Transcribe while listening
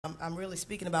I'm really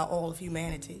speaking about all of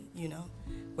humanity, you know,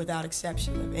 without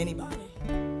exception of anybody,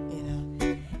 you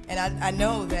know. And I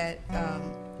know that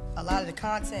a lot of the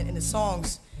content in the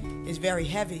songs is very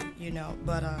heavy, you know,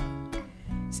 but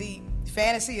see,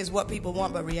 fantasy is what people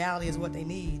want, but reality is what they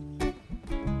need.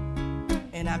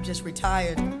 And I've just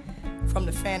retired from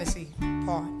the fantasy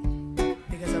part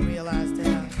because I realized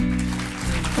that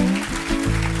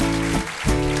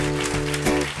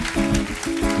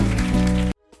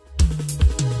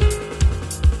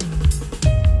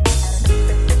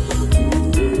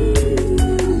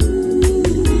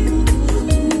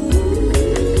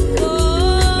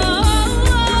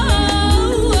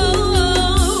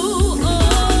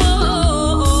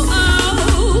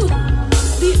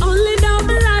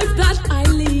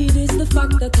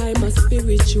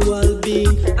spiritual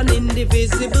being, an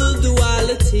indivisible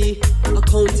duality,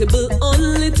 accountable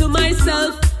only to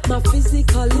myself. My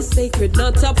physical is sacred,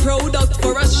 not a product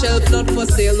for a shelf, not for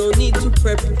sale, no need to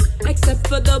prep, except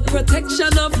for the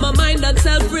protection of my mind and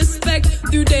self-respect.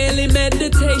 Through daily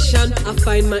meditation, I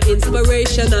find my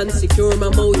inspiration and secure my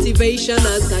motivation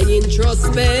as I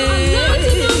introspect. I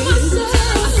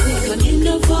seek an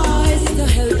inner voice to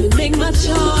help me make my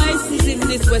choices in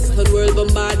this western world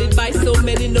bombarded by so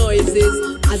many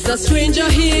noises. As a stranger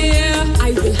here,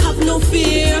 I will have no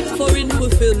fear, for in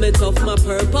fulfillment of my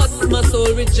purpose, my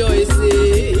soul rejoices.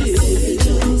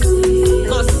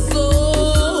 My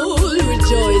soul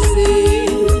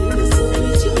rejoices.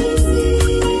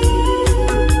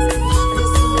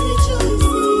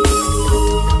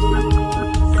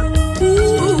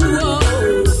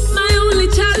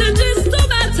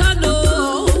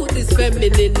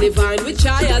 Feminine divine which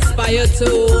I aspire to.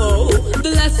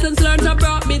 The lessons learned have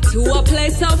brought me to a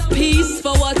place of peace.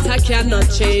 For what I cannot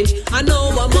change, I know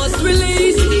I must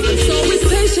release. So with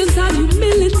patience and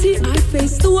humility I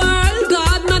face the world.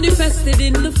 God manifested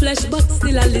in the flesh but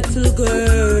still a little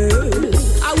girl.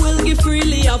 I will give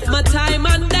freely of my time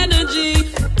and energy,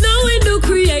 knowing the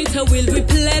Creator will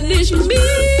replenish me.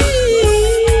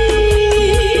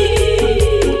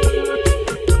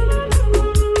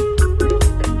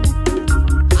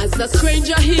 A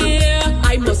stranger here,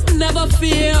 I must never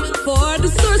fear, for the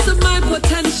source of my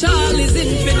potential is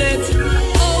infinite.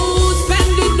 Oh,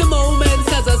 spending the moments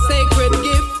as a sacred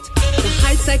gift. The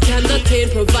heights I can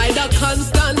attain provide a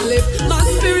constant lift. My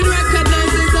spirit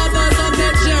recognizes others on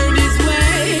their journey's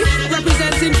way,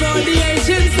 representing for the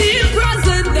agency in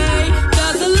present day.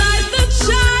 There's a light that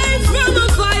shines from a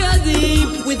fire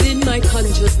deep within my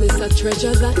consciousness, a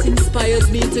treasure that inspires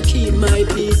me to keep my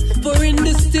peace. For in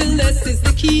the stillness is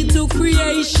the key to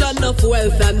creation of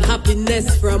wealth and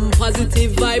happiness from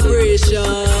positive vibration.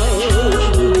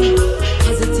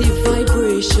 Positive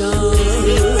vibration.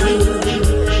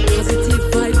 Positive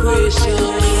vibration.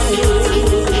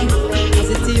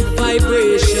 Positive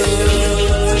vibration.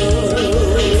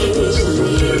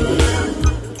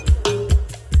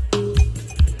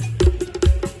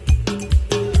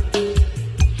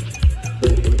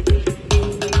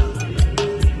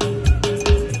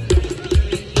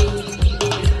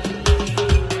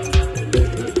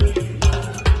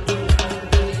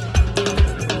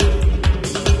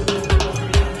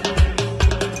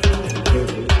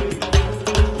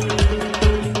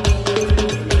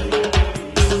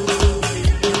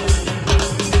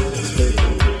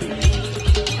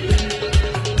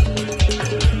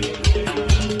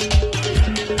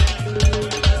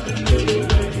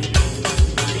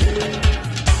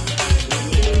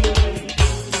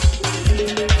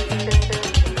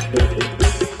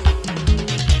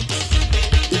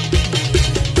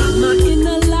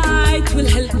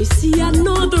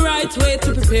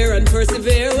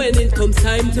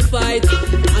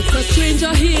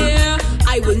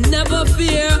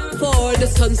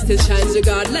 Still shines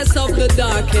regardless of the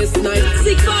darkest night.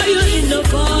 Seek for your inner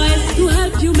voice to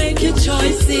help you make your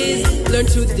choices. Learn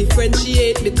to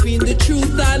differentiate between the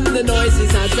truth and the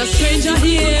noises. As a stranger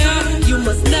here, you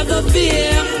must never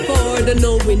fear, for the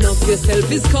knowing of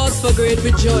yourself is cause for great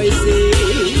rejoicing.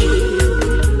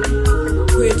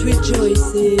 Great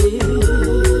rejoicing.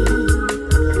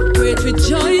 Great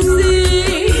rejoicing.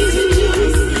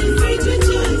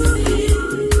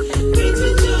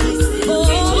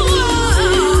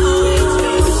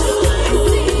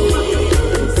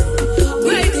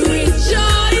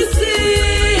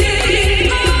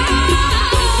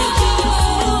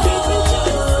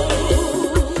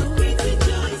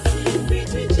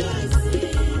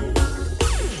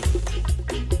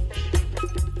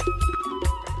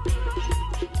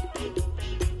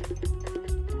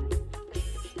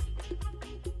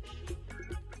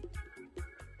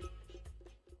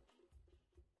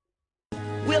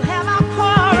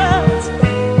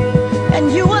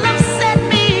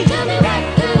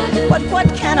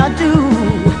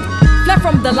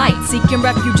 seeking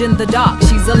refuge in the dark.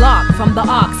 She's a lark from the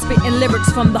ark, spitting lyrics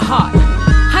from the heart.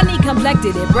 Honey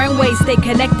complected it, brainwaves stay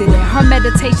connected it. Her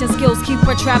meditation skills keep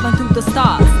her traveling through the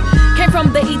stars. Came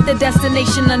from the ether,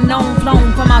 destination unknown.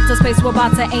 Flown from outer space, where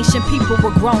about to ancient people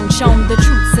were grown. Shown the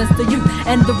truth since the youth,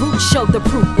 and the roots show the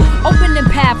proof. Opening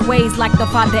pathways like the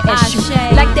Father Eshu.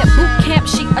 Like that boot camp,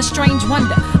 she a strange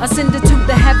wonder. Ascended to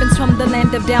the heavens from the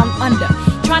land of down under.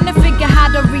 Trying to figure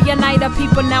how to reunite her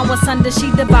people now asunder.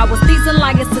 She devours these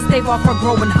alliances to stave off her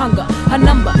growing hunger. Her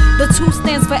number, the 2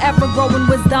 stands for ever growing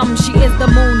wisdom. She is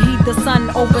the moon, he the sun.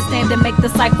 Overstand and make the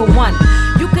cipher one.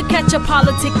 You could catch her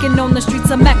politicking on the streets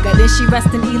of Mecca. Then she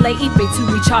rests in Ile Ife to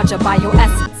recharge her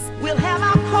bioessence. We'll have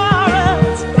our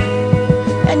quarrels,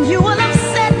 and you will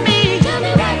upset me.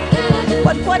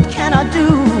 But what can I do?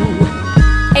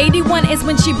 81 is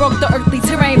when she broke the earthly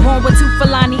terrain. Born with 2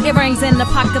 Fulani earrings and a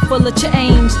pocket full of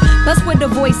change. Plus with a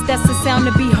voice that's a sound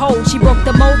to behold. She broke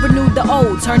the mold, renewed the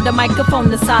old. Turned the microphone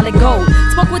to solid gold.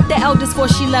 Spoke with the elders before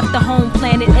she left the home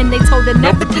planet. And they told her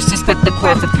never disrespect the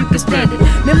craft if you can stand it.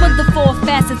 Remember the 4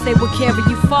 facets, they will carry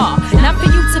you far. Not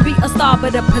for you to be a star,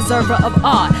 but a preserver of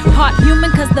art. Part human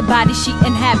cause the body she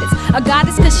inhabits. A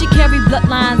goddess cause she carried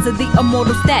bloodlines of the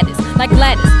immortal status. Like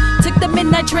Gladys, took the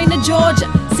midnight train to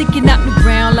Georgia. Seeking out new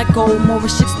ground like old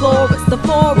Moorish explorers. The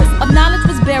forest of knowledge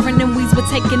was barren and weeds were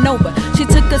taking over. She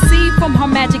took a seed from her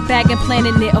magic bag and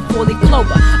planted near a 4-leaf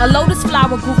clover. A lotus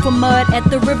flower grew from mud at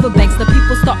the riverbanks. The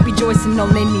people start rejoicing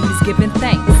on their knees, giving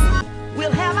thanks.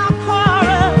 We'll have our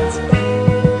quarrels,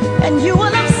 and you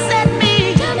will upset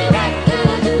me.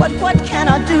 But what can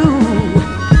I do?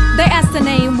 They asked her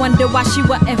name, wonder why she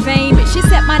wasn't famous. She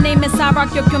said, my name is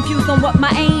Cyrock, you're confused on what my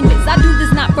aim is. I do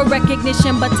this not for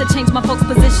recognition, but to change my folks'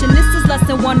 position. This is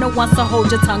lesson 101, so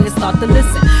hold your tongue and start to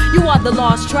listen. You are the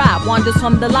lost tribe, wanders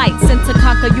from the light. Sent to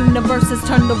conquer universes,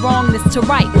 turn the wrongness to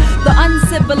right. The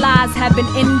uncivilized have an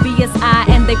envious eye,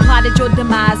 and they plotted your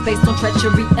demise based on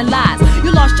treachery and lies.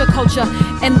 You lost your culture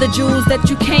and the jewels that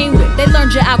you came with. They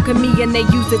learned your alchemy and they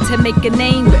used it to make a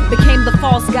name with. Became the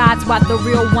false gods while the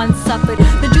real ones suffered.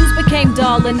 The Jews became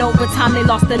dull and over time they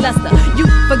lost their luster. You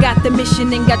forgot the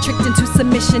mission and got tricked into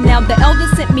submission. Now the elders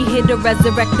sent me here to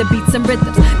resurrect the beats and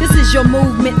rhythms. This is your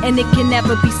movement and it can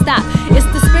never be stopped. It's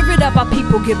the spirit of our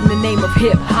people given the name of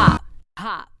hip hop.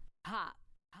 Hop, hop,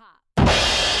 hop.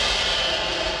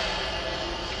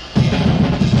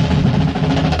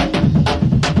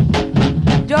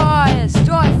 Joyous,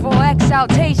 joyful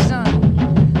exaltation.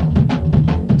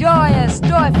 Joyous,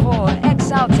 joyful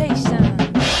exaltation.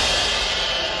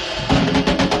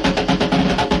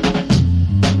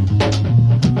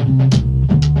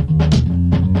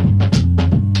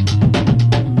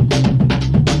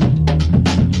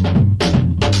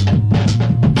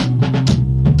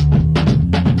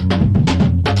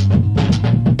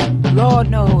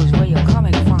 Lord knows where you're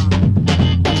coming from.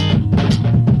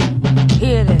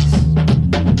 Hear this.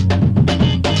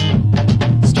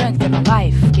 Strength in a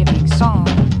life-giving song.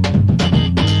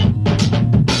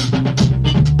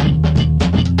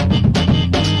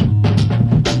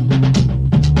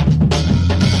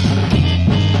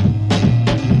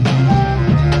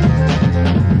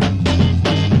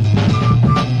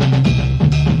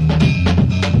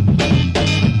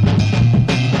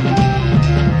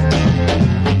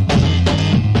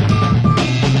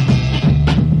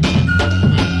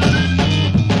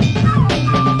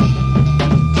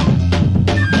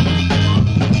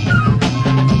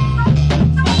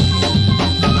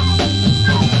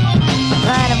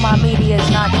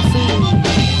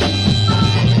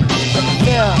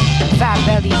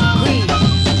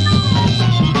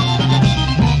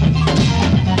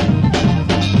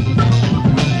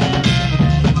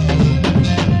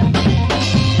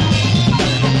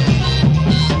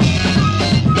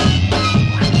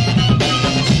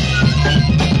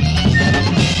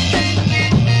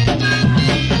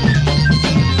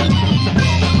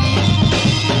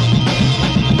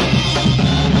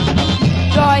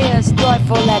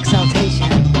 Joyful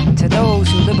exaltation to those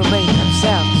who liberate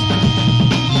themselves.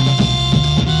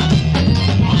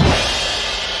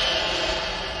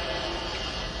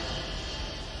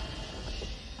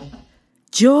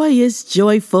 Joyous,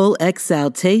 joyful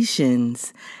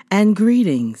exaltations and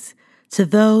greetings to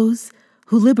those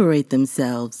who liberate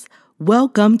themselves.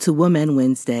 Welcome to Woman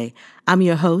Wednesday. I'm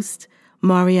your host,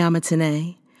 Mariama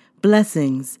Tene.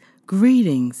 Blessings,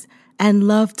 greetings, and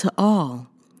love to all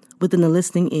within the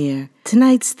listening ear.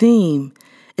 Tonight's theme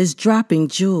is Dropping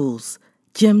Jewels,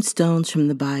 Gemstones from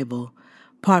the Bible,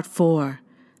 Part 4,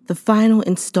 the final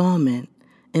installment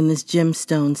in this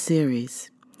Gemstone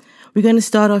series. We're going to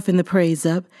start off in the praise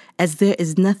up, as there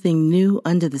is nothing new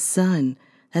under the sun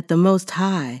that the Most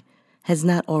High has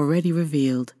not already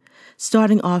revealed.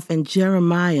 starting off in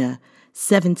Jeremiah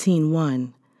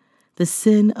 17:1. The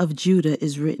sin of Judah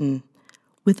is written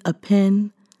with a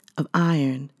pen of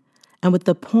iron and with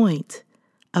the point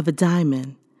of a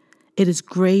diamond. It is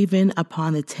graven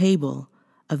upon the table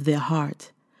of their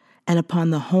heart and upon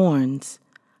the horns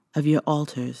of your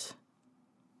altars.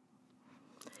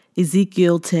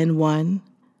 Ezekiel 10:1.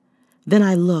 Then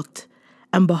I looked,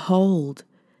 and behold,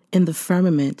 in the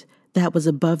firmament that was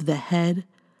above the head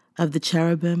of the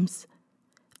cherubims,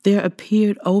 there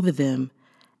appeared over them,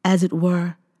 as it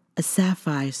were, a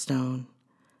sapphire stone,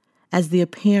 as the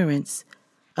appearance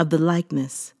of the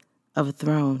likeness of a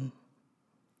throne.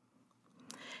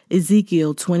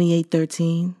 Ezekiel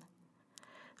 28:13.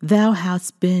 Thou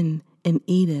hast been in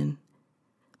Eden,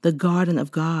 the garden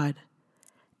of God.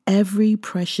 Every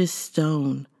precious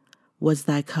stone was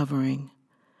thy covering,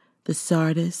 the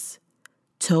sardius,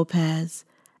 topaz,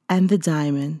 and the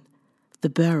diamond, the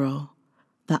beryl,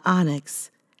 the onyx,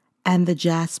 and the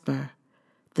jasper,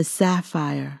 the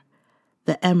sapphire,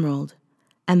 the emerald,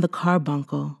 and the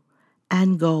carbuncle,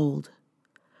 and gold,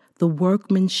 the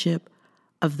workmanship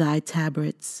of thy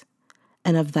tabrets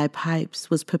and of thy pipes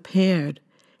was prepared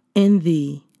in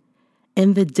thee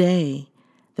in the day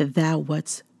that thou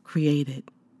wast created.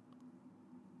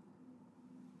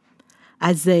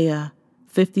 Isaiah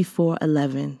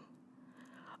 54:11.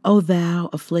 O thou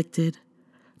afflicted,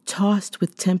 tossed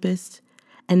with tempest,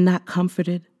 and not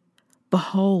comforted,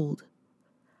 behold,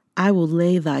 I will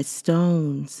lay thy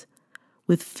stones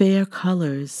with fair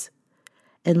colors,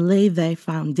 and lay thy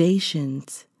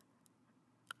foundations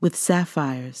with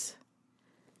sapphires.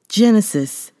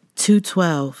 Genesis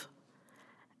 2:12.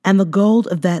 And the gold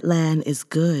of that land is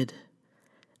good.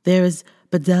 There is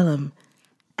bdellium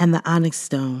and the onyx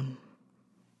stone.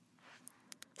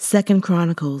 2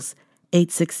 Chronicles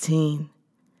 8:16.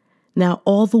 Now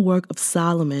all the work of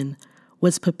Solomon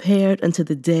was prepared unto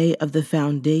the day of the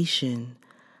foundation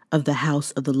of the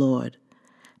house of the Lord,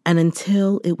 and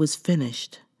until it was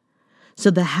finished. So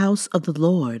the house of the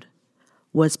Lord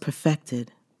was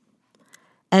perfected.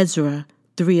 Ezra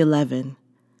 3:11.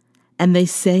 And they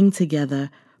sang together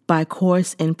by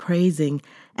course in praising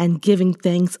and giving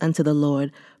thanks unto the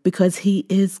Lord, because he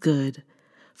is good,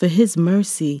 for his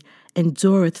mercy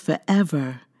endureth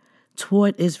forever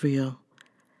toward Israel.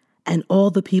 And all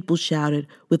the people shouted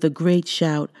with a great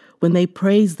shout when they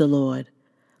praised the Lord,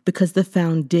 because the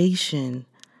foundation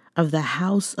of the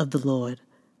house of the Lord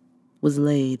was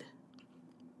laid.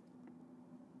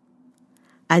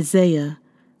 Isaiah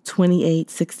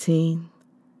 28:16.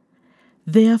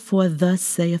 Therefore thus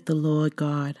saith the Lord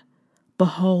God,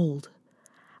 behold,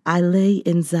 I lay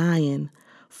in Zion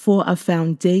for a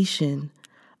foundation,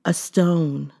 a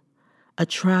stone, a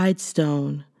tried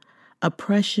stone, a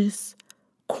precious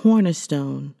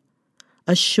cornerstone,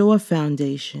 a sure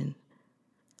foundation,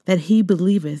 that he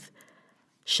believeth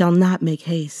shall not make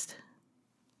haste.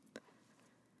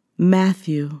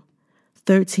 Matthew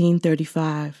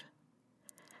 13:35.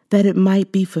 That it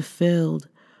might be fulfilled,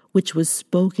 which was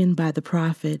spoken by the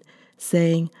prophet,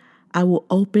 saying, I will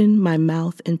open my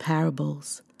mouth in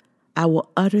parables. I will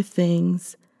utter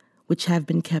things which have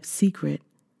been kept secret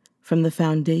from the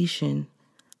foundation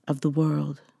of the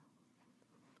world.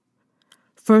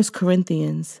 1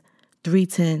 Corinthians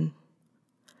 3:10.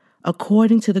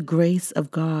 According to the grace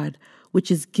of God, which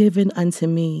is given unto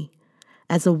me,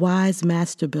 as a wise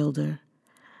master builder,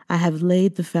 I have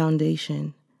laid the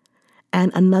foundation,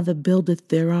 and another buildeth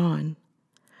thereon.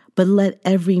 But let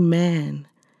every man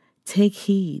take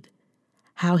heed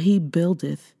how he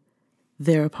buildeth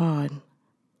thereupon.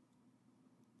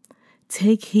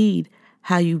 Take heed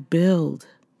how you build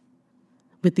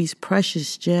with these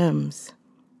precious gems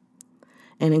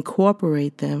and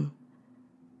incorporate them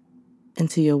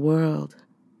into your world,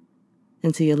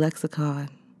 into your lexicon.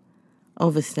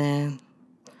 Overstand.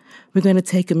 We're going to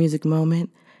take a music moment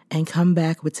and come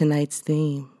back with tonight's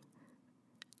theme.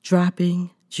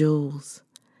 Dropping Jewels,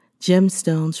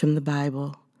 Gemstones from the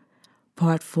Bible,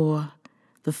 Part 4,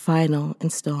 the final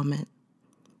installment.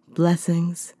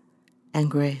 Blessings and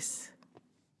grace.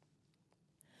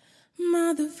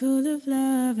 Mother full of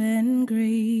love and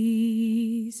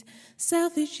grace,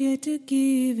 selfish yet to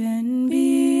give and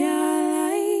be our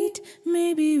light.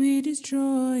 Maybe we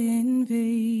destroy in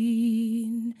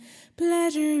vain.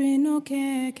 Pleasure in no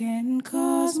care can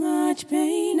cause much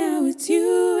pain. Now it's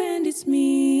you and it's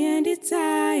me and it's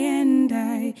I and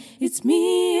I. It's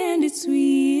me and it's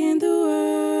we in the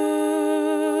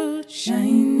world.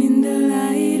 Shine in the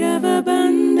light of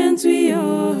abundance. We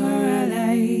all are our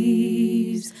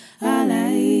lives, our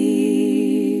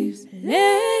lives.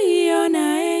 Lay on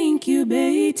our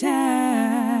incubator.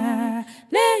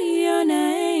 Lay on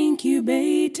our incubator.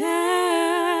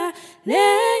 incubator.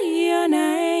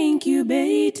 Leona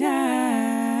incubator.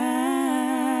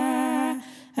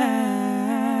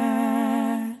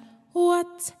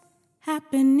 What's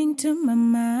happening to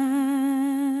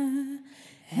Mama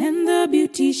and the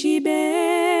beauty she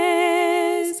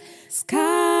bears?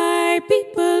 Sky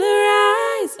people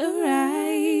arise,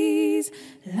 arise.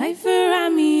 Life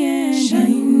around me and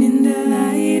shine in the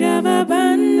light of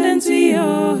abundance. We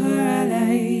owe her our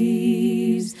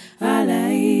lives, our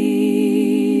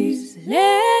lives.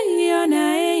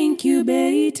 Leona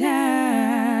incubator,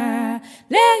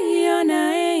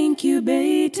 Leona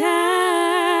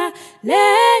incubator,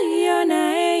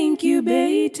 Leona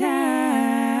incubator.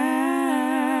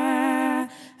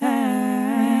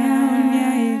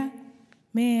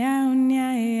 Meow,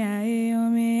 nyae, oh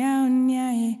meow,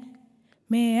 nyae,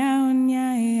 meow,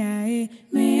 nyae,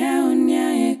 meow,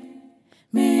 nyae,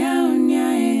 meow,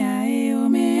 nyae, oh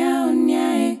meow,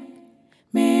 nyae,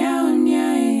 meow,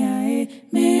 nyae,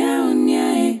 meow,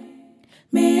 nyae,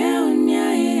 meow,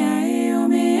 nyae, oh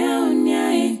meow,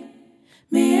 nyae,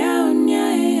 meow,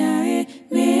 nyae,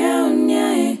 meow,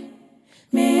 nyae,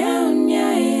 meow,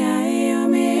 nyae, oh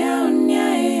meow,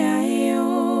 nyae,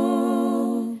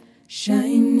 oh.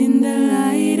 Shine in the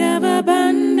light of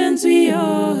abundance, we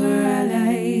owe her our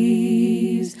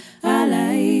lives, our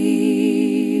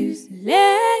lives.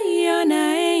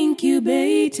 Leona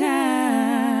incubator,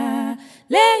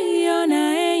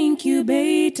 Leona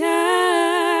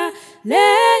incubator,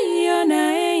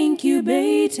 Leona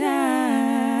incubator,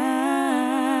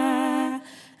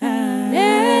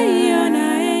 Leona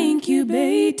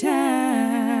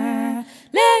incubator,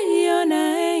 Leona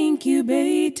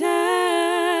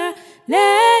incubator,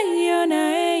 Leona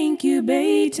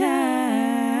incubator.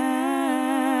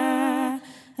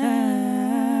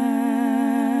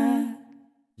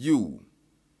 You,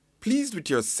 pleased with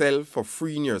yourself for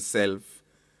freeing yourself,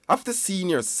 after seeing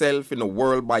yourself in a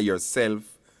world by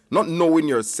yourself, not knowing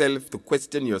yourself to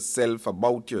question yourself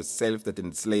about yourself that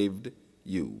enslaved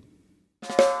you.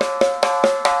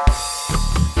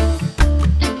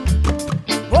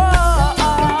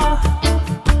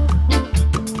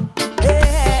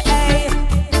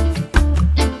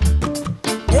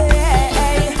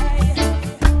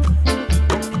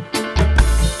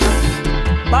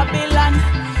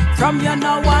 From you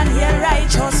no one here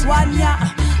righteous one,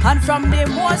 yeah. And from the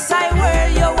most high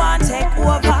world you want take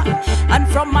over. And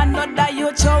from another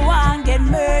youth you want get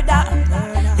murder.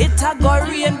 It a go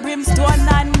rain, brimstone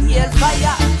and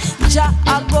hellfire. Jah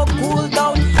a go cool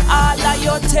down all of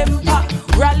your temper.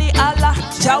 Rally Allah,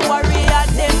 Jah warrior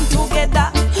them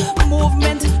together.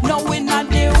 Movement, no we not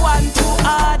the one to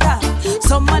order.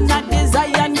 Some man a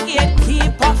desire and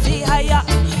gatekeeper fi higher.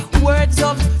 Words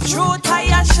of truth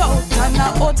I shout and I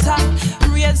utter.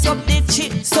 Raise up the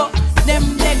chip so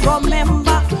them they go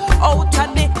member. Out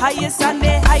of the highest and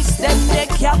the highest them they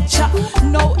capture.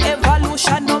 No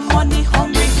evolution, no money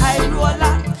hungry high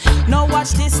roller. Now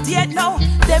watch this state now,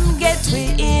 them get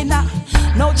we in.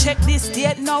 Now check this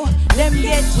state now, them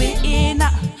get we in.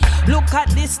 Look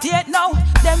at this state now,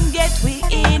 them get we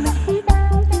in.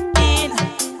 In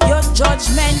your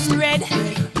judgment red,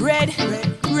 red,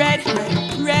 red,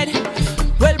 red.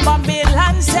 Well,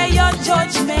 Babylon say your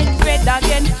judgment red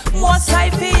again. Most I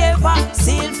fi ever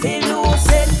seal fi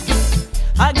loosen.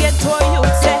 I get to you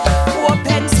say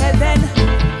open 7.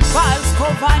 False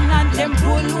covenant them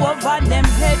pull over them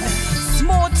head.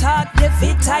 Smooth talk the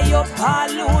fit I up all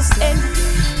loose end.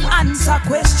 Answer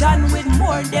question with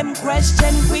more them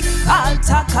question quick.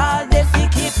 Altar call the fi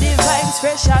keep the vibes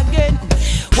fresh again.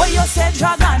 When you say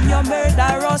dragon you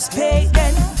murderous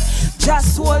pagan.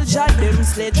 Just soldier them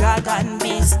slay dragon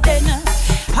beast then.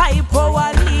 High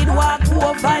power lead walk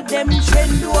over them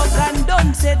trend. Organ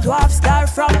done say dwarf star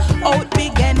from out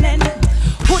beginning.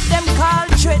 Put them call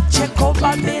dread check out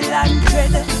Babylon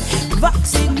dread.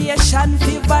 Vaccination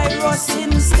for virus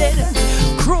instead.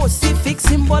 Crucifix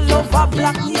symbol of a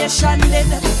black nation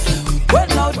dead. Well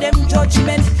now them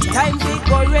judgment time we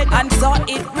go red and saw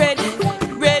it red,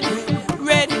 red,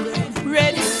 red,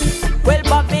 red. Well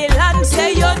Babylon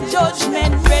say your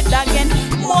judgment red again.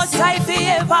 Most I fi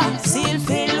ever seal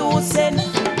fi loosen.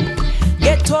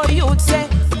 Get to youth say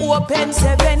open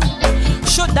 7.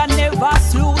 Shoulda never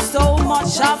slew so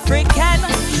much African.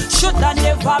 Shoulda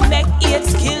never make 8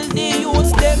 kill the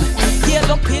youths them.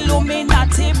 Yellow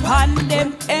Illuminati pan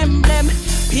them emblem.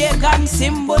 Pagan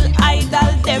symbol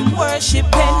idol them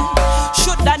worshipping.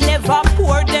 Shoulda never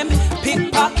pour them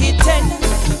pickpocketing.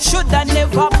 Shoulda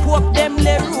never poke them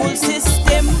the rule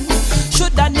system.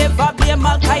 Shoulda never blame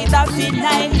Al-Qaeda for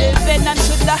 9/11. And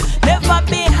shoulda never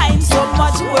behind so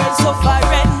much world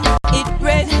suffering. It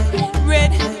red,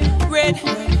 red, red.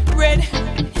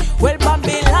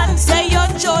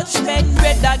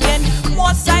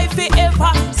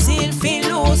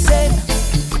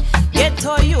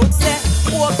 ghetto youth say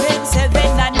open 7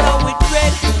 and now it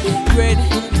red.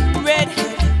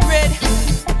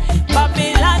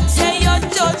 Babylon say your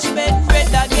judgment red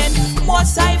again.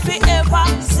 Must I fi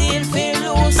ever seal fi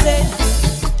losing?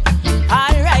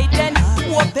 Alright then,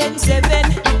 open 7.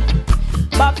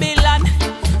 Babylon,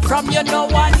 from you no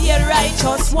one here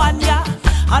righteous one ya,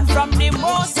 and from the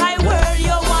most high world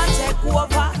you want take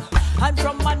over, and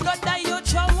from another you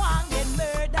want get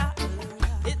murder.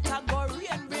 It a go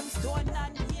rain, brimstone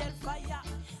and hellfire.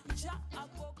 Jah a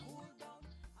go cool down.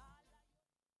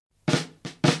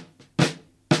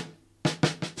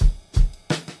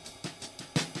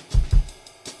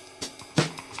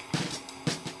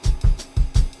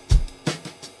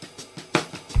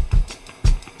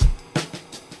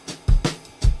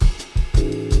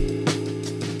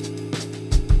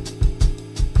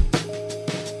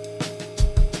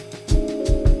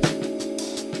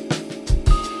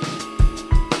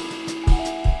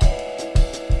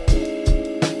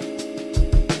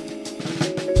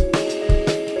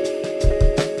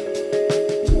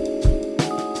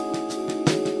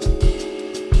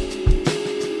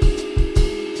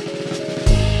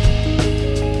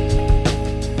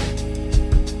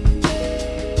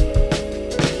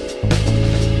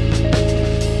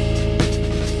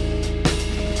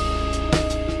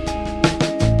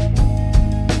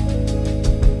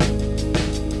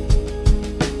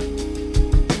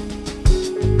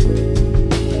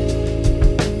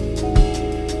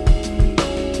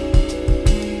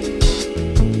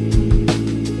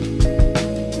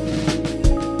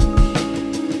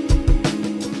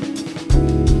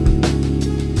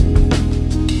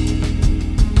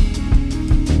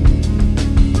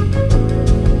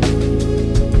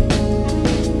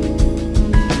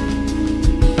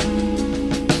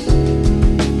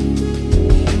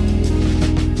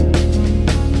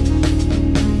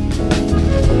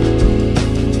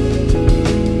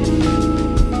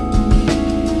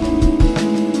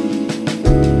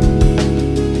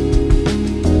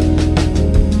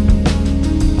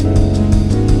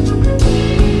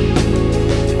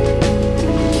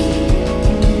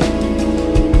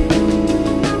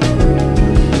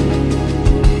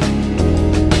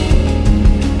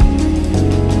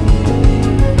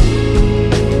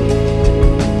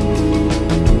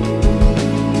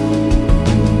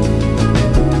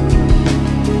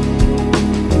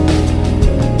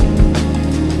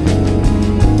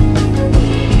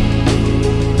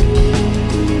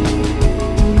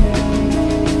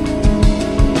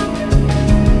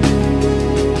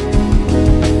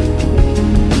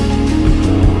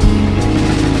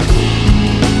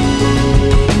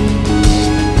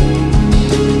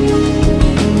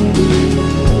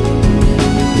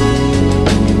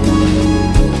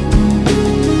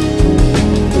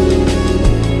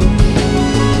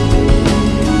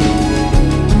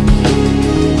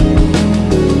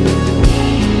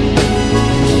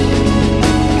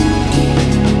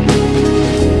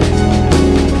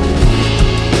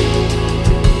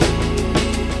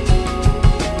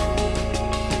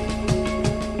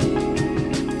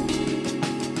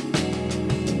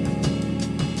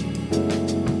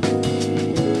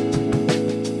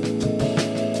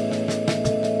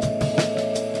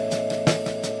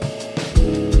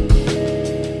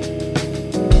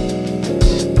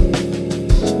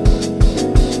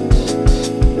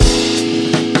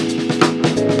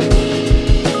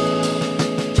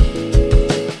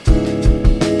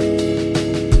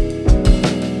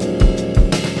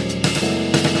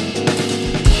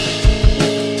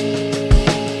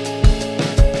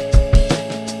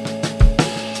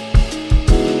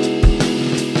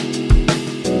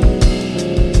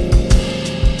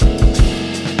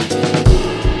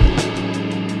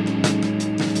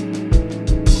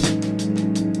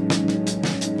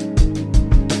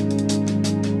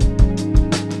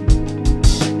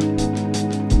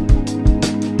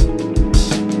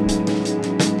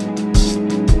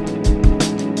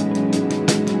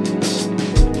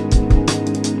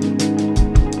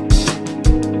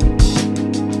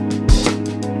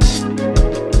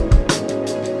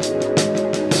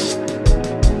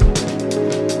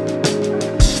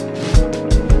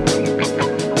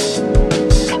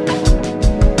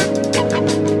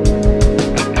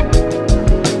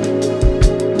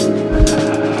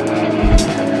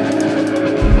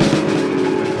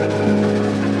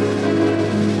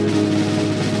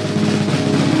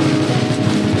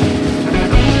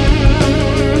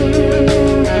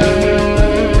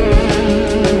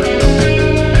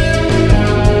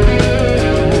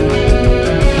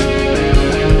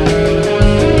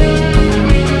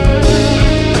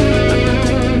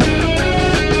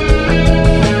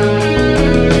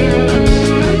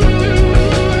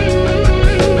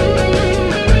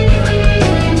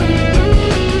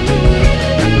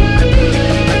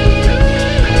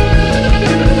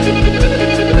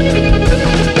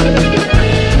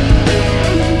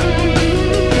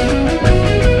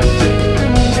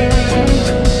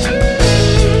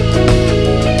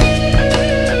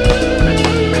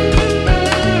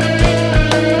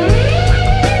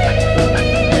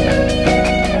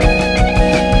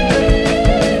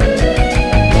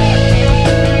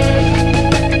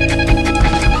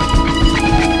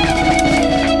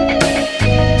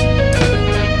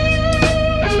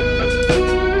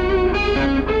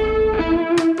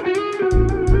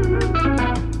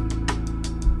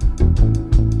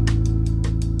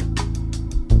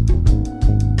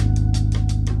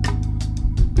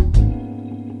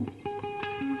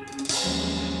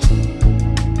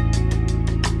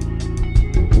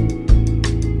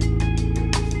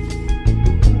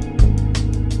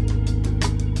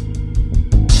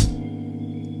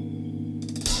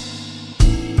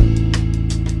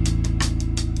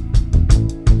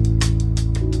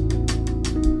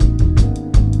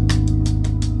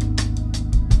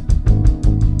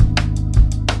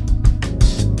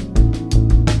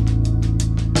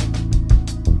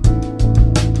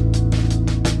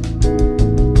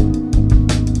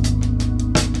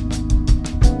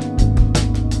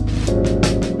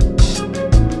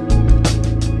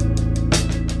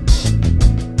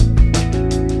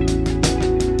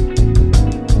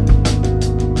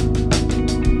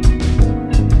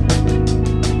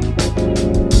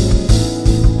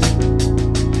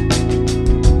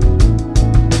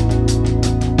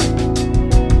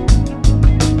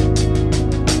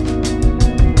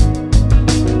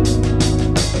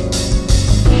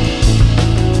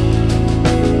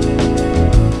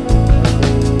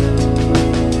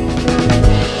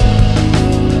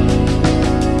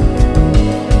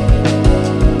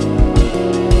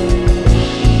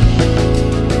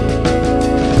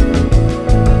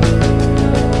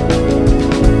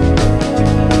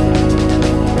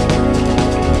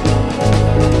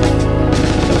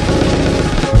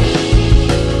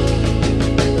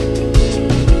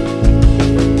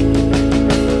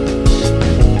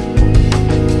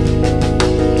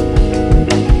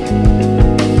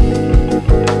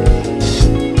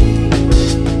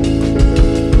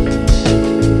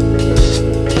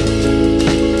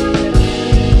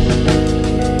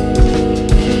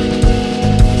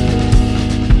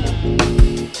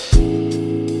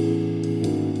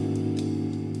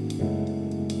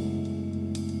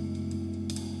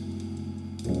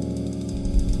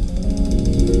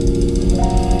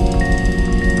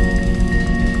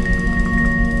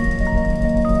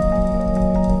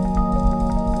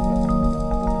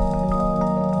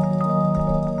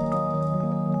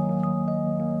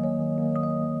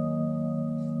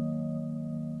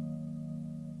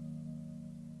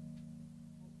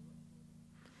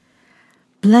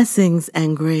 Blessings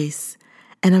and grace,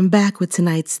 and I'm back with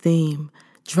tonight's theme,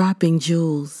 Dropping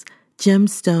Jewels,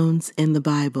 Gemstones in the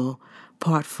Bible,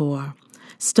 Part 4,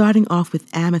 starting off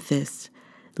with amethyst,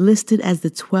 listed as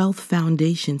the 12th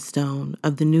foundation stone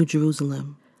of the New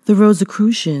Jerusalem. The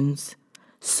Rosicrucians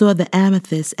saw the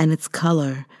amethyst and its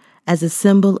color as a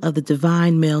symbol of the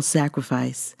divine male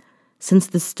sacrifice, since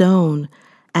the stone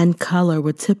and color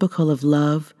were typical of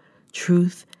love,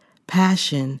 truth,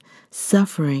 passion,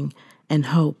 suffering, and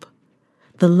hope.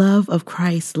 The love of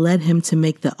Christ led him to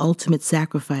make the ultimate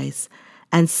sacrifice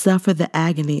and suffer the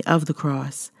agony of the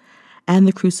cross, and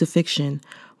the crucifixion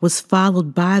was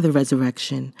followed by the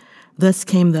resurrection. Thus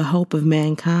came the hope of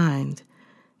mankind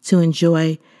to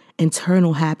enjoy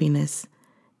eternal happiness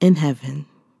in heaven.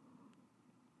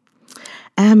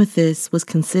 Amethyst was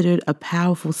considered a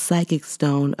powerful psychic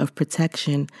stone of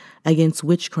protection against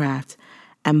witchcraft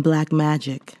and black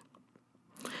magic.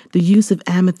 The use of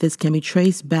amethyst can be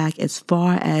traced back as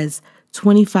far as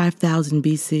 25,000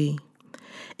 BC.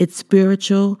 Its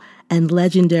spiritual and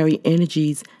legendary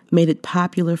energies made it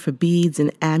popular for beads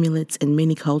and amulets in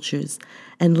many cultures,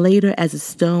 and later as a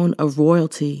stone of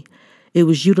royalty. It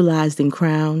was utilized in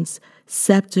crowns,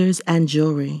 scepters, and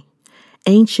jewelry.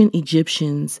 Ancient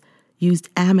Egyptians used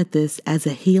amethyst as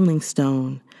a healing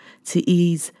stone to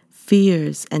ease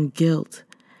fears and guilt,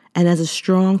 and as a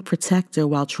strong protector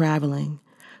while traveling.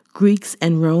 Greeks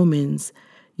and Romans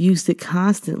used it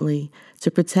constantly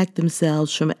to protect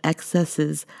themselves from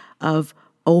excesses of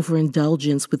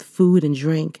overindulgence with food and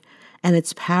drink, and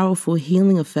its powerful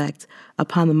healing effect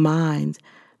upon the mind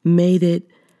made it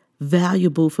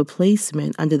valuable for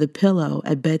placement under the pillow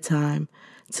at bedtime,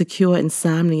 to cure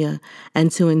insomnia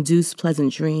and to induce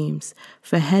pleasant dreams.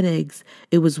 For headaches,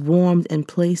 it was warmed and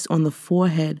placed on the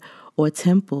forehead or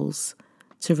temples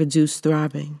to reduce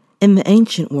throbbing. In the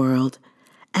ancient world,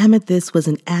 amethyst was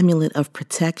an amulet of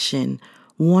protection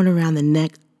worn around the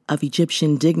neck of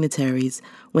Egyptian dignitaries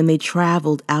when they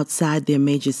traveled outside their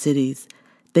major cities.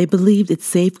 They believed it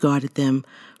safeguarded them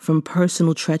from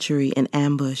personal treachery and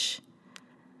ambush.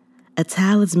 A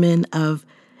talisman of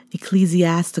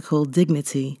ecclesiastical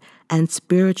dignity and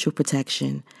spiritual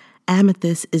protection,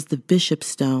 amethyst is the bishop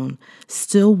stone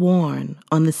still worn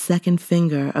on the second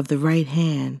finger of the right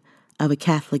hand of a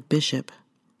Catholic bishop.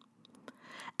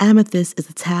 Amethyst is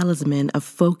a talisman of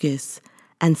focus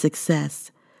and success,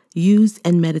 used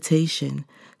in meditation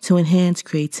to enhance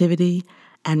creativity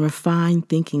and refine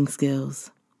thinking skills.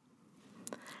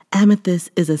 Amethyst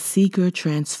is a seeker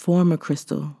transformer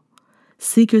crystal.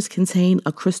 Seekers contain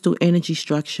a crystal energy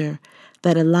structure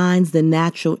that aligns the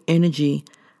natural energy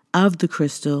of the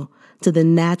crystal to the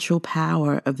natural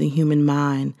power of the human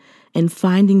mind in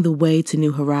finding the way to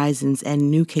new horizons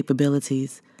and new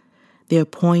capabilities. They are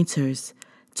pointers,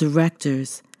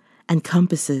 directors, and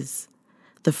compasses,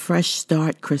 the fresh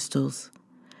start crystals.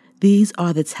 These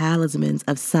are the talismans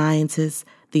of scientists,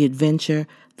 the adventurer,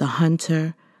 the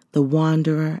hunter, the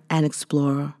wanderer, and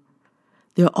explorer.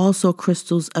 They are also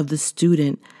crystals of the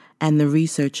student and the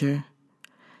researcher.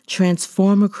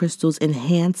 Transformer crystals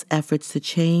enhance efforts to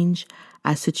change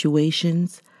our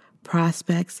situations,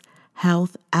 prospects,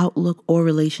 health, outlook, or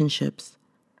relationships.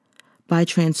 By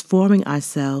transforming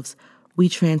ourselves, we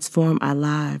transform our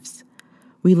lives.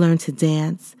 We learn to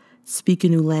dance, speak a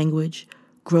new language,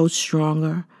 grow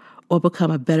stronger, or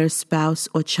become a better spouse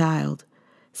or child.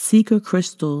 Seeker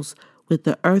crystals with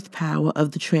the earth power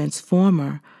of the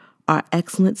transformer are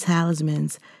excellent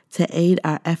talismans to aid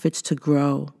our efforts to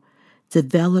grow,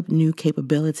 develop new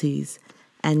capabilities,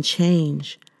 and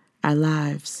change our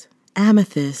lives.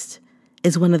 Amethyst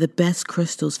is one of the best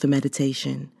crystals for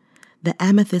meditation. The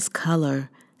amethyst color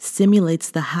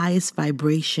stimulates the highest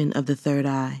vibration of the third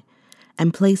eye,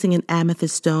 and placing an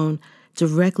amethyst stone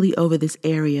directly over this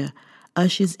area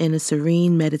ushers in a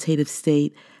serene meditative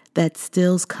state that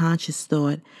stills conscious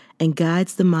thought and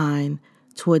guides the mind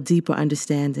toward deeper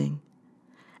understanding.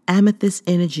 Amethyst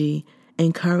energy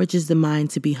encourages the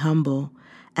mind to be humble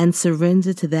and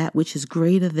surrender to that which is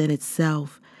greater than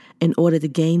itself in order to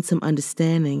gain some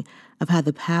understanding of how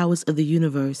the powers of the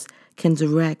universe can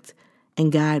direct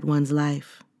and guide one's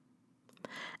life.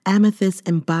 Amethyst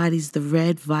embodies the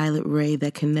red-violet ray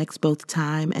that connects both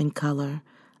time and color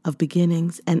of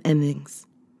beginnings and endings.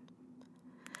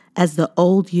 As the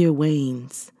old year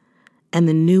wanes and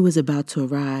the new is about to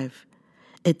arrive,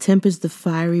 it tempers the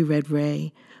fiery red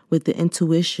ray with the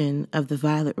intuition of the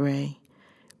violet ray,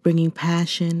 bringing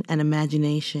passion and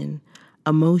imagination,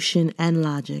 emotion and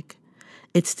logic.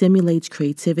 It stimulates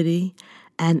creativity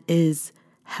and is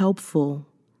helpful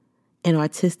in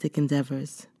artistic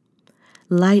endeavors.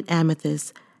 Light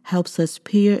amethyst helps us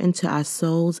peer into our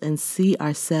souls and see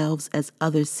ourselves as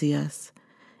others see us.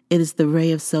 It is the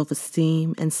ray of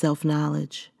self-esteem and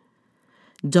self-knowledge.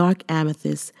 Dark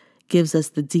amethyst gives us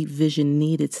the deep vision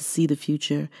needed to see the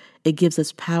future. It gives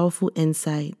us powerful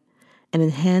insight and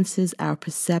enhances our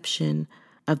perception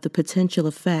of the potential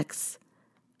effects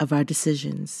of our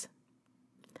decisions.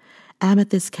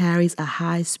 Amethyst carries a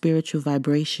high spiritual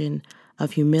vibration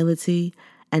of humility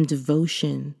and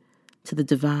devotion to the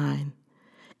divine.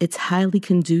 It's highly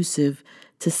conducive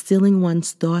to stilling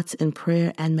one's thoughts in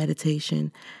prayer and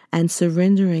meditation and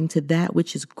surrendering to that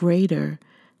which is greater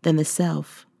than the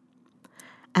self.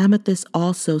 Amethyst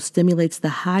also stimulates the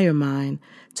higher mind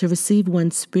to receive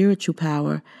one's spiritual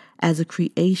power as a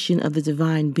creation of the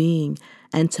divine being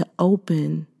and to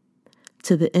open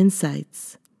to the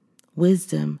insights,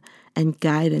 wisdom, and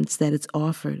guidance that it's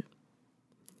offered.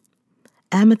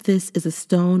 Amethyst is a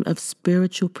stone of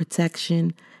spiritual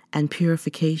protection and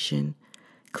purification,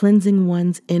 cleansing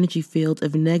one's energy field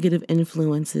of negative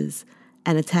influences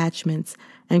and attachments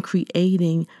and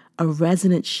creating a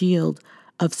resonant shield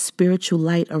of spiritual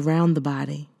light around the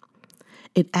body.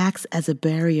 It acts as a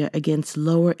barrier against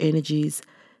lower energies,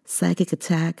 psychic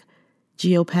attack,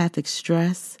 geopathic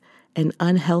stress, and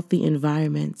unhealthy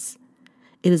environments.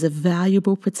 It is a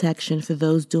valuable protection for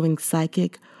those doing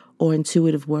psychic or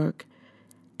intuitive work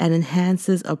and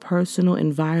enhances a personal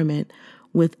environment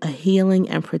with a healing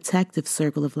and protective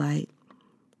circle of light.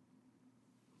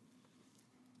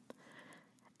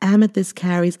 Amethyst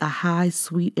carries a high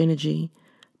sweet energy,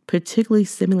 particularly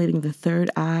stimulating the third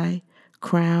eye,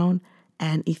 crown,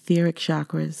 and etheric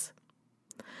chakras.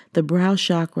 The brow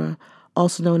chakra,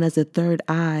 also known as the third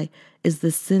eye, is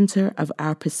the center of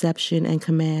our perception and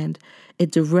command.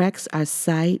 It directs our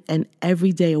sight and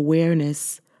everyday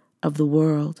awareness of the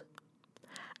world.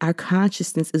 Our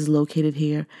consciousness is located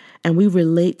here, and we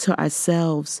relate to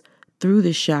ourselves through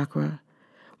this chakra.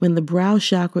 When the brow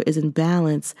chakra is in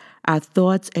balance, our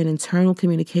thoughts and internal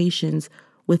communications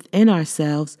within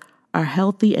ourselves are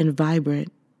healthy and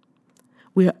vibrant.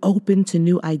 We are open to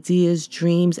new ideas,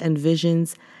 dreams, and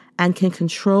visions, and can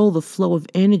control the flow of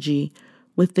energy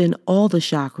within all the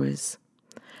chakras.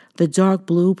 The dark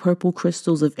blue, purple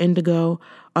crystals of indigo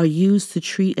are used to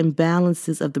treat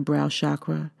imbalances of the brow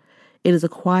chakra. It is a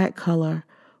quiet color,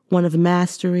 one of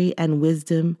mastery and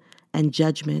wisdom and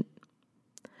judgment.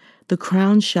 The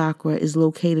crown chakra is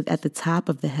located at the top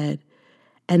of the head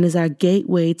and is our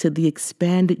gateway to the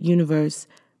expanded universe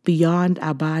beyond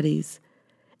our bodies.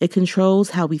 It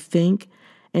controls how we think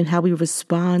and how we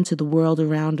respond to the world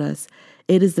around us.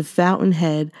 It is the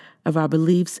fountainhead of our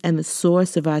beliefs and the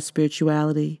source of our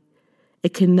spirituality.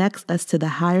 It connects us to the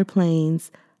higher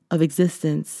planes of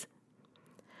existence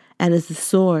and is the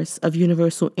source of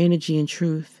universal energy and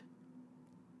truth.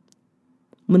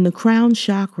 When the crown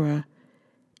chakra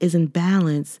is in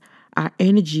balance, our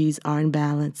energies are in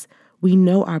balance. We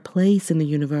know our place in the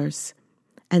universe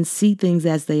and see things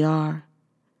as they are.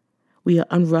 We are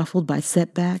unruffled by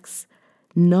setbacks,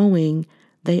 knowing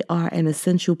they are an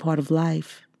essential part of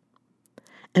life.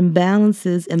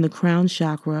 Imbalances in the crown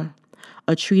chakra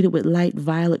are treated with light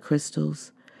violet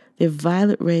crystals. Their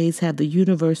violet rays have the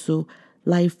universal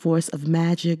life force of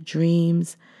magic,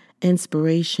 dreams,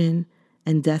 inspiration,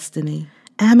 and destiny.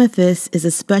 Amethyst is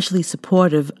especially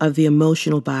supportive of the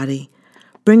emotional body,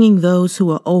 bringing those who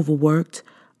are overworked,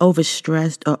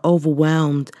 overstressed, or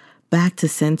overwhelmed back to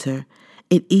center.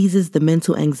 It eases the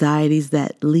mental anxieties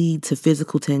that lead to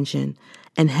physical tension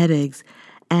and headaches,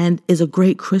 and is a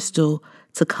great crystal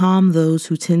to calm those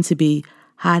who tend to be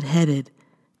hot-headed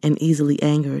and easily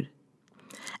angered.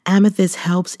 Amethyst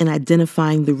helps in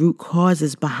identifying the root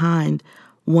causes behind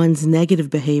one's negative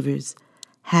behaviors,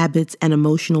 habits, and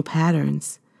emotional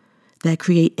patterns that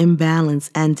create imbalance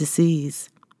and disease.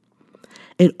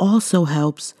 It also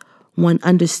helps one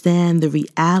understand the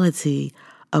reality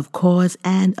of cause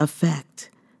and effect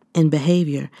in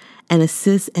behavior and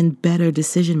assists in better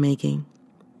decision-making.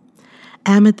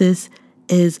 Amethyst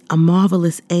is a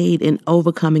marvelous aid in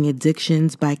overcoming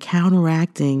addictions by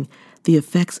counteracting the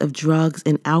effects of drugs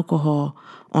and alcohol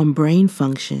on brain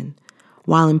function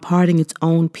while imparting its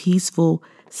own peaceful,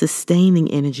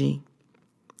 sustaining energy.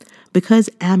 Because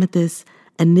amethyst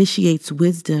initiates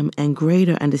wisdom and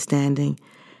greater understanding,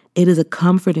 it is a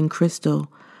comforting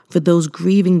crystal for those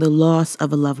grieving the loss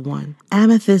of a loved one.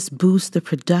 Amethyst boosts the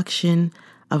production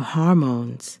of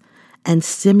hormones and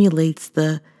stimulates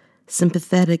the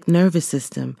sympathetic nervous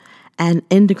system and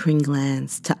endocrine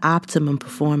glands to optimum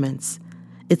performance.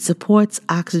 It supports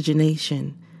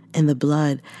oxygenation in the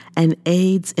blood and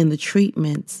aids in the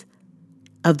treatments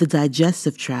of the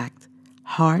digestive tract,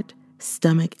 heart,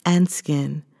 stomach, and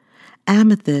skin.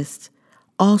 Amethyst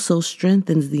also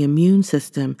strengthens the immune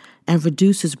system and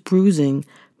reduces bruising,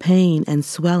 pain, and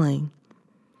swelling.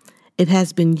 It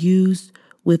has been used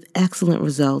with excellent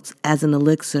results as an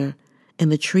elixir in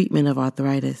the treatment of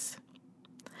arthritis.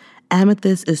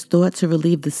 Amethyst is thought to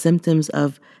relieve the symptoms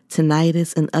of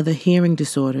tinnitus and other hearing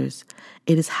disorders.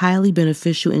 It is highly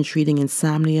beneficial in treating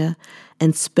insomnia,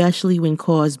 and especially when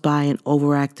caused by an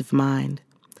overactive mind.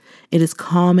 It is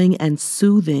calming and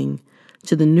soothing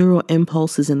to the neural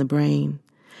impulses in the brain.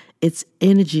 Its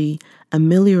energy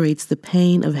ameliorates the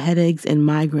pain of headaches and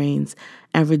migraines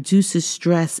and reduces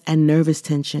stress and nervous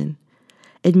tension.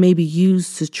 It may be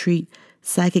used to treat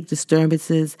psychic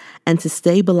disturbances and to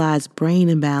stabilize brain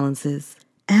imbalances.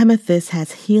 Amethyst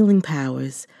has healing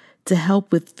powers to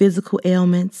help with physical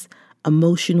ailments,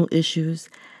 emotional issues,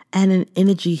 and in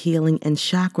energy healing and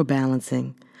chakra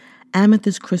balancing.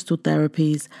 Amethyst crystal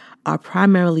therapies are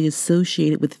primarily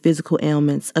associated with physical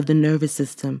ailments of the nervous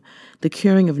system, the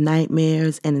curing of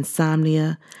nightmares and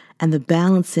insomnia, and the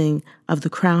balancing of the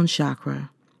crown chakra.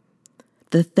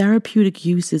 The therapeutic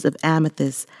uses of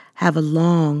amethyst have a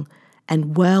long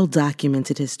and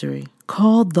well-documented history.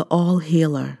 Called the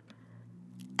All-Healer,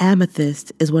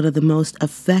 amethyst is one of the most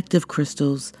effective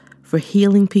crystals for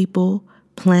healing people,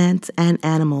 plants, and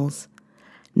animals.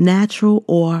 Natural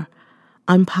or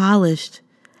unpolished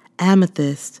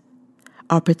amethyst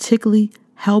are particularly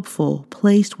helpful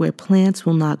placed where plants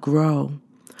will not grow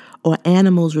or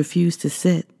animals refuse to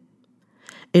sit.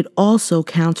 It also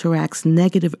counteracts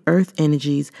negative earth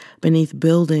energies beneath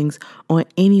buildings or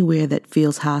anywhere that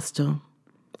feels hostile.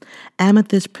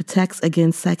 Amethyst protects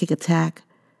against psychic attack,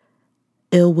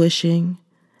 ill wishing,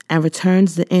 and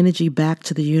returns the energy back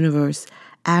to the universe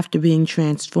after being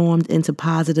transformed into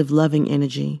positive, loving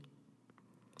energy.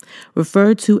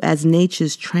 Referred to as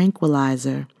nature's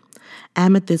tranquilizer,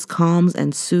 amethyst calms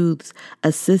and soothes,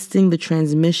 assisting the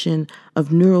transmission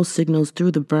of neural signals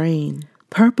through the brain.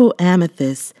 Purple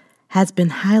amethyst has been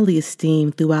highly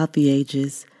esteemed throughout the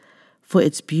ages for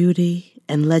its beauty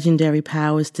and legendary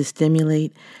powers to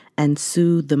stimulate and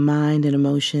soothe the mind and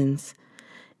emotions.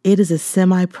 It is a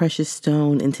semi-precious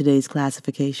stone in today's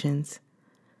classifications.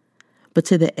 But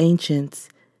to the ancients,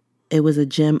 it was a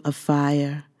gem of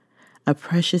fire, a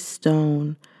precious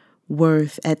stone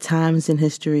worth at times in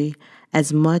history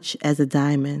as much as a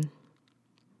diamond.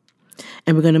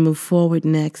 And we're going to move forward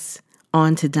next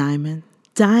on to diamond.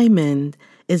 Diamond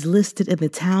is listed in the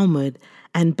Talmud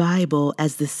and Bible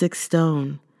as the sixth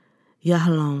stone,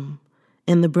 Yahalom,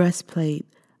 in the breastplate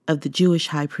of the Jewish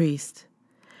high priest.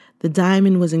 The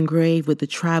diamond was engraved with the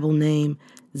tribal name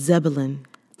Zebulun.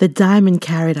 The diamond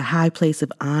carried a high place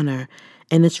of honor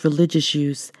in its religious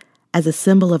use as a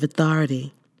symbol of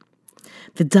authority.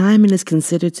 The diamond is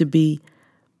considered to be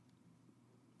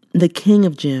the king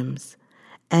of gems,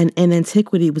 and in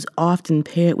antiquity was often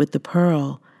paired with the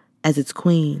pearl as its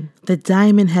queen. The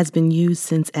diamond has been used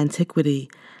since antiquity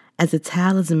as a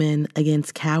talisman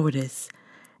against cowardice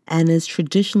and is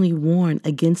traditionally worn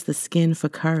against the skin for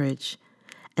courage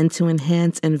and to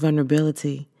enhance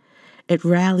invulnerability. It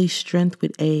rallies strength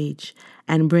with age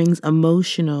and brings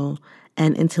emotional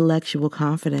and intellectual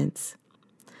confidence.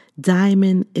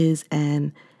 Diamond is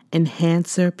an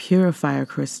enhancer purifier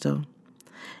crystal.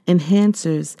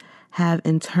 Enhancers have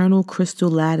internal crystal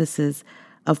lattices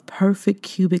of perfect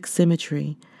cubic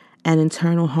symmetry and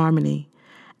internal harmony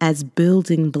as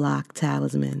building block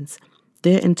talismans.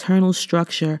 Their internal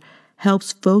structure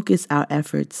helps focus our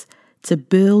efforts to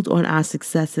build on our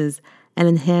successes and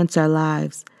enhance our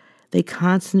lives. They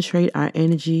concentrate our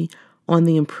energy on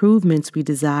the improvements we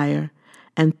desire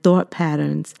and thought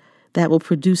patterns that will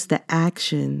produce the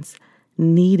actions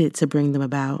needed to bring them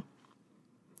about.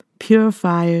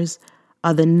 Purifiers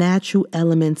are the natural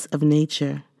elements of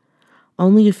nature.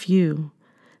 Only a few,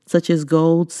 such as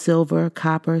gold, silver,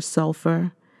 copper,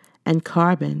 sulfur, and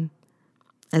carbon,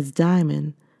 as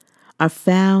diamond, are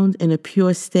found in a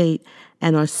pure state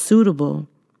and are suitable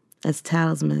as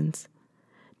talismans.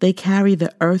 They carry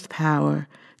the earth power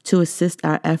to assist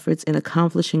our efforts in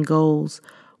accomplishing goals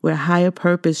where higher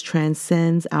purpose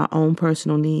transcends our own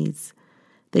personal needs.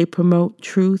 They promote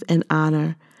truth and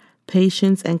honor,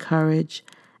 patience and courage,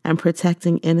 and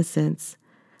protecting innocence.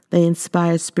 They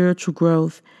inspire spiritual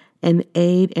growth and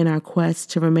aid in our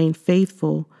quest to remain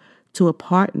faithful to a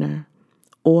partner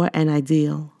or an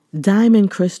ideal.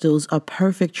 Diamond crystals are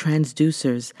perfect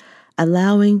transducers,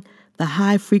 allowing the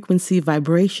high-frequency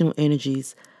vibrational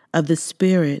energies of the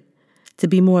spirit to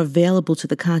be more available to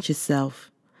the conscious self.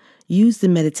 Used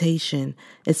in meditation,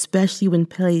 especially when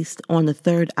placed on the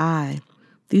third eye,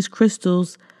 these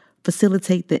crystals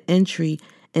facilitate the entry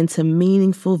into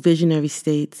meaningful visionary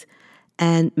states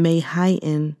and may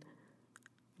heighten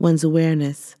one's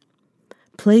awareness.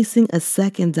 Placing a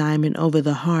second diamond over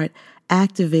the heart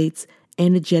activates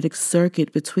energetic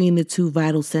circuit between the two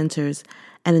vital centers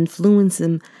and influences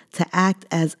them to act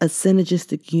as a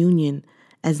synergistic union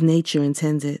as nature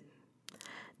intended.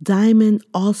 Diamond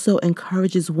also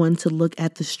encourages one to look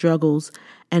at the struggles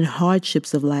and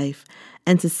hardships of life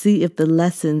and to see if the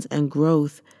lessons and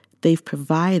growth they've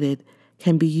provided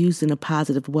can be used in a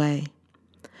positive way.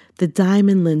 The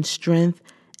diamond lends strength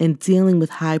in dealing with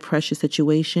high-pressure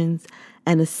situations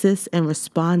and assists in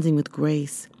responding with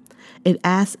grace. It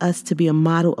asks us to be a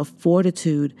model of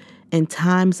fortitude in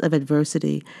times of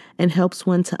adversity and helps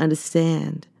one to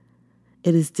understand.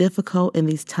 It is difficult in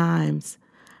these times.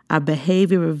 Our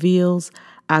behavior reveals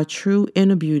our true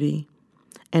inner beauty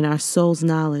and our soul's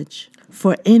knowledge.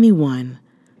 For anyone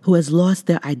who has lost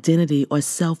their identity or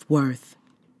self-worth,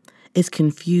 is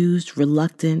confused,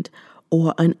 reluctant,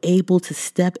 or unable to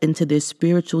step into their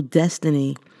spiritual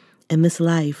destiny in this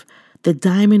life, the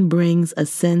diamond brings a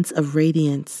sense of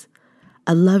radiance,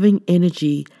 a loving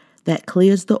energy that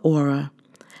clears the aura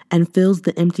and fills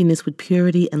the emptiness with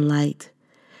purity and light.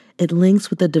 It links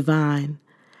with the divine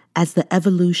as the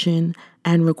evolution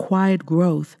and required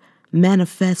growth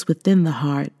manifests within the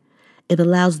heart. It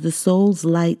allows the soul's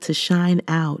light to shine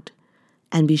out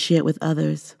and be shared with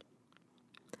others.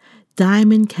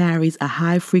 Diamond carries a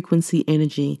high-frequency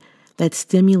energy that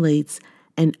stimulates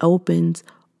and opens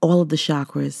all of the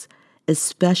chakras,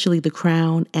 especially the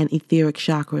crown and etheric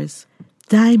chakras.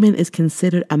 Diamond is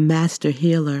considered a master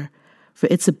healer for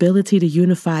its ability to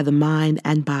unify the mind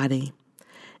and body.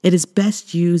 It is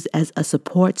best used as a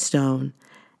support stone,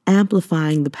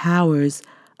 amplifying the powers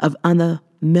of other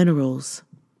minerals.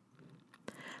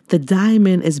 The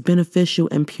diamond is beneficial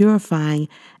in purifying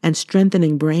and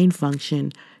strengthening brain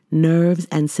function, nerves,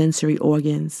 and sensory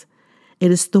organs.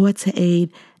 It is thought to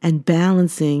aid in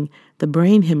balancing the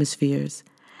brain hemispheres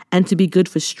and to be good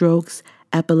for strokes,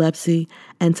 epilepsy,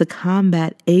 and to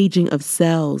combat aging of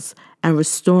cells and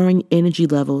restoring energy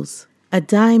levels. A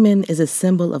diamond is a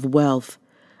symbol of wealth,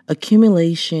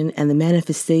 accumulation, and the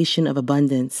manifestation of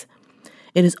abundance.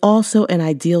 It is also an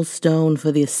ideal stone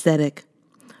for the ascetic,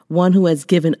 one who has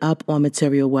given up on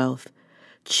material wealth,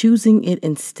 choosing it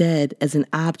instead as an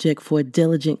object for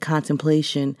diligent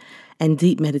contemplation and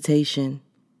deep meditation.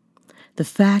 The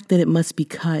fact that it must be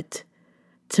cut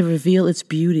to reveal its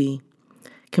beauty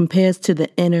compares to the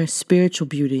inner spiritual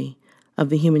beauty of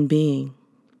the human being.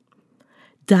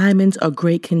 Diamonds are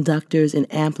great conductors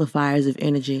and amplifiers of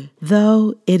energy.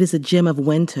 Though it is a gem of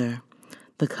winter,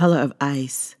 the color of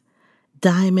ice,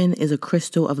 diamond is a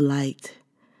crystal of light.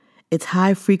 Its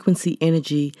high-frequency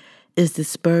energy is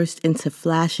dispersed into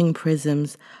flashing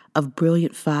prisms of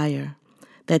brilliant fire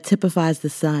that typifies the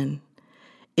sun.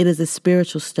 It is a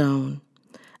spiritual stone,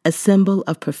 a symbol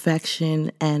of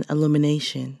perfection and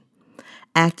illumination,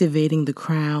 activating the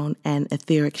crown and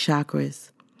etheric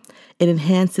chakras. It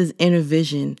enhances inner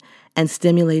vision and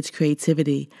stimulates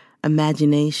creativity,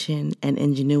 imagination, and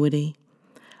ingenuity,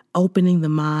 opening the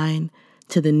mind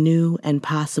to the new and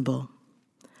possible.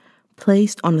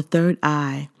 Placed on the third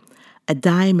eye, a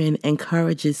diamond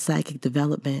encourages psychic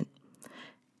development.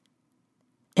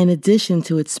 In addition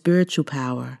to its spiritual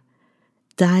power,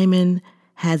 diamond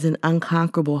has an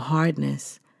unconquerable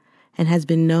hardness and has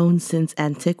been known since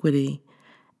antiquity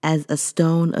as a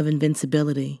stone of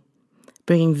invincibility,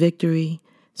 bringing victory,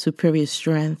 superior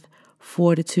strength,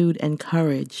 fortitude, and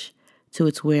courage to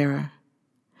its wearer.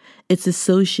 It's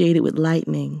associated with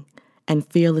lightning and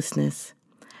fearlessness,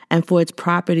 and for its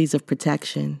properties of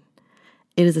protection.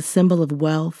 It is a symbol of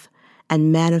wealth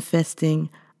and manifesting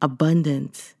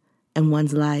abundance in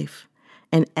one's life,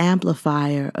 an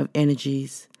amplifier of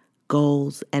energies,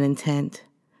 goals, and intent,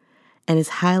 and is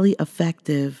highly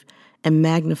effective in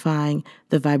magnifying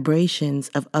the vibrations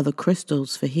of other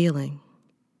crystals for healing.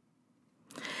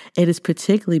 It is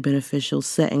particularly beneficial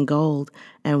set in gold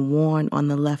and worn on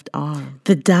the left arm.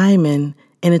 The diamond,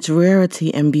 in its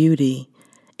rarity and beauty,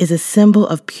 is a symbol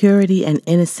of purity and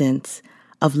innocence,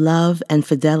 of love and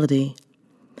fidelity,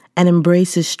 and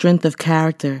embraces strength of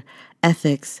character,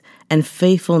 ethics, and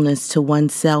faithfulness to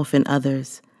oneself and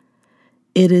others.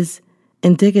 It is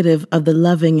indicative of the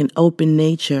loving and open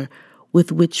nature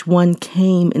with which one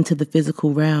came into the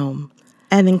physical realm,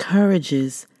 and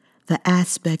encourages the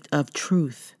aspect of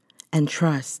truth and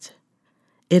trust.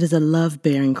 It is a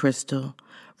love-bearing crystal,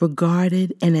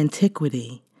 regarded in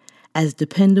antiquity as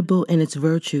dependable in its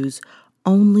virtues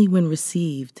only when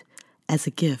received as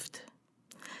a gift.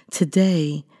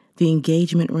 Today, the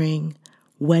engagement ring,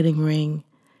 wedding ring,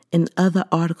 and other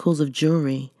articles of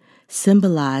jewelry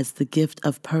symbolize the gift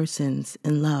of persons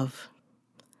in love.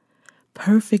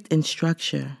 Perfect in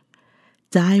structure,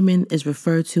 diamond is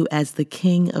referred to as the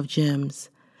king of gems,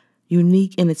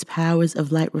 unique in its powers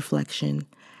of light reflection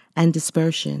and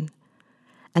dispersion,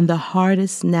 and the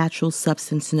hardest natural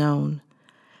substance known,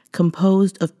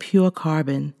 composed of pure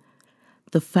carbon,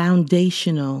 the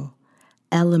foundational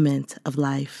element of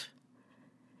life.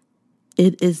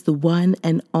 It is the one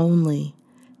and only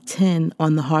 10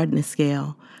 on the hardness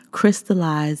scale,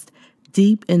 crystallized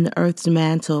deep in the Earth's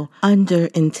mantle under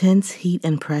intense heat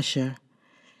and pressure.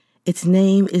 Its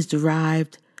name is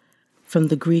derived from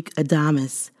the Greek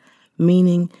adamas,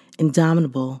 meaning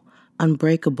indomitable,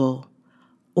 unbreakable,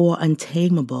 or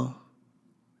untamable.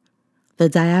 The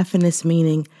diaphanous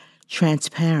meaning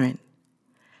transparent.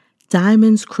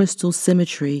 Diamond's crystal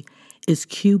symmetry is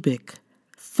cubic,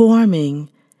 forming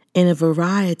in a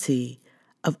variety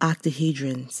of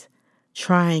octahedrons,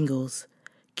 triangles,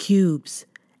 cubes,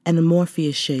 and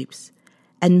amorphous shapes,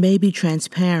 and may be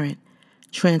transparent,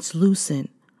 translucent,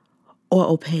 or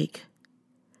opaque.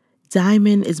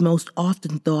 Diamond is most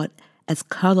often thought as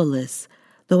colorless,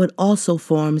 though it also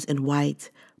forms in white,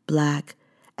 black,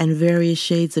 and various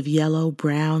shades of yellow,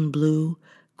 brown, blue,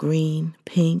 green,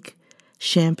 pink,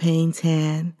 champagne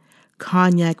tan,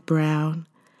 cognac brown,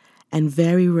 and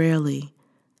very rarely,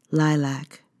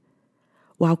 lilac.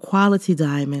 While quality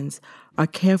diamonds are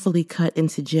carefully cut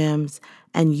into gems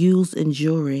and used in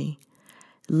jewelry,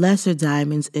 lesser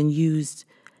diamonds are used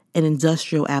in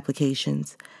industrial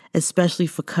applications, especially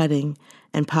for cutting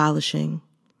and polishing.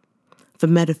 For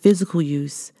metaphysical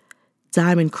use,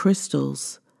 diamond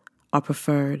crystals are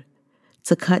preferred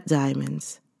to cut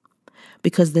diamonds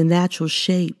because the natural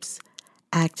shapes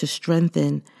act to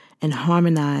strengthen and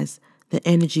harmonize the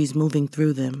energies moving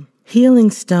through them.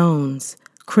 Healing stones,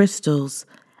 crystals,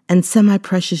 and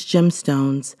semi-precious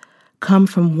gemstones come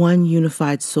from one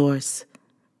unified source,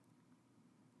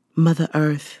 Mother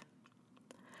Earth.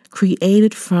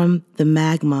 Created from the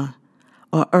magma,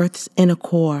 or Earth's inner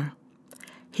core,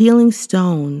 healing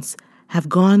stones have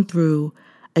gone through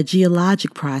a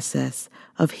geologic process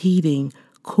of heating,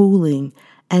 cooling,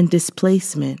 and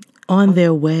displacement on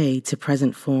their way to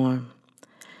present form.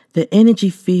 The energy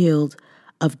field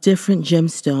of different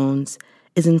gemstones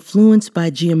is influenced by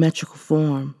geometrical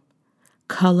form,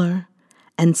 color,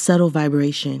 and subtle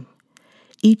vibration.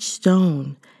 Each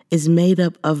stone is made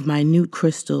up of minute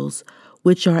crystals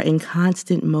which are in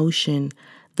constant motion,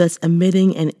 thus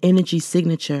emitting an energy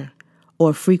signature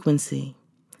or frequency.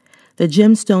 The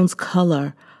gemstone's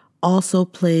color also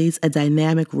plays a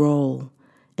dynamic role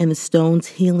in the stone's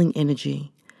healing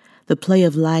energy. The play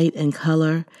of light and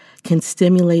color can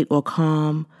stimulate or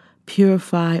calm,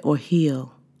 purify or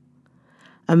heal.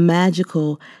 A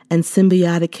magical and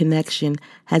symbiotic connection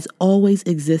has always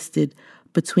existed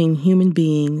between human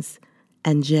beings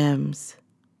and gems.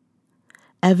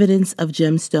 Evidence of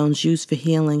gemstones used for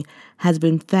healing has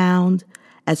been found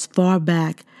as far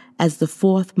back as the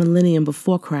 4th millennium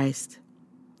before Christ.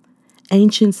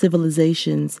 Ancient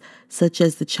civilizations such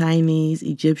as the Chinese,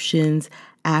 Egyptians,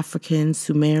 Africans,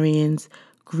 Sumerians,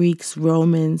 Greeks,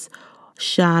 Romans,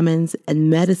 shamans, and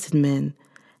medicine men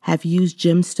have used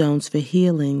gemstones for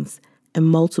healings in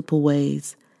multiple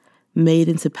ways, made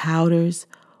into powders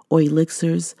or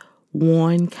elixirs,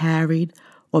 worn, carried,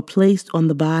 or placed on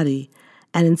the body,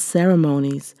 and in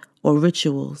ceremonies or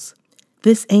rituals.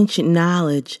 This ancient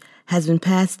knowledge has been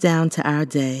passed down to our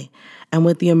day, and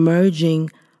with the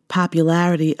emerging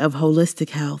popularity of holistic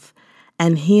health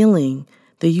and healing,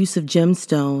 the use of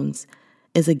gemstones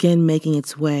is again making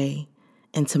its way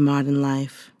into modern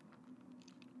life.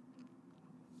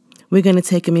 We're going to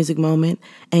take a music moment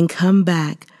and come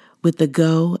back with the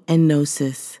Go and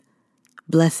Gnosis.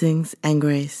 Blessings and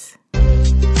grace.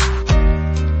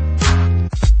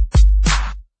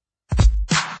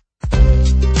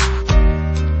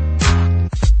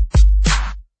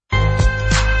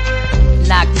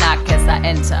 Knock, knock as I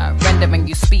enter, rendering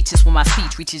you speeches when my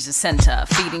speech reaches the center,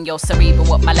 feeding your cerebral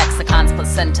with my lexicon's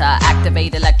placenta,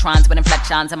 activate electrons with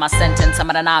inflections in my sentence. I'm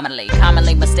an anomaly,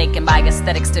 commonly mistaken by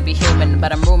aesthetics to be human,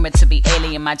 but I'm rumored to be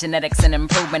alien. My genetics an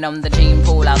improvement on the gene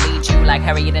pool. I'll lead you like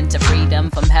Harriet into freedom,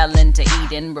 from hell into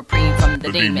Eden, reprieve from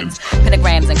the demons.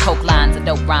 Pentagrams and coke lines, a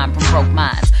dope rhyme from broke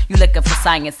minds. You looking for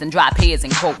science and drop ears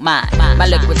and quote mine. My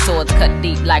liquid swords cut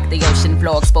deep like the ocean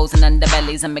floor, exposing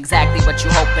underbellies. I'm exactly what you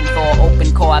hoping for.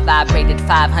 Open core, I vibrated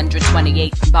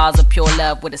 528 bars of pure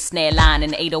love with a snare line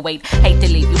and 808. Hate to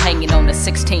leave you hanging on a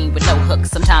 16 with no hook.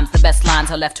 Sometimes the best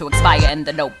lines are left to expire in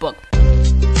the notebook.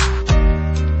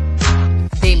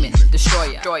 Demon,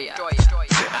 destroyer.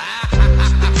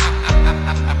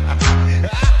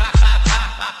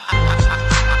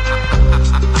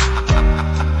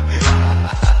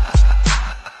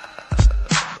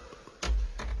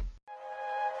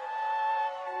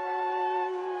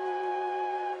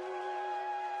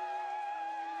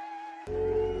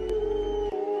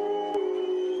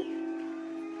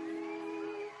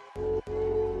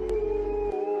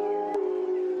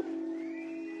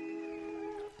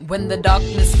 When the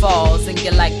darkness falls and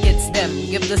your light gets dim,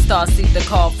 give the starseed the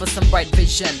call for some bright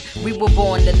vision. We were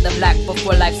born in the black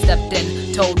before life stepped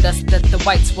in, told us that the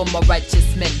whites were more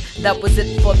righteous men. That was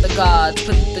it for the gods,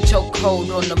 put the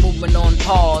chokehold on the movement on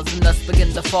pause, and thus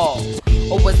begin to fall.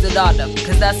 Or was it autumn?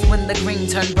 Cause that's when the green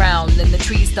turned brown and the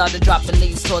trees started dropping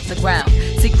leaves towards the ground.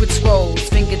 Secret scrolls,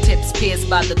 fingertips pierced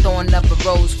by the thorn of a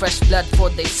rose, fresh blood for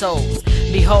their souls.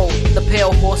 Behold, the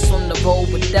pale horse on the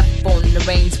road with death on the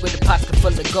reins with a pocket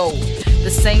full of gold. The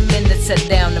same men that sat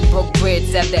down and broke bread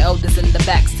stabbed their elders in the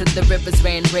backs till the rivers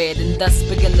ran red, and thus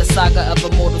began the saga of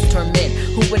immortals turned men.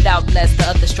 Who would outlast the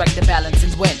other, strike the balance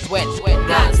and win.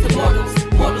 Gods to mortals,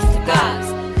 mortals to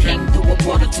gods, came through a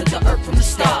portal to the earth from the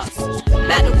stars.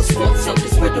 Battle was fought, so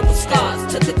this riddle was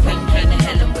scars, till the queen came to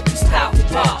Helen with these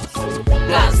powerful bars.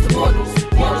 Gods to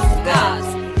mortals, mortals to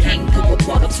gods, came through a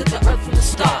portal to the earth from the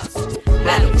stars.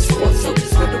 Battle was fought, so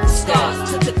this riddle was scars,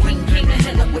 till the queen came to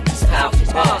Helen with these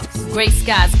powerful bars. Gray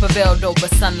skies prevailed over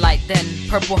sunlight then.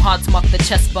 Purple hearts marked the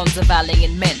chest bones of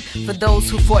valiant men. For those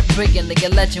who fought brilliantly, a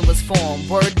legend was formed.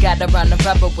 Word got around the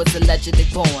rebel was allegedly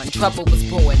born. Trouble was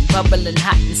brewing, bubbling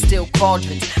hot in steel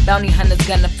cauldrons. Bounty hunters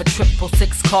gunning for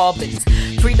 666 carbons.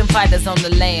 Freedom fighters on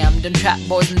the lam. Them trap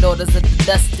boys and daughters of the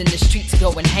dust in the streets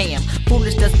going ham.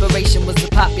 Foolish desperation was the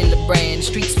popular brand.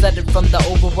 Streets flooded from the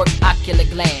overworked ocular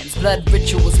glands. Blood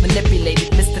rituals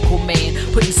manipulated mystical man,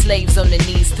 putting slaves on their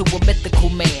knees to a mythical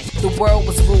man. The world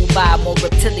was ruled by a more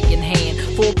reptilian hand,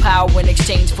 full power in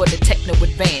exchange for the techno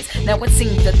advance. Now it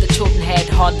seems that the children had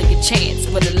hardly a chance,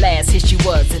 but alas, here she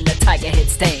was in the tiger head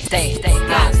stand.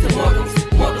 Gods to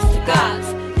mortals, mortals to gods,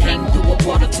 came through a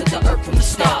portal to the earth from the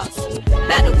stars.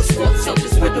 Battle was fought, so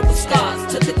this riddle was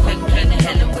scars, till the queen came to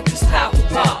Helen with these powerful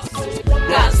bars.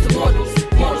 Gods to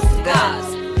mortals, mortals to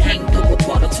gods, came through a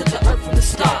portal to the earth from the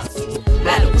stars.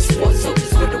 Battle was fought, so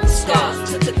this riddle was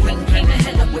scars, till the queen came to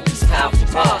Helen with these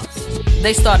powerful bars.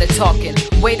 They started talking.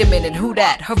 Wait a minute, who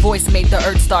that? Her voice made the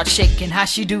earth start shaking. How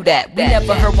she do that? We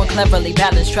never heard one cleverly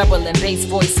balanced treble and bass,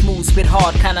 voice smooth, spit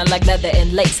hard, kinda like leather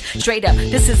and lace. Straight up,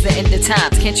 this is the end of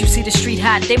times. Can't you see the street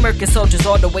hot? They murking soldiers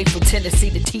all the way from Tennessee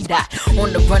to T-Dot.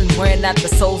 On the run, wearing out the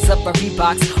souls of a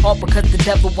Reeboks, all because the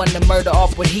devil wanted to murder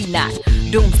off what he not.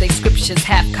 Doomsday scriptures,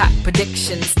 half-cocked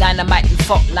predictions, dynamite and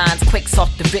fault lines, quakes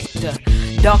off the victor.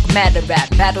 Dark matter rap,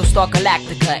 Battlestar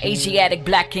Galactica, Asiatic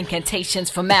black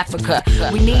incantations from Africa.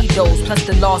 We need those, plus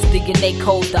the lost DNA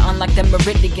codes to unlock the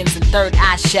meridians and third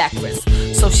eye chakras.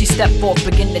 So she stepped forth,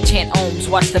 begin to chant ohms,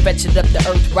 watch the wretched of the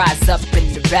earth rise up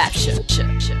in the rapture.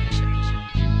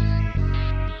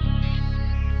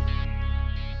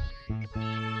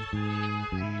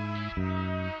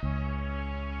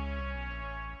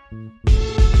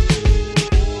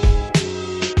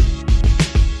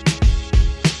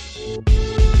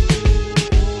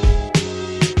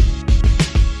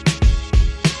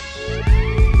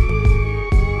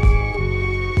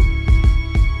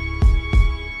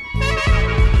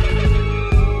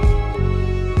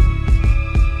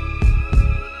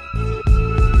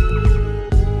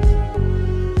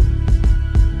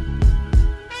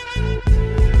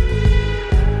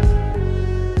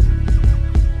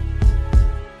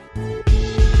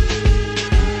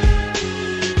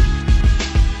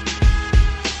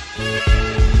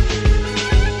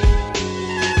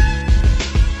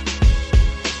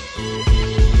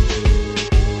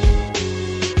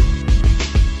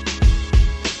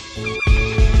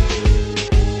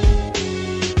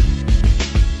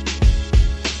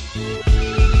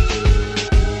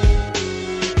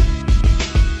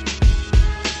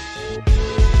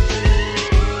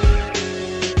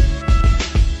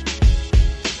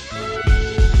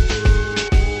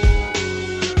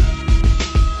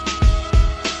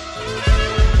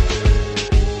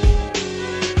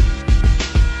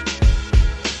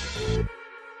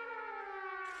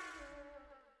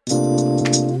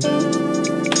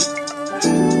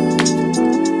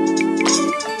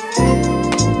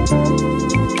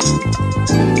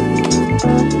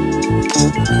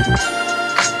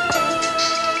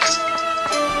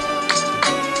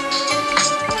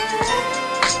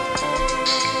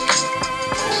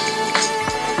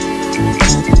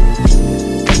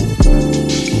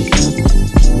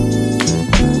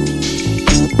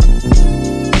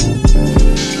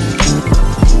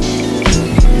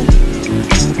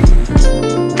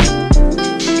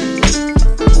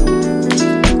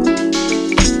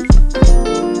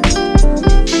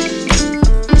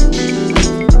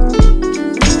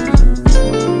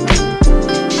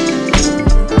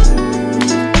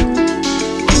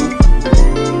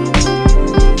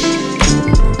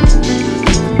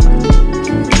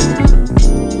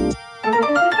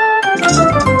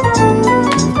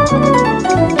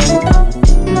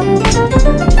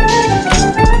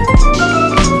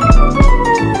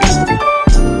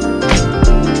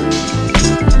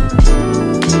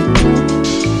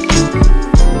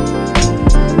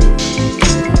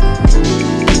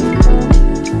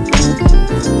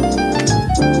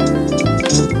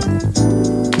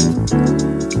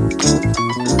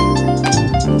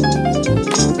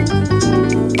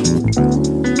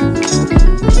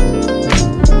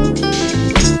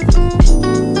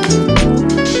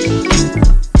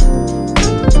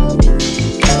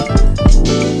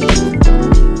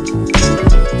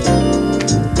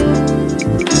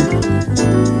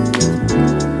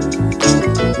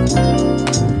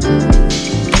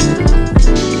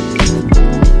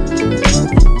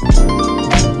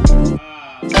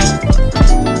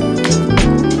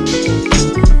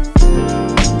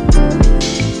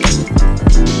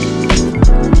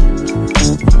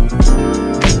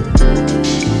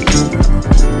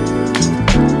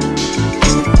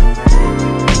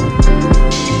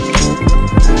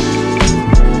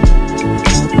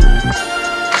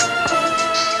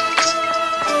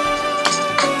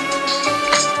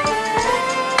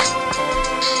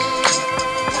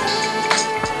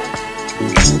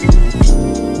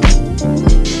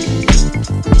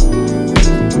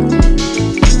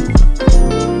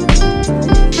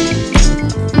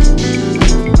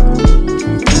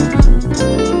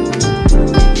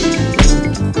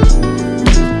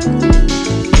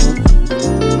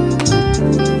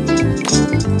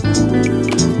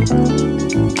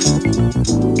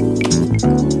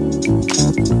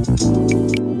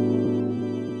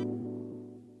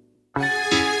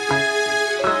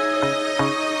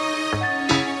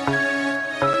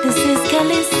 This is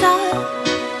Kalisa,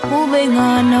 moving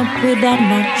on up with a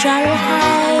natural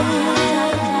high.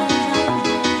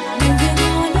 Moving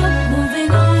on up,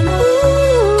 moving on up.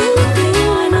 Moving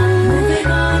on up, moving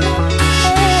on up.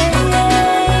 Hey,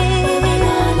 moving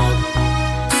on up.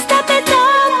 Step it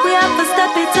up, we have to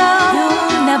step it up.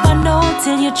 You'll never know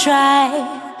till you try.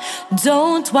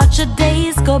 Don't watch the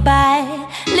days go by.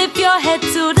 Lift your head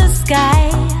to the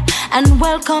sky and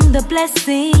welcome the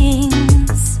blessings.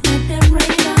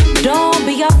 Don't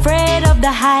be afraid of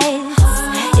the heights.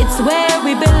 It's where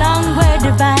we belong, we're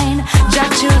divine. Jah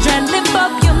children, lift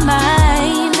up your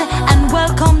mind and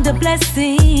welcome the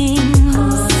blessings.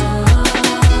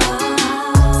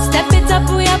 Step it up,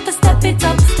 we have to step it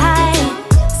up high.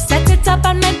 Set it up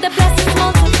and make the blessings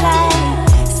multiply.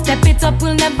 Step it up,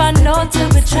 we'll never know till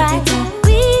we try.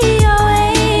 We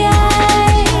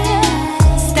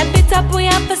step it up, we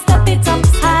have to step it up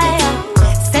higher.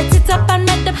 Set it up and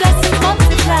make the blessings multiply.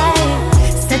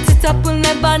 Set it up, we'll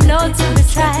never know till we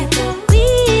try. We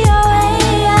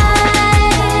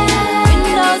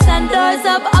windows and doors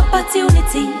of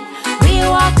opportunity. We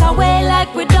walk away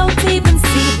like we don't even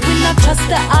see. We not trust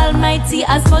the Almighty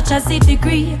as much as He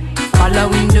degree.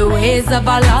 Following the ways of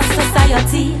a lost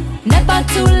society. Never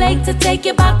too late to take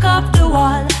you back off the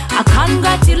wall. I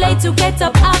congratulate you, get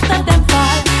up after them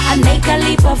fall. And make a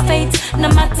leap of faith, no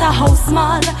matter how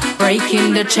small.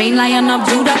 Breaking the chain, Lion of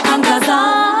Judah conquers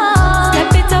all.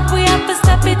 Step it up, we have to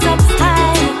step it up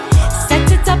high.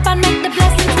 Set it up and make the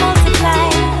blessings multiply.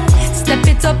 Step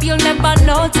it up, you'll never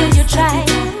know till you try.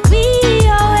 We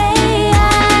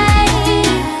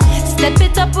step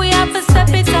it up, we have to step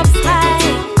it up high.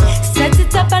 Set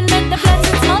it up and make the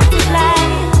blessings multiply.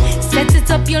 Set it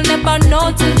up, you'll never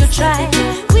know till you try.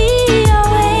 We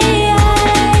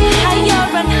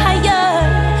higher and higher,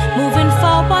 moving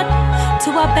forward to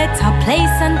a better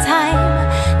place and time.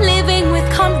 Living with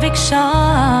conviction.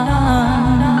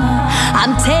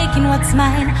 I'm taking what's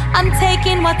mine, I'm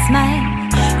taking what's mine.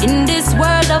 In this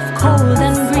world of cold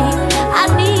and green, I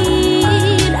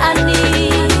need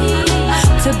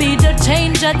to be the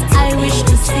change that I wish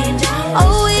to see.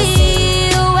 Oh,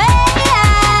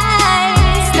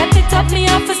 step it up, me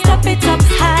have to step it up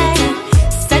high.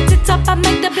 Set it up and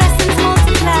make the blessings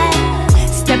multiply.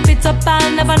 Step it up,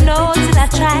 I'll never know till I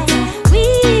try.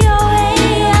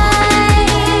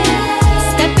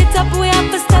 Step it up, we have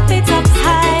to step it up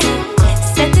high.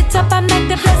 Set it up and make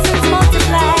the blessings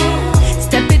multiply.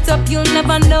 Step it up, you'll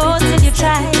never know till you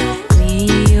try.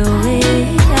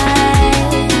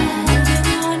 Moving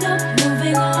on up,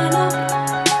 moving on up,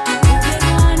 moving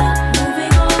on up,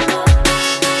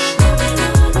 moving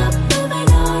on up, moving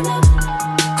on up.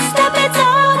 Step it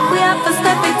up, we have to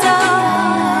step it up.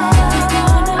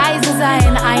 Eyes is eye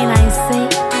and I say,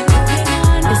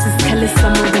 this is Kalisa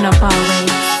moving up our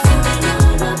ways.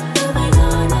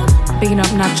 Picking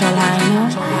up natural high, you know.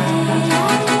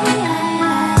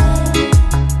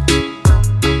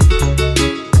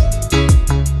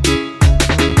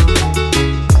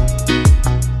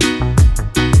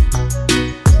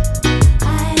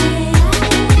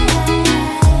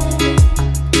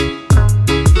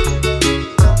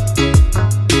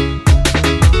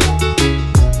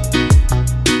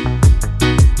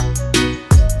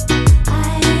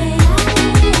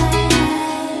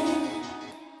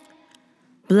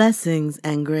 Blessings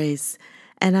and grace,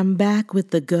 and I'm back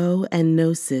with the Go and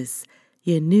Gnosis,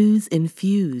 your news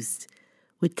infused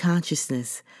with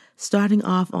consciousness. Starting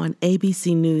off on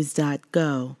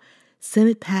abcnews.go,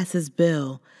 Senate passes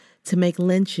bill to make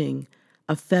lynching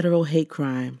a federal hate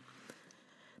crime.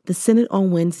 The Senate on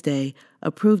Wednesday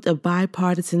approved a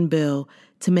bipartisan bill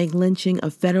to make lynching a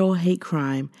federal hate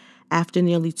crime after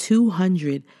nearly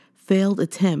 200 failed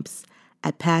attempts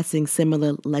at passing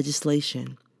similar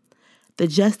legislation. The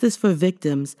Justice for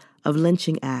Victims of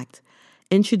Lynching Act,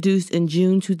 introduced in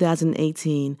June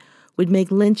 2018, would make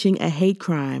lynching a hate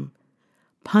crime,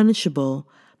 punishable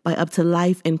by up to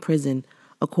life in prison,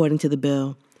 according to the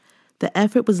bill. The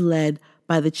effort was led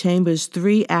by the chamber's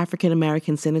 3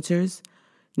 African-American senators,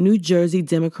 New Jersey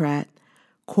Democrat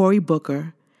Cory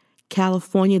Booker,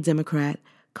 California Democrat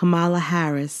Kamala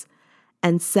Harris,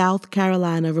 and South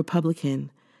Carolina Republican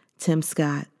Tim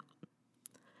Scott.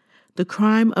 The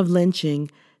crime of lynching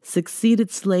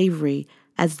succeeded slavery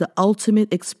as the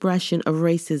ultimate expression of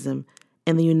racism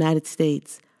in the United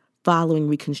States following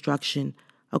Reconstruction,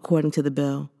 according to the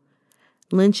bill.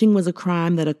 Lynching was a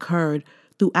crime that occurred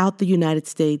throughout the United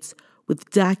States with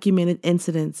documented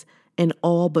incidents in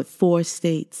all but 4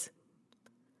 states.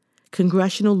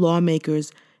 Congressional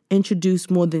lawmakers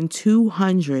introduced more than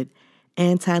 200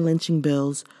 anti-lynching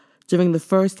bills during the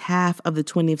first half of the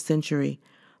 20th century,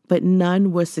 but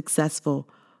none were successful,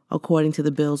 according to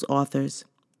the bill's authors.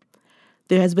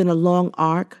 There has been a long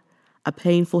arc, a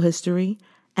painful history,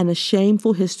 and a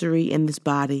shameful history in this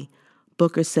body,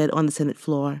 Booker said on the Senate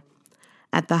floor.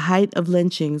 At the height of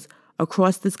lynchings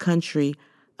across this country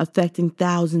affecting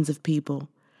thousands of people,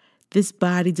 this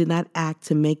body did not act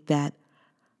to make that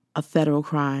a federal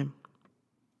crime.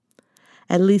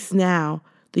 At least now,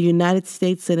 the United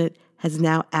States Senate has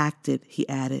now acted, he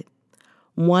added.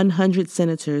 100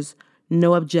 senators,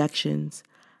 no objections.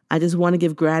 I just want to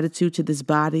give gratitude to this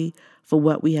body for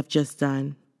what we have just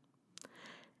done.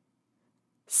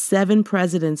 7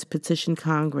 presidents petitioned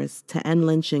Congress to end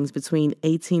lynchings between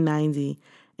 1890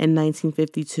 and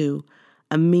 1952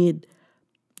 amid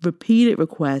repeated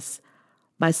requests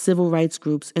by civil rights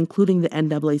groups, including the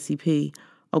NAACP,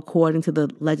 according to the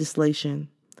legislation.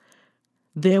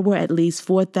 There were at least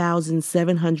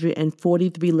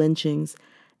 4,743 lynchings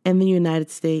in the United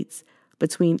States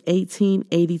between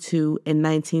 1882 and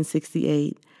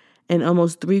 1968, and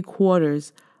almost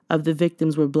 3/4 of the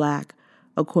victims were Black,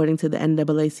 according to the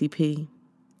NAACP.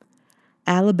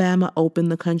 Alabama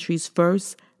opened the country's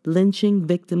first lynching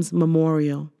victims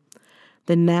memorial,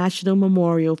 the National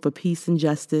Memorial for Peace and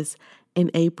Justice, in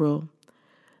April.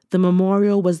 The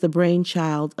memorial was the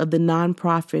brainchild of the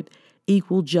nonprofit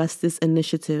Equal Justice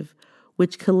Initiative,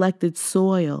 which collected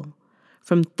soil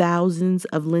from thousands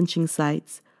of lynching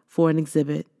sites for an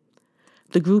exhibit.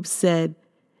 The group said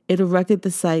it erected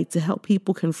the site to help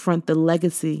people confront the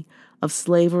legacy of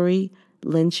slavery,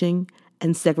 lynching,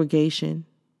 and segregation.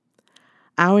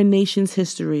 Our nation's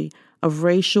history of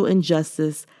racial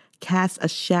injustice casts a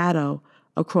shadow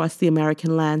across the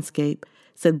American landscape,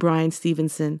 said Brian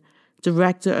Stevenson,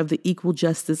 director of the Equal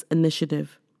Justice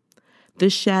Initiative.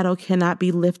 This shadow cannot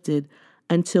be lifted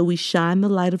until we shine the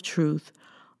light of truth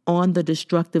on the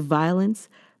destructive violence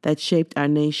that shaped our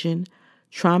nation,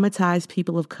 traumatized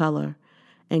people of color,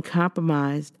 and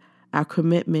compromised our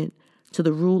commitment to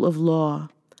the rule of law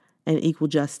and equal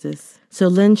justice. So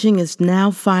lynching is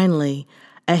now finally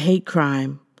a hate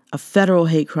crime, a federal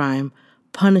hate crime,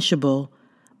 punishable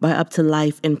by up to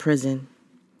life in prison.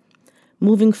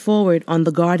 Moving forward on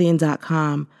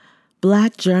TheGuardian.com,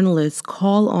 Black journalists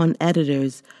call on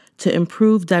editors to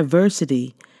improve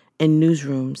diversity in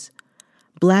newsrooms.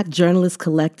 Black Journalist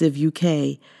Collective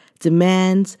UK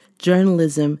demands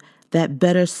journalism that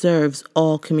better serves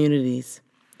all communities.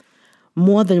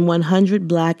 More than 100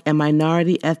 Black and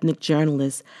minority ethnic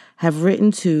journalists have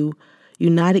written to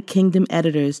United Kingdom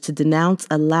editors to denounce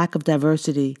a lack of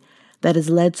diversity that has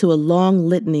led to a long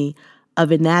litany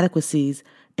of inadequacies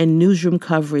in newsroom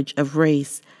coverage of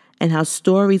race and how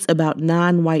stories about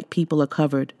non-white people are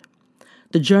covered.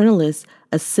 The journalists,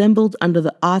 assembled under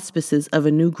the auspices of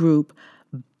a new group,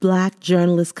 Black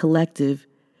Journalist Collective,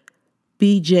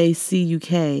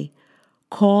 BJCUK,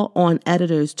 call on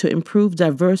editors to improve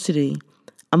diversity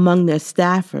among their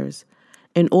staffers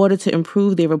in order to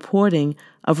improve their reporting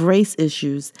of race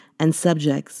issues and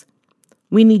subjects.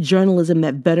 We need journalism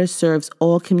that better serves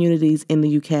all communities in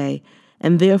the UK,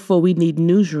 and therefore we need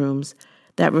newsrooms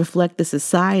that reflect the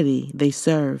society they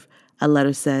serve, a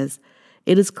letter says.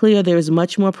 It is clear there is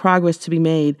much more progress to be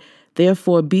made.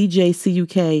 Therefore,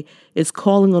 BJCUK is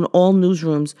calling on all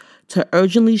newsrooms to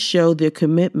urgently show their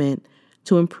commitment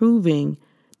to improving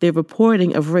their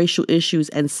reporting of racial issues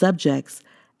and subjects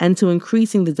and to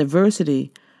increasing the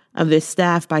diversity of their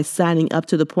staff by signing up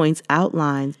to the points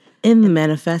outlined in the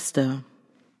manifesto.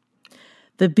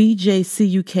 The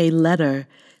BJCUK letter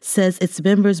says its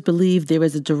members believe there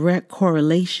is a direct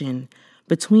correlation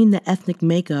between the ethnic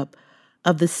makeup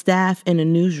of the staff in a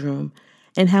newsroom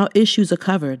and how issues are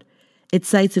covered. It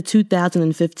cites a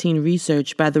 2015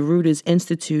 research by the Reuters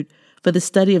Institute for the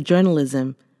Study of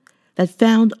Journalism that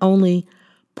found only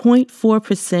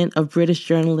 0.4% of British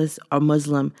journalists are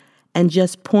Muslim and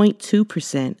just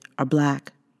 0.2% are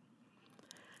Black.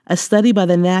 A study by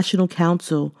the National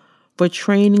Council for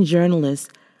Training Journalists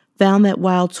found that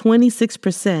while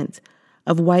 26%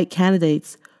 of white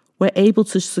candidates were able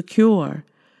to secure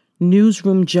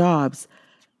newsroom jobs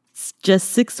just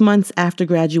 6 months after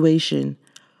graduation,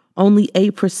 only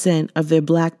 8% of their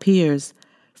Black peers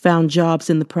found jobs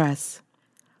in the press.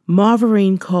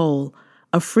 Marverine Cole,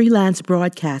 a freelance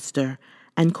broadcaster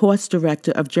and course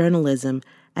director of journalism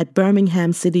at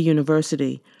Birmingham City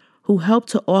University, who helped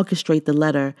to orchestrate the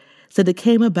letter, said it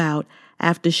came about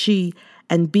after she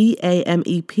and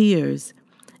BAME peers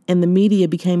in the media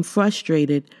became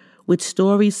frustrated with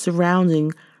stories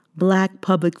surrounding Black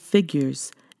public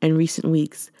figures in recent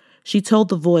weeks. She told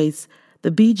The Voice,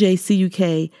 the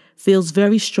BJCUK feels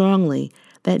very strongly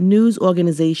that news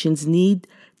organizations need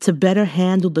to better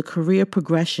handle the career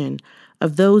progression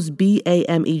of those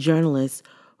BAME journalists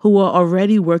who are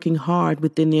already working hard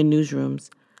within their newsrooms.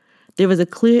 There is a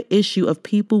clear issue of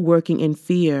people working in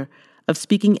fear of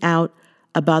speaking out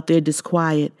about their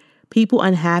disquiet, people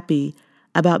unhappy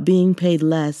about being paid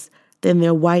less than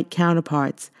their white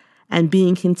counterparts and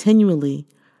being continually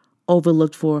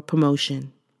overlooked for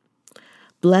promotion.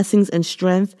 Blessings and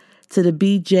strength to the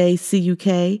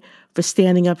BJCUK for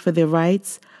standing up for the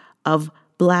rights of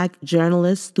Black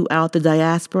journalists throughout the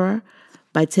diaspora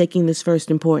by taking this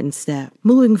first important step.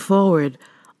 Moving forward,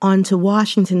 on to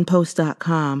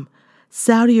WashingtonPost.com,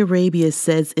 Saudi Arabia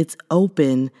says it's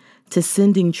open to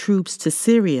sending troops to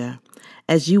Syria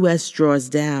as U.S. draws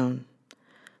down.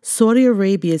 Saudi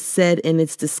Arabia said in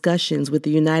its discussions with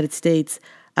the United States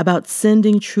about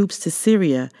sending troops to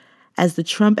Syria as the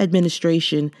Trump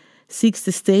administration seeks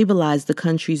to stabilize the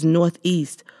country's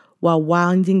northeast while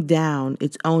winding down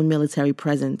its own military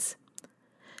presence.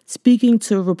 Speaking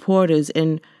to reporters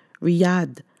in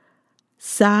Riyadh,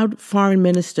 Saudi Foreign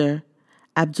Minister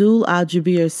Abdul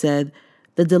Al-Jubeir said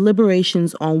the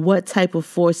deliberations on what type of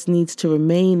force needs to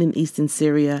remain in eastern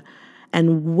Syria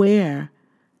and where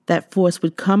that force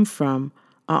would come from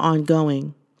are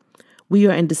ongoing. We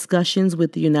are in discussions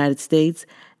with the United States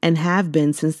and have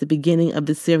been since the beginning of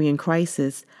the Syrian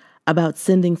crisis about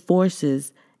sending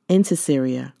forces into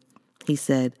Syria, he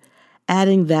said,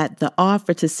 adding that the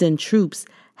offer to send troops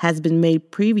has been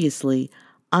made previously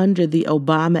under the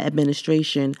Obama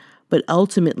administration, but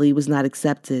ultimately was not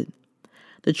accepted.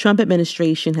 The Trump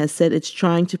administration has said it's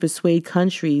trying to persuade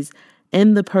countries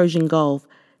in the Persian Gulf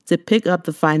to pick up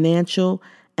the financial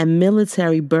and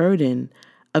military burden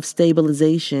of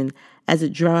stabilization as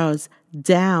it draws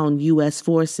down U.S.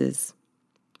 forces.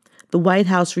 The White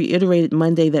House reiterated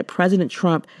Monday that President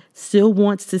Trump still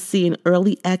wants to see an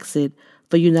early exit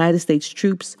for United States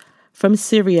troops from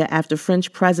Syria after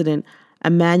French President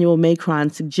Emmanuel Macron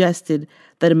suggested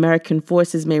that American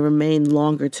forces may remain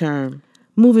longer term.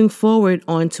 Moving forward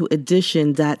onto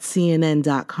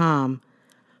edition.cnn.com,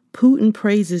 Putin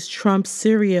praises Trump's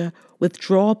Syria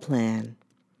withdrawal plan.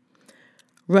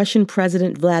 Russian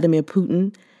President Vladimir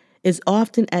Putin is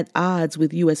often at odds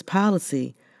with U.S.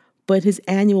 policy, but his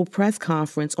annual press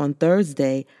conference on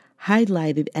Thursday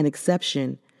highlighted an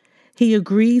exception. He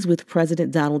agrees with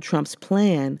President Donald Trump's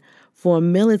plan for a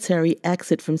military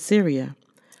exit from Syria.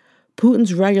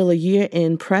 Putin's regular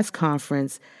year-end press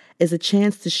conference is a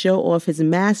chance to show off his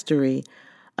mastery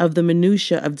of the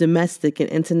minutiae of domestic and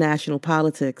international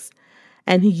politics,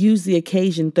 and he used the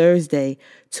occasion Thursday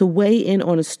to weigh in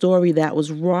on a story that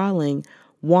was riling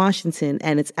Washington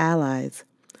and its allies: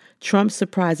 Trump's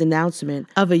surprise announcement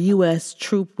of a U.S.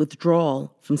 troop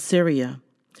withdrawal from Syria.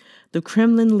 The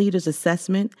Kremlin leader's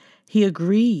assessment, he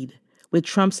agreed with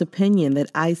Trump's opinion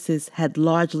that ISIS had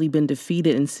largely been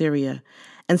defeated in Syria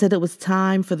and said it was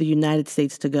time for the United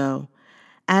States to go.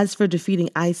 As for defeating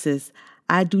ISIS,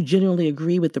 I do generally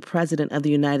agree with the President of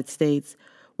the United States.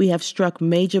 We have struck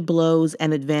major blows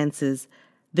and advances.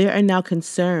 There are now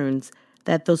concerns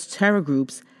that those terror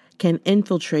groups can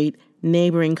infiltrate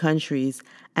neighboring countries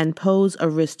and pose a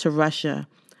risk to Russia,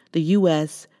 the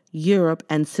U.S., Europe,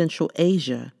 and Central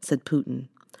Asia, said Putin.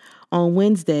 On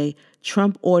Wednesday,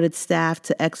 Trump ordered staff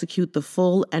to execute the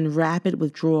full and rapid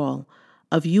withdrawal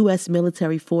of U.S.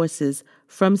 military forces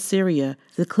from Syria,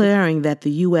 declaring that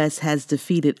the U.S. has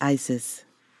defeated ISIS.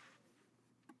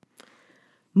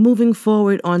 Moving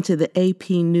forward onto the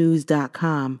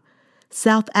APnews.com,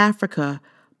 South Africa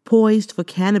poised for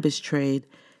cannabis trade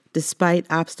despite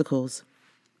obstacles.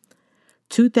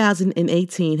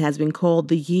 2018 has been called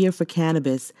the year for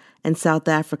cannabis in South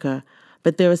Africa,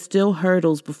 but there are still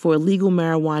hurdles before legal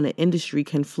marijuana industry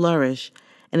can flourish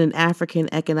in an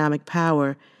African economic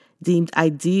power deemed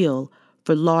ideal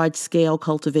for large-scale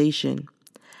cultivation.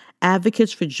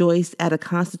 Advocates rejoiced at a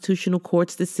constitutional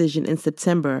court's decision in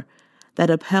September that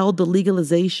upheld the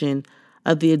legalization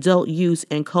of the adult use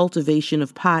and cultivation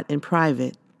of pot in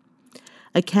private.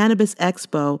 A cannabis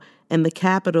expo in the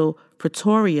capital,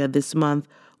 Pretoria, this month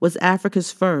was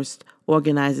Africa's first,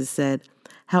 organizers said.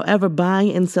 However,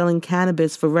 buying and selling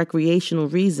cannabis for recreational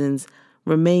reasons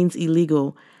remains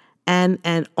illegal, and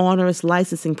an onerous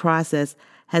licensing process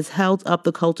has held up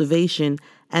the cultivation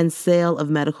and sale of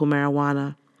medical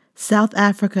marijuana. South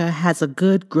Africa has a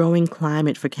good growing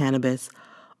climate for cannabis,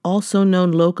 also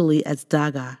known locally as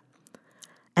daga,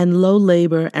 and low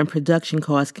labor and production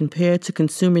costs compared to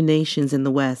consumer nations in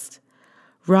the West.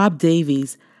 Rob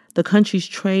Davies, the country's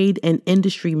trade and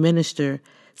industry minister,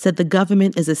 said the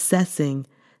government is assessing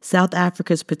South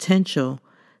Africa's potential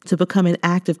to become an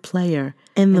active player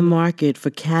in the market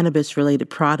for cannabis-related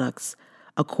products,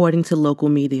 according to local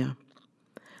media.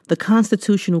 The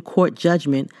Constitutional Court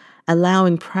judgment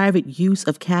allowing private use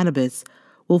of cannabis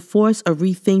will force a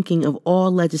rethinking of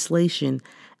all legislation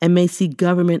and may see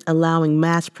government allowing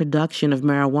mass production of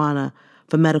marijuana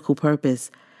for medical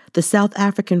purpose, the South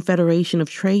African Federation of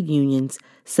Trade Unions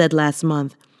said last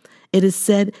month. It is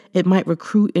said it might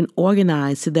recruit and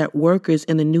organize so that workers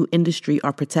in the new industry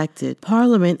are protected.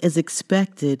 Parliament is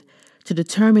expected to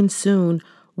determine soon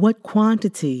what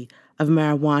quantity of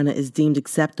marijuana is deemed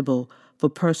acceptable for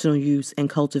personal use and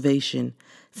cultivation,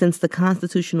 since the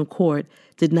Constitutional Court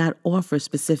did not offer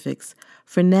specifics.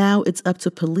 For now, it's up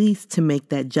to police to make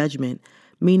that judgment,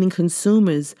 meaning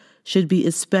consumers should be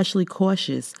especially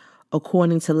cautious,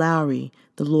 according to Lowry,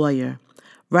 the lawyer.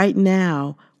 Right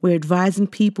now, we're advising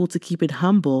people to keep it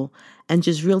humble and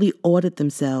just really audit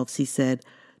themselves, he said.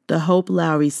 The hope,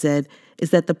 Lowry said,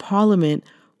 is that the Parliament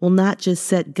will not just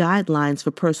set guidelines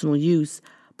for personal use,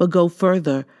 but go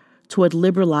further toward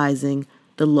liberalizing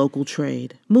the local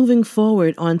trade. Moving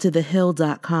forward onto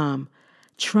thehill.com,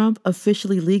 Trump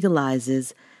officially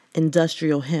legalizes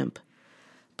industrial hemp.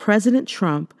 President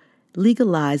Trump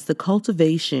legalized the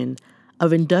cultivation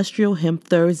of industrial hemp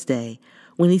Thursday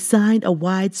when he signed a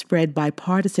widespread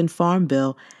bipartisan farm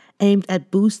bill aimed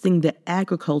at boosting the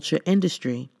agriculture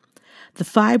industry. The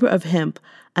fiber of hemp,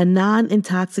 a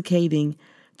non-intoxicating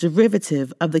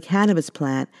derivative of the cannabis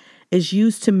plant, is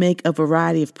used to make a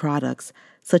variety of products,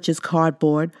 such as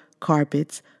cardboard,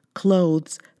 carpets,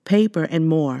 clothes, paper, and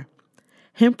more.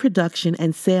 Hemp production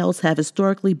and sales have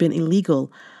historically been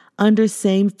illegal under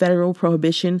same federal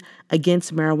prohibition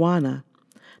against marijuana.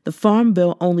 The Farm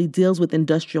Bill only deals with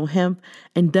industrial hemp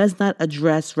and does not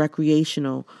address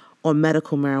recreational or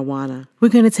medical marijuana. We're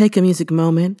going to take a music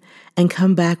moment and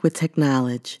come back with Tech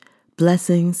Knowledge,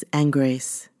 Blessings and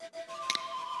Grace.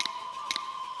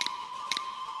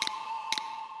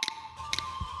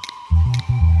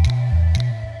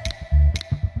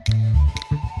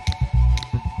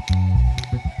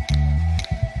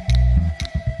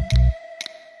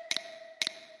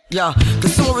 Yeah,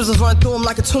 consumerism's running through them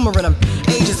like a tumor in them.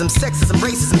 Ageism, sexism,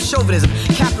 racism, chauvinism,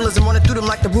 capitalism running through them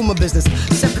like the rumor business.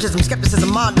 Separatism,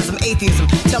 skepticism, modernism, atheism,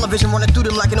 television running through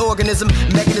them like an organism.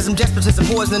 Mechanism, despotism,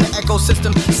 poison in the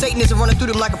ecosystem. Satanism running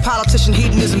through them like a politician.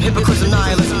 Hedonism, hypocrisy,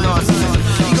 nihilism, narcissism.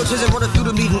 Egotism running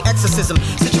through them needing exorcism.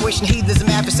 Situation, hedonism,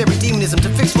 adversary, demonism. To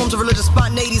fix forms of religious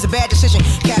spontaneity is a bad decision.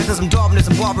 Cataclysm,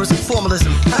 Darwinism, barbarism,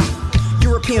 formalism.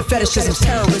 European fetishism,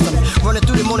 terrorism, running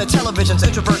through them on the televisions,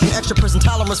 introversion, extra-person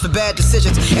tolerance for bad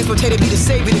decisions, exploitative me to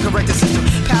save the corrective system,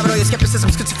 paranoia, skepticism,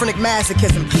 schizophrenic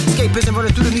masochism, escapism,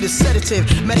 running through them need a sedative,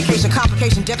 medication,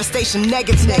 complication, devastation,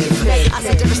 negative. I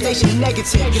said devastation,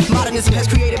 negative. Modernism has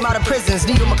created modern prisons,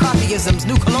 neo-McCarthyisms,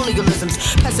 new colonialisms,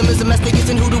 pessimism,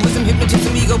 mysticism, hoodooism,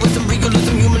 hypnotism, egoism,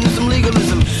 regalism, humanism,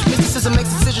 legalism, mysticism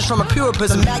makes decisions from a pure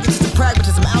prism, magnetism,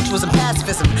 pragmatism, altruism,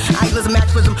 pacifism, idealism,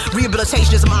 activism,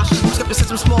 rehabilitationism, ostracism,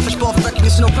 skepticism, small fish ball for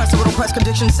recognition, oppressor with oppressed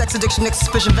condition, sex addiction,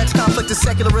 suspicion, vex, conflict, and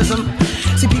secularism.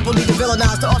 See, people need to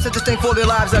villainize to offset this thing for their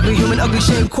lives. Ugly human, ugly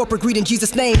shame, corporate greed in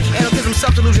Jesus' name. Anarchism,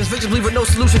 self-delusions, vigilance with no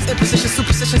solutions, impositions,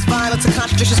 superstitions, violence, and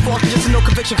contradictions, false prejudice, and no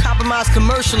conviction, compromise,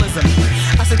 commercialism.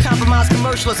 I said compromise,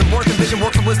 commercialism, work and vision,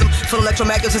 work for wisdom, full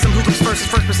electromagnetism, who comes first is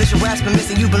first position, rasping,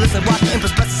 missing, you've been listening, watching,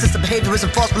 empress, system,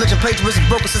 behaviorism, false religion, plagiarism,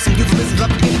 broken system,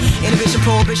 euphemism, inhibition,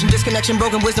 prohibition, disconnection,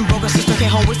 broken wisdom, broken system,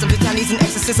 can't hold wisdom, this time needs an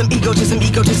exorcism, egotism,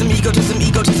 egotism, egotism,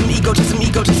 egotism, egotism,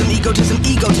 egotism, egotism,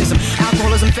 egotism,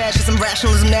 alcoholism, fascism,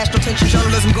 rationalism, national tension,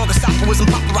 journalism, gorgosapoism,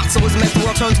 paparazzoism, as the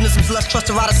world turns into less trust,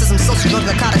 eroticism, social drugs,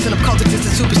 narcotics, and occultism,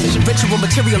 superstition, ritual,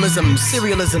 materialism,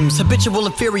 serialism, habitual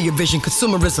inferior vision,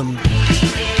 consumerism.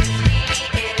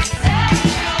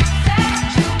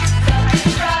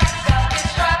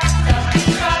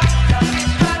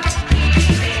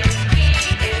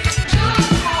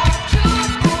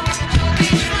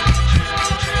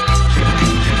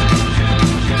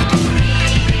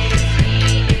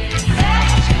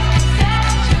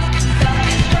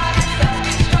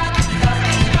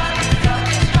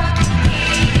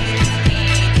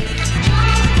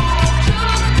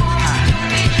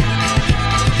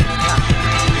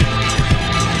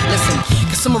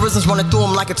 Consumerism's running through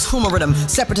them like a tumor in them.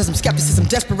 Separatism, skepticism,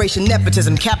 desperation,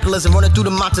 nepotism, capitalism running through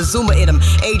them, Montezuma in them.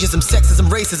 Ageism, sexism,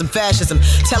 racism, fascism.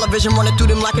 Television running through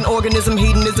them like an organism.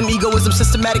 Hedonism, egoism,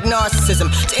 systematic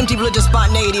narcissism. To empty religious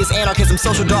spontaneity is anarchism,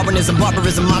 social Darwinism,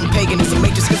 barbarism, modern paganism,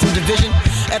 major schism, division.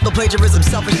 Ethno-plagiarism,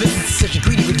 selfish business decision,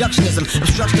 greedy reductionism,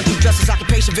 obstruction of true justice,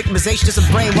 occupation, victimization, just a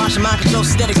brainwashing, mind control,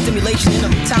 synthetic stimulation in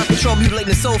them. Time control, mutilating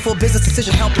the soul for business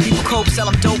decision, helping people cope, sell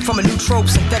them dope from a new trope,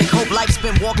 synthetic hope, life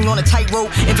spent walking on a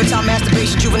tightrope, infantile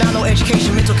masturbation, juvenile no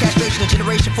education, mental castration, a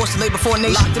generation forced to labor for a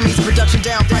nation. Locked in means production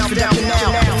down, reduction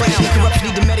now. Inflation and corruption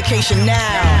need the medication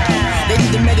now. They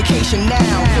need the medication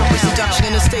now. Corporate seduction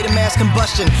in a state of mass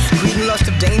combustion. Greed and lust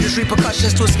of dangerous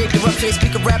repercussions to escape the rupture. They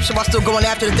speak of rapture while still going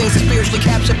after the things that spiritually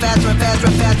capture faster and faster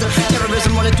and faster.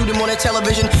 Terrorism running through them on their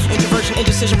television. Introversion,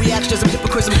 indecision, reactionism,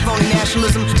 hypocrisy, phony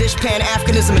nationalism, dish pan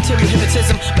Africanism, material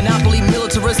hypnotism, monopoly,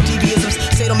 militarism, deviisms,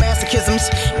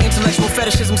 sadomasochisms, intellectual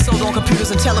fetishism, sold on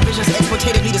computers and televisions,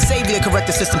 exploitative need a savior to correct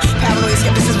the system. Paranoia,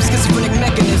 skepticism, schizophrenic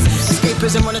mechanisms,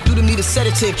 escapism running through them need a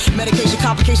sedative. Medication,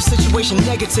 complication, situation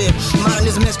negative.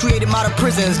 Modernism has created modern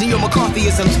prisons,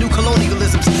 neo-McCarthyisms, new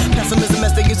colonialisms, pessimism,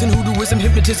 atheism, hoodooism,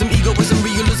 hypnotism, egoism,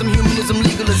 realism, humanism,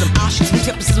 legalism, Auschwitz,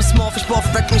 skepticism, small fish ball for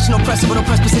recognition, oppressive with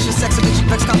oppressed position, sex addiction,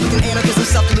 vex, conflict, and anarchism,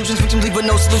 self-delusions, victim leave with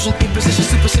no solution, imposition,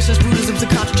 superstitions, brutalisms,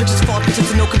 and contradictions, false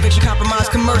pretense, no conviction, compromise,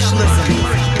 commercialism.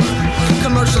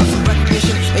 Commercialism,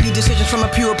 recognition, they need decisions from a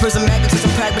pure prism, magnetism,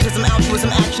 pragmatism, altruism,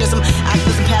 actionism,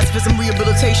 activism, pacifism,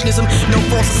 rehabilitationism, no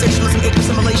false sensationalism,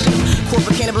 assimilation,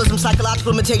 corporate cannibalism,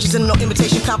 psychological limitations, and no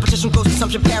imitation, competition, gross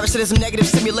consumption, parasitism, negative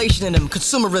stimulation in them,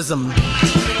 consumerism.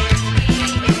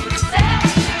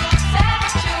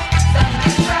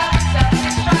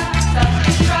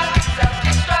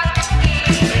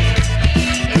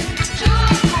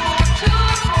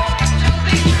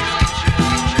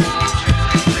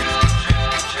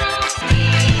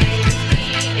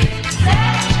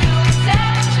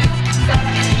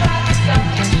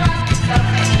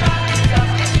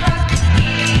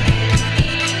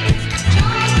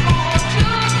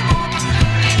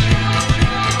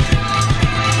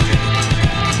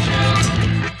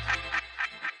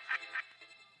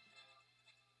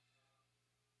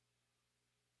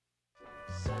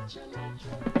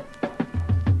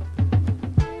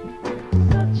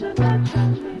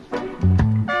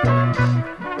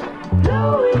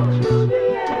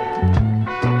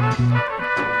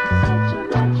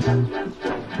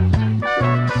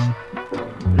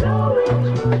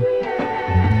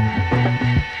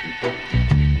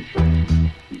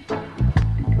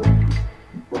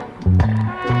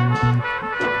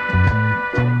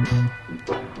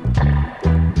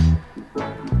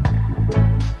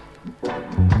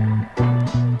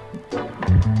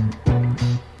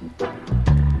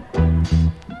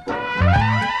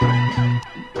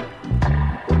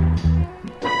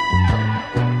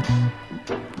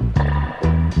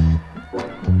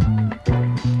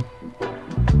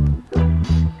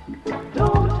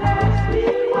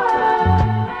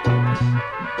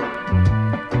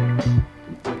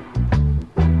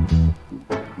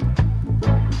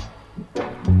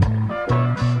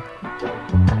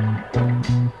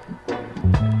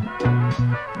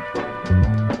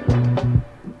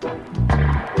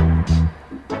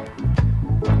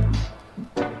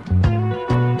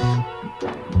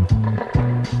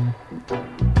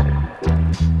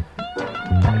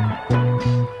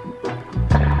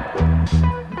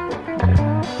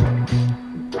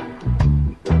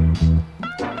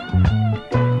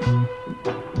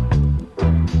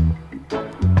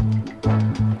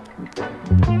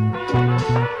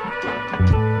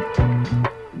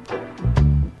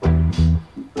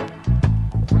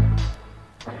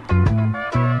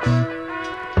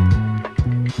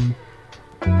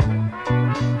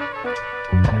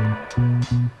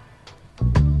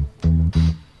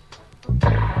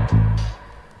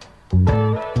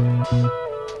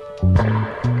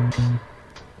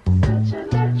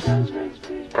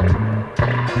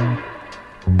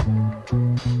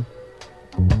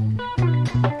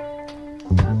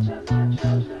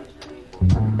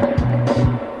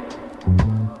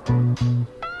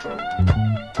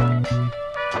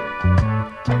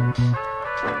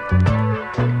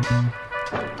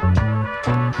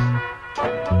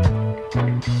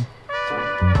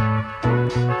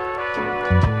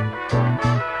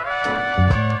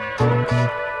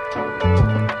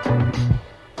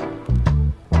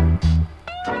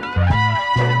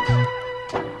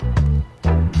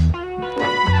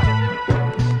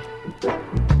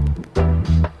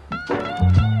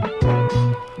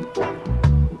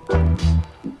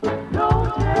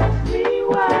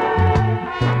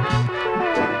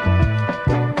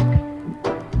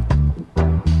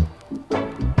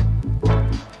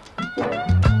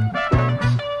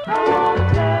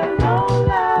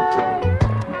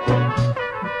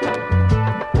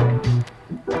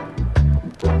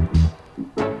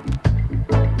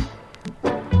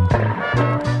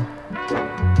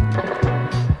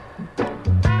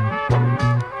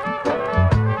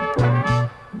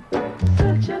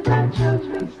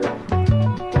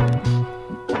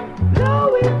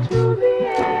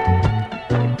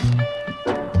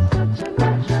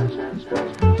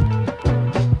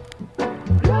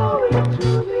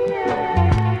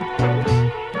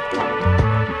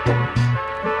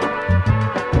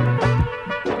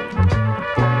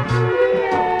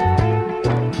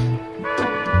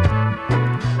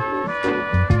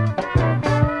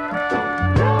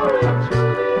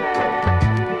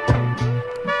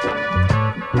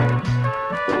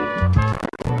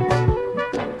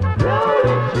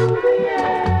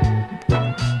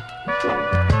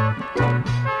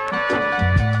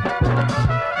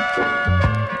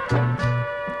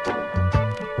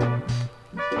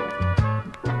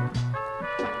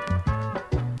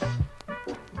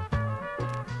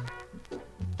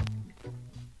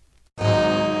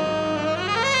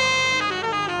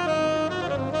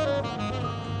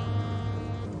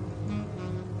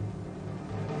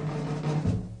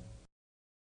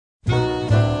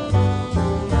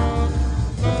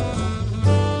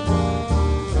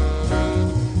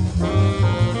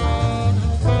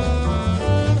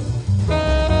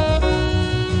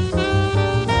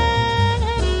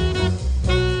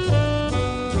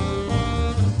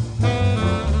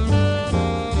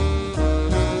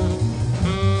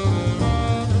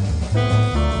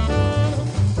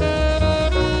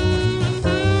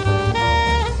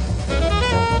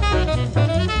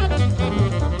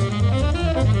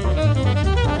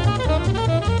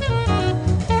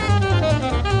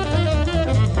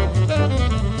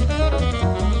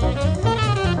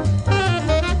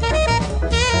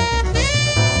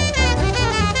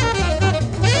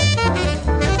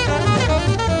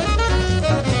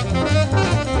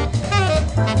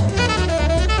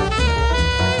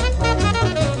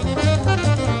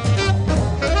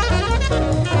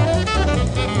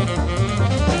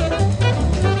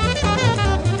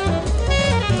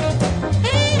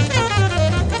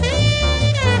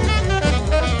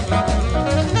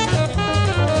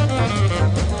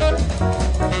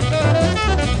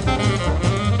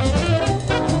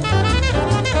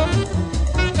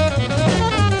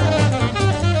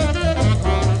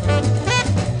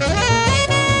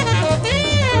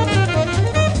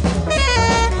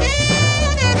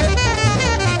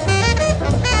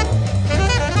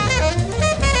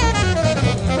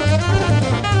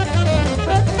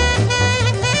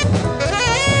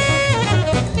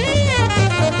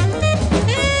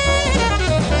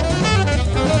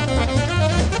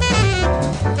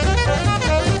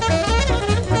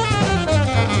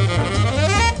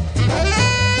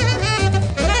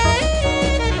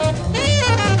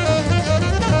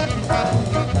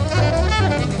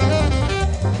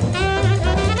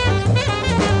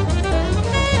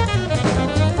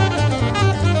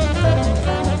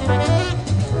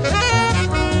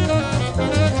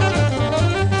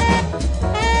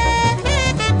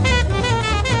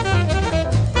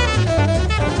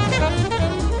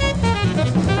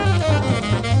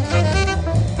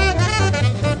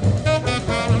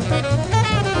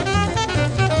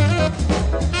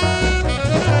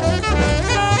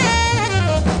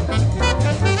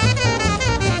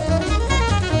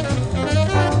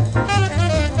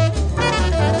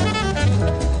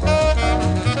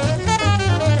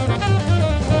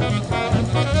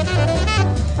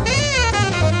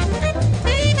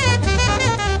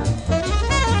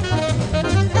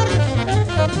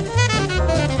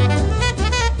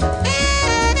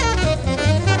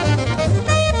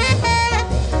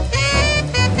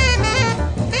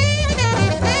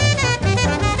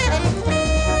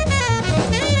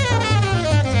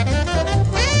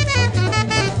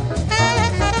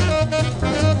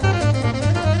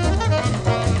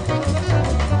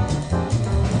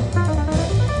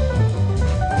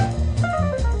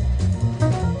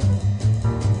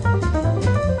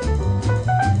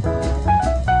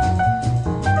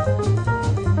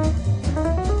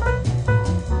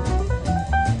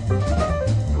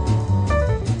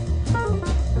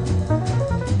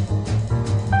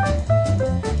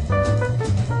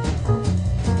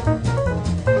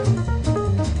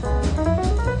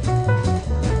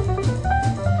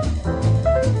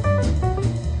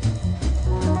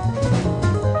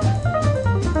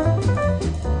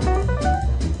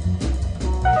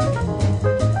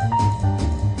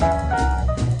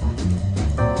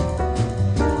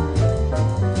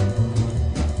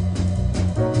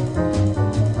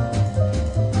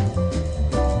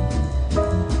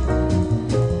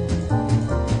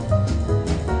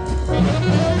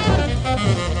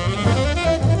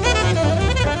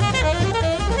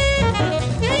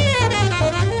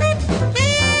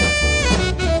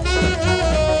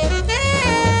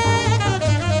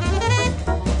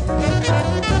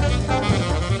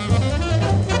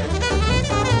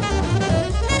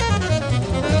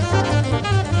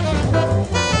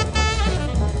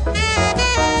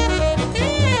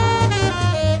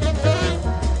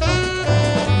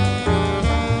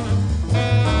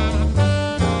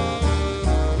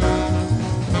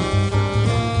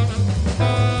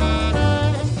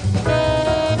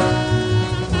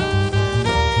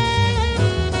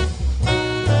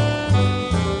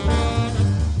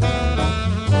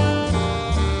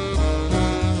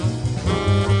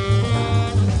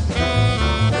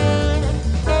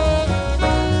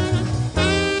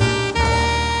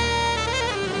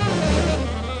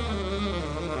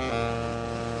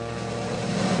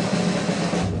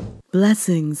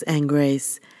 Blessings and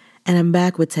grace, and I'm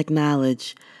back with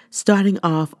Technology, starting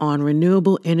off on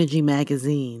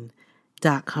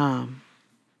RenewableEnergyMagazine.com.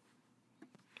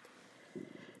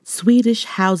 Swedish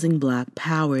housing block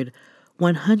powered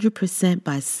 100%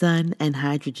 by sun and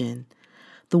hydrogen.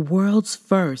 The world's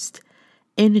first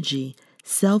energy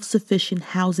self-sufficient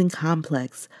housing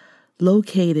complex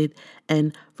located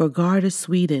in Vårgårda,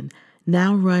 Sweden,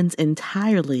 now runs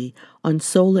entirely on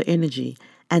solar energy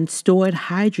and stored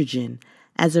hydrogen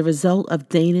as a result of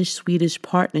Danish-Swedish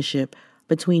partnership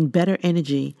between Better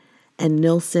Energy and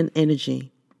Nielsen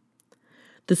Energy.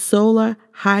 The solar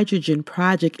hydrogen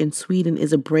project in Sweden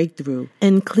is a breakthrough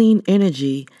in clean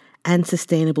energy and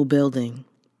sustainable building.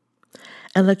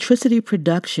 Electricity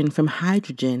production from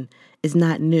hydrogen is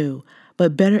not new,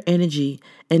 but Better Energy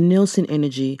and Nielsen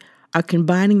Energy are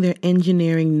combining their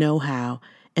engineering know-how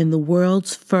in the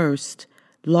world's first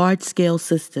large-scale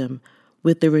system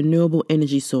with the renewable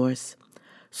energy source.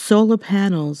 Solar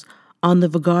panels on the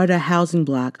Vårgårda housing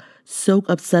block soak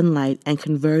up sunlight and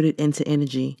convert it into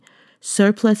energy.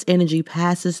 Surplus energy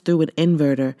passes through an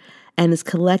inverter and is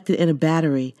collected in a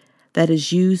battery that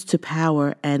is used to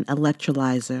power an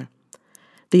electrolyzer.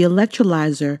 The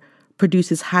electrolyzer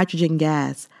produces hydrogen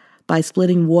gas by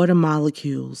splitting water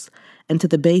molecules into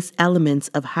the base elements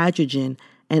of hydrogen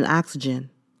and oxygen.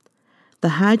 The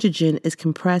hydrogen is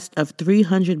compressed of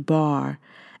 300 bar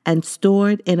and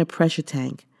stored in a pressure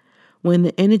tank. When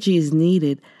the energy is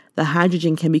needed, the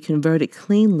hydrogen can be converted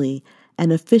cleanly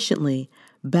and efficiently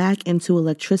back into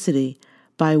electricity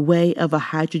by way of a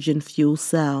hydrogen fuel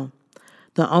cell.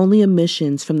 The only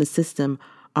emissions from the system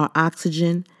are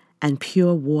oxygen and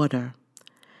pure water.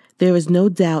 There is no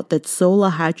doubt that solar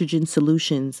hydrogen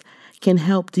solutions can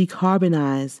help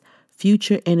decarbonize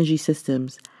future energy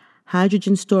systems.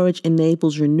 Hydrogen storage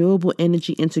enables renewable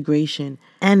energy integration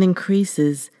and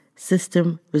increases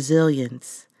system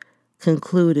resilience,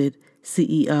 concluded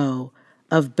CEO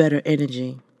of Better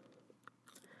Energy.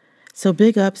 So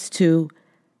big ups to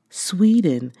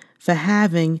Sweden for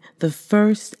having the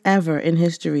first ever in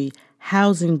history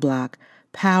housing block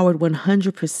powered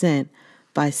 100%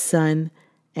 by sun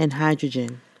and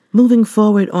hydrogen. Moving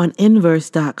forward on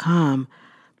Inverse.com,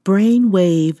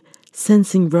 brainwave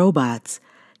sensing robots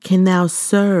can now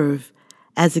serve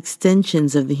as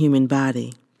extensions of the human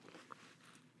body.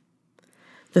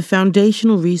 The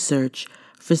foundational research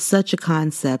for such a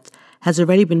concept has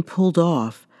already been pulled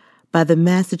off by the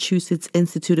Massachusetts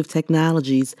Institute of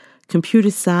Technology's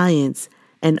Computer Science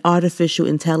and Artificial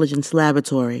Intelligence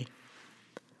Laboratory.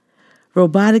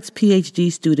 Robotics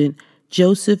PhD student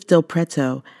Joseph Del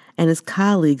Preto and his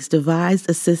colleagues devised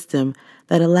a system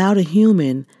that allowed a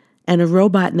human and a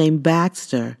robot named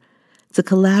Baxter to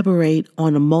collaborate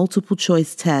on a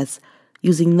multiple-choice test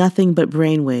using nothing but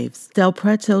brainwaves. Del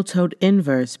Preto told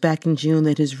Inverse back in June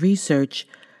that his research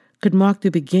could mark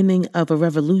the beginning of a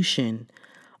revolution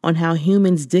on how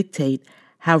humans dictate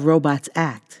how robots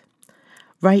act.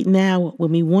 Right now,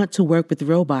 when we want to work with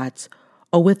robots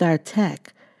or with our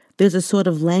tech, there's a sort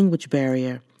of language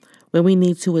barrier where we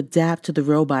need to adapt to the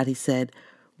robot, he said.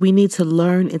 We need to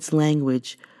learn its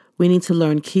language. We need to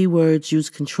learn keywords, use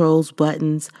controls,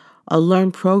 buttons, or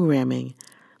learn programming.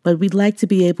 But we'd like to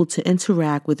be able to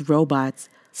interact with robots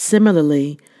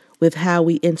similarly with how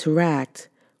we interact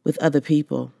with other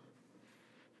people.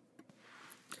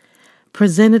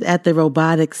 Presented at the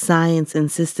Robotics Science and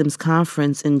Systems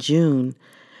Conference in June,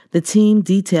 the team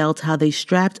detailed how they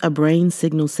strapped a brain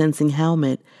signal sensing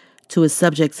helmet to a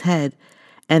subject's head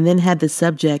and then had the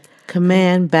subject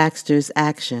command Baxter's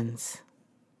actions.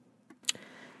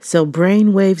 So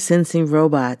brainwave sensing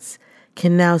robots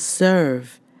can now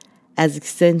serve as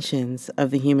extensions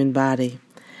of the human body.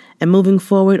 And moving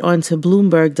forward onto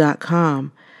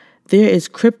Bloomberg.com, there is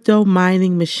crypto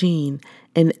mining machine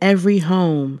in every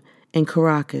home in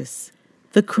Caracas.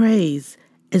 The craze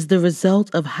is the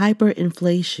result of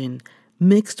hyperinflation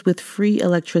mixed with free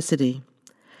electricity.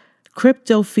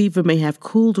 Crypto fever may have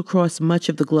cooled across much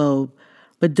of the globe,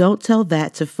 but don't tell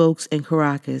that to folks in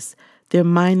Caracas. They're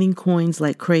mining coins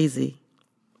like crazy.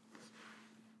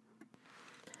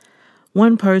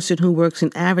 One person who works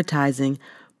in advertising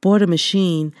bought a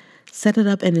machine, set it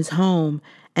up in his home,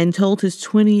 and told his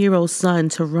 20-year-old son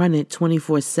to run it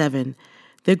 24/7.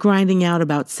 They're grinding out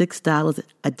about $6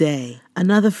 a day.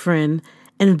 Another friend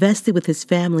invested with his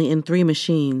family in 3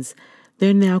 machines.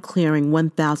 They're now clearing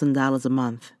 $1,000 a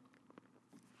month.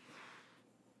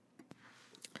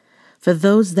 For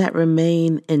those that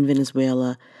remain in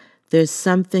Venezuela, there's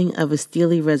something of a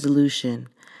steely resolution.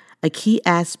 A key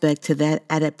aspect to that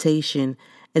adaptation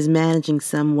is managing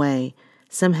some way,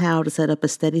 somehow to set up a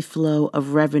steady flow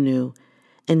of revenue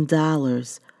in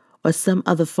dollars or some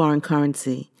other foreign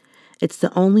currency. It's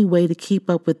the only way to keep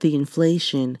up with the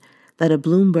inflation that a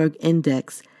Bloomberg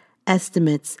index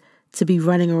estimates to be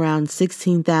running around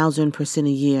 16,000% a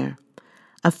year.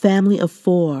 A family of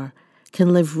 4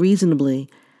 can live reasonably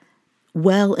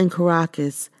well in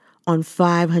Caracas on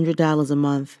 $500 a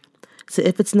month. So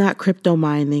if it's not crypto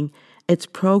mining, it's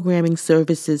programming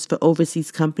services for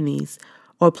overseas companies,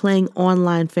 or playing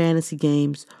online fantasy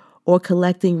games, or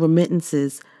collecting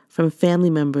remittances from family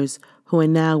members who are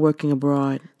now working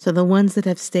abroad. So the ones that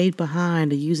have stayed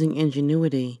behind are using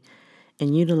ingenuity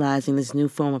and utilizing this new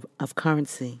form of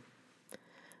currency.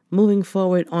 Moving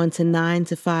forward onto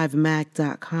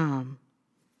 9to5mac.com.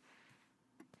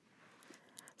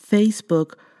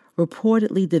 Facebook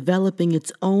reportedly developing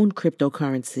its own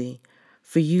cryptocurrency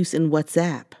for use in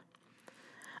WhatsApp.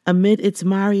 Amid its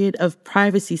myriad of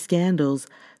privacy scandals,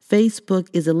 Facebook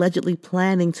is allegedly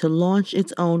planning to launch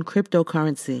its own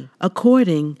cryptocurrency.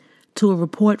 According to a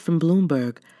report from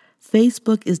Bloomberg,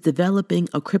 Facebook is developing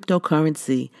a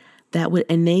cryptocurrency that would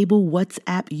enable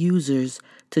WhatsApp users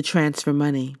to transfer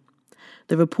money.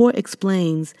 The report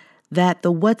explains that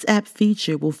the WhatsApp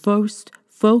feature will first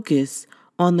focus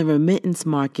on the remittance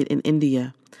market in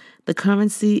India. The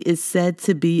currency is said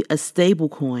to be a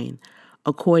stablecoin,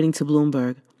 according to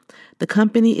Bloomberg. The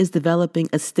company is developing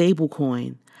a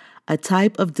stablecoin, a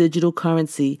type of digital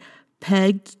currency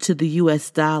pegged to the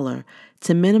US dollar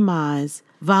to minimize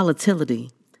volatility,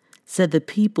 said the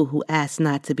people who asked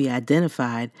not to be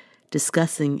identified,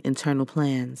 discussing internal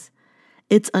plans.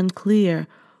 It's unclear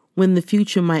when the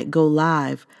future might go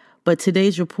live, but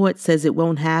today's report says it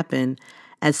won't happen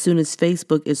as soon as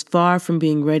Facebook is far from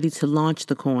being ready to launch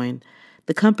the coin.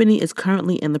 The company is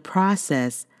currently in the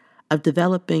process of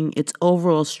developing its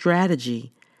overall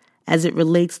strategy as it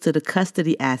relates to the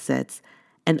custody assets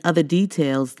and other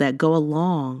details that go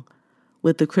along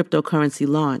with the cryptocurrency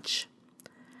launch.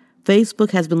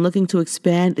 Facebook has been looking to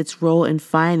expand its role in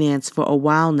finance for a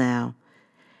while now,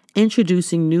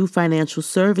 introducing new financial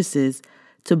services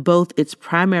to both its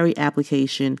primary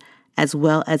application as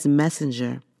well as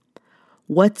Messenger.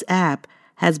 WhatsApp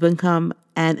has become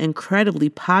an incredibly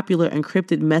popular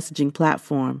encrypted messaging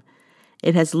platform.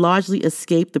 It has largely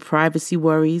escaped the privacy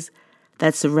worries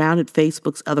that surrounded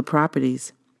Facebook's other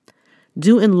properties,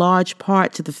 due in large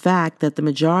part to the fact that the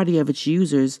majority of its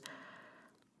users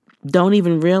don't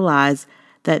even realize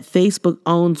that Facebook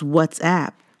owns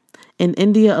WhatsApp. In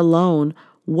India alone,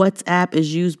 WhatsApp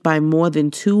is used by more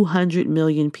than 200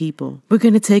 million people. We're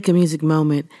going to take a music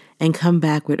moment and come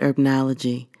back with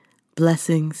Urbanology.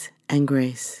 Blessings and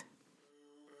grace.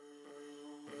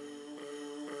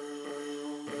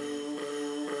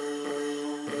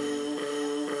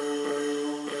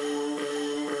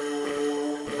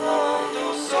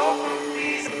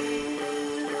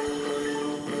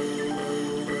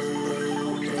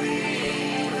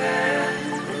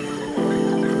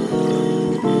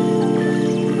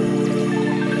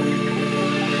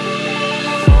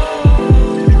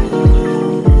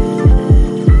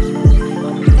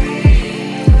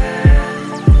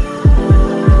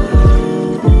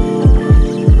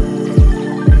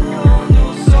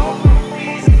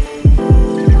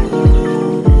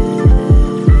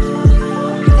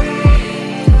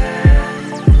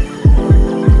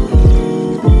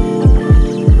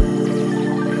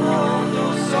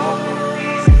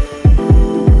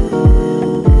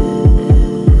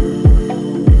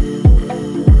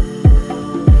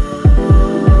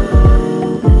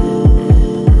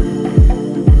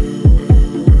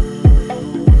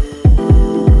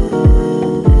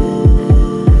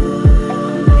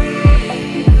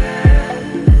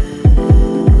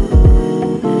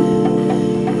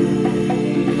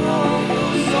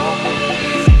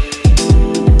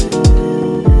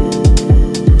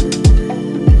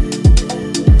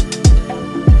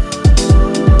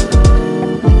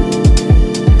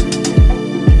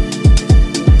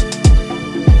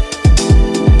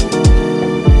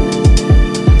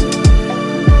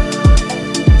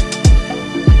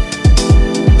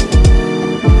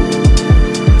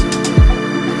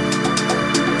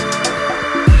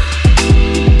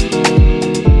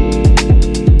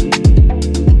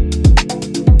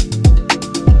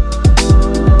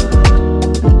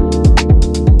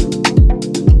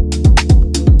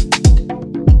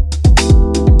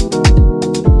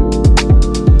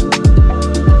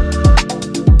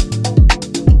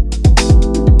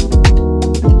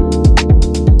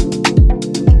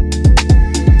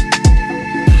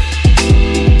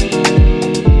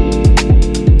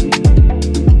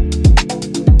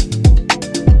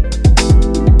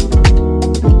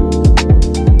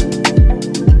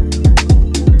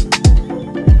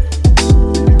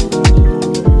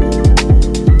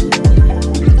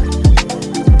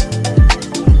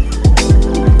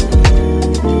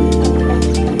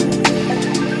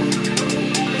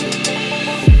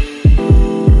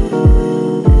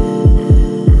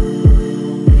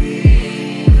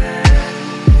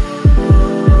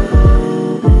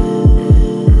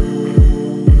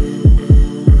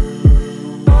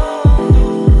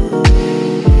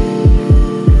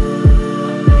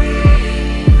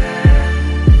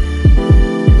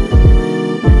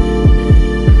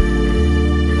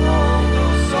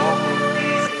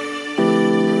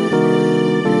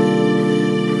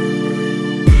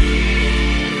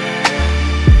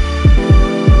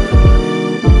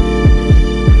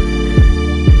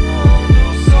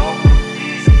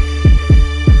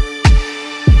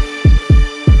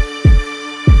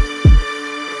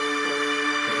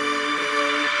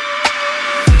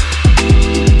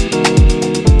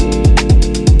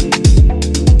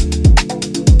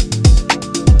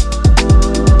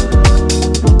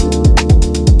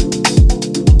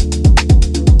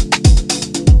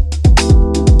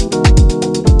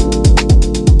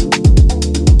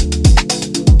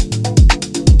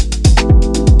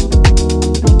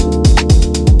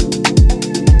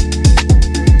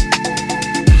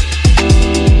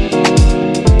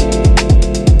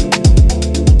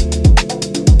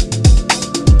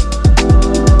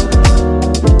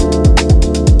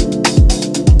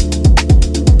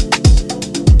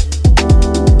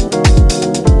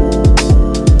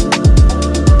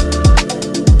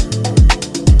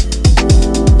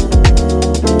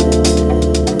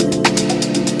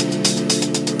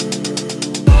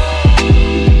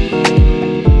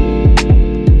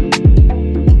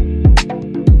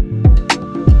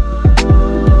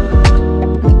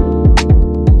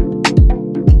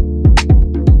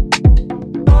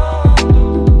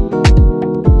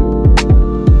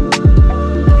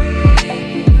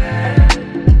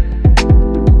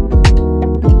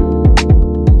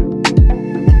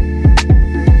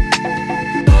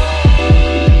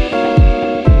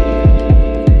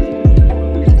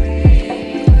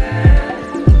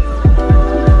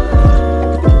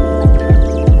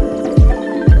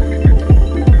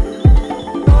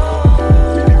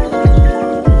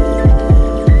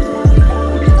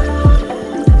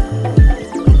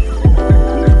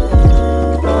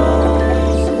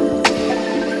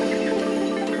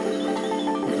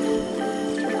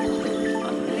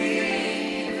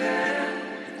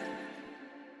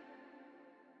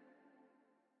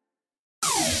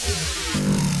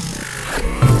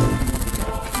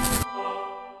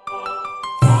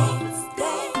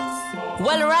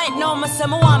 right now, I say I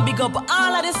want big up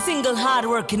all of the single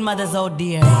hard-working mothers out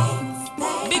there.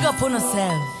 Big up on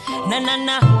yourself.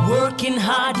 Na, working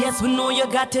hard, yes, we know you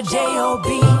got your J.O.B.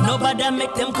 Nobody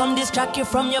make them come distract you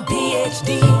from your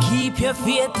PhD. Keep your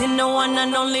faith in the one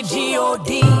and only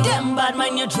G.O.D. Them bad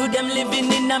mind you through them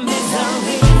living in a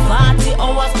misery. 40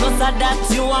 hours plus of that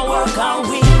you a work all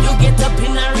week. You get up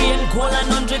in a rain, cold and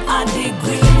 100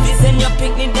 degree. This and your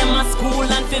picnic, them at school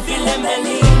and fulfill them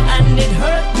belly. And it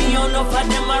hurt me, you know, for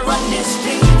them a run the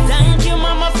street. Thank you,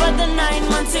 mama, for the 9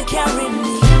 months you carry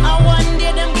me. And one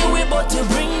day them give we but to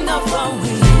bring the fun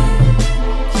with.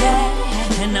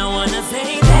 Yeah, and I wanna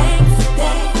say thanks.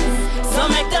 So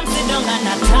make them sit down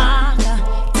and talk.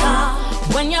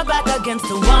 When you're back against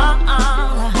the wall,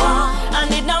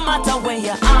 and it no matter where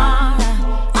you are.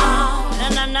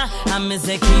 Na. I miss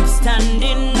say keep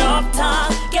standing up tall.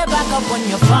 Get back up when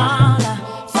you fall.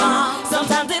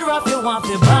 Sometimes it rough, you want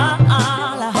to ball.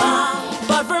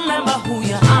 But remember who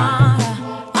you are.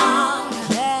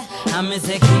 Yeah, I miss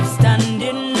say keep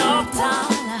standing up tall.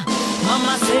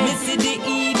 Mama say me see the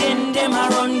Eden, them a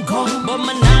run come. But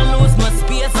me not lose my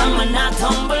space and me not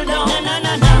tumble down.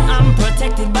 Na. I'm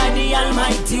protected by the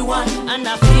Almighty One. And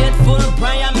a faithful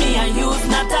prayer me I use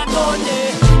not a go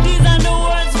there. These are the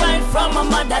words right from my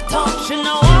mother tongue. She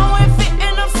know how we fit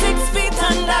end up 6 feet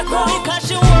underground. Because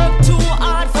she worked too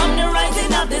hard from the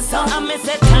rising of the sun. I me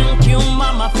say thank you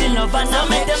mama for love. And I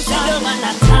make them sit down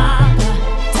and talk.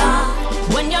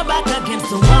 When you're back against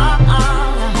the wall.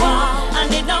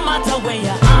 And it don't matter where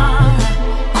you are.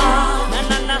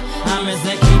 Na. I me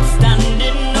say keep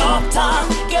standing up tall.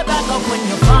 Get back up when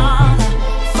you fall.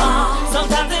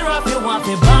 Sometimes it rough, you want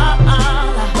to ball.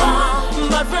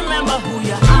 But remember who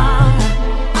you are.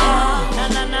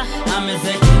 Na. I me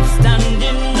say keep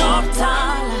standing up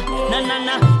tall.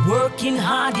 Na. Working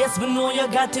hard, yes, we know you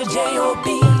got your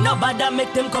J.O.B. Nobody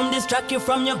make them come distract you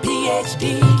from your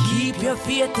PhD. Keep your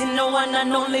faith in the one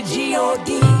and only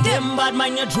G.O.D. Them bad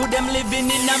mind you through them living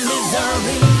in a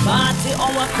misery. 40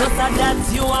 hours plus of that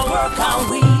you a work all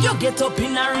week. You get up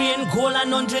in a rain, cold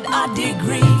and 100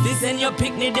 degree. This and your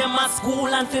picnic, them at school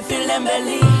and fulfill them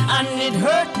belly. And it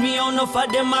hurt me, how enough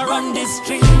of them a run the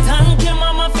street. Thank you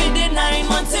mama for the 9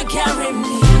 months you carry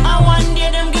me. And one day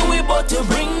them give we but to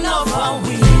bring love and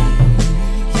we.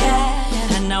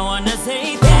 Yeah, and I wanna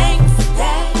say thanks.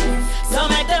 So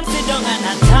make them sit down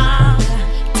and talk.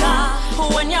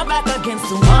 When you're back against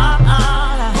the wall.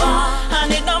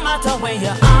 And it don't matter where you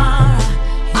are.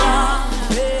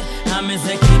 Yeah, I miss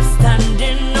say keep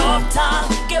standing up tall.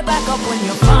 Get back up when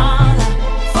you fall.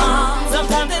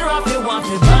 Sometimes it rough, you want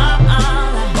to ball.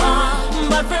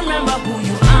 But remember who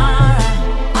you are.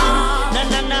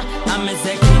 Na. I miss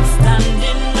say keep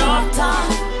standing up tall.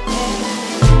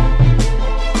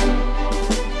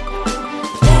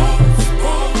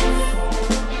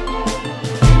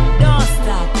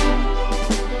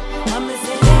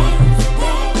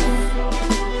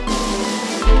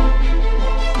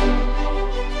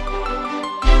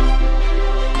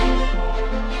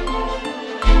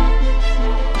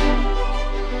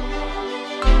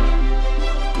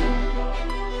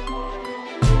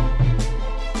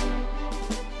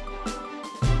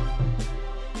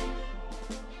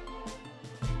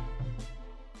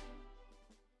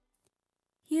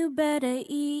 You better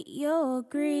eat your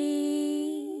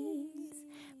greens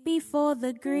before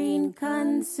the green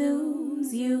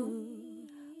consumes you.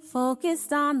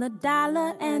 Focused on the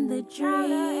dollar and the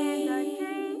dream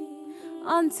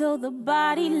until the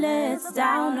body lets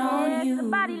down on you.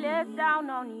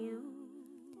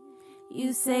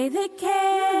 You say the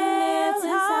carrot is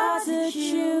hard to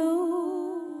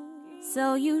chew,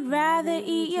 so you'd rather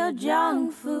eat your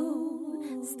junk food.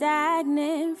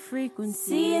 Stagnant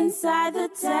frequency inside the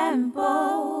tempo.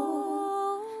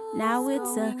 Now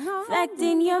it's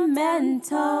affecting your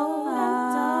mental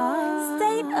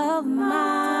state of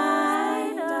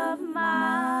mind.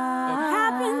 It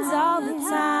happens all the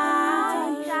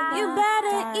time. You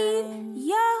better eat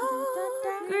your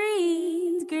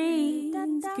greens.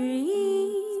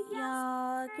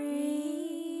 Your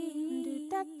greens.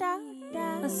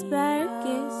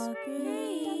 Asparagus,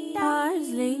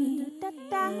 parsley,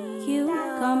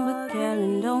 cucumber,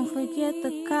 carrot, don't forget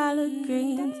the collard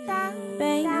greens,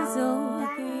 basil,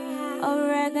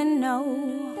 oregano.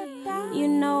 You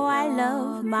know I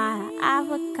love my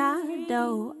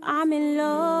avocado. I'm in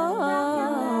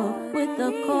love with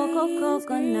the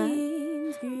coconut.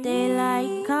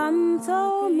 Daylight come,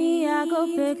 told me I go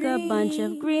pick a bunch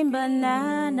of green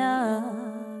banana,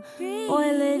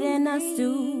 boil it in a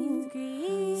stew.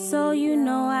 So you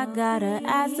know I gotta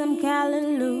add some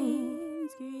callaloo.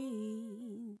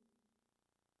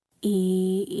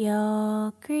 Eat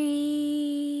your greens.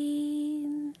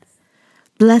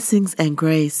 Blessings and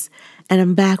grace, and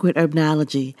I'm back with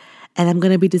Herbnology, and I'm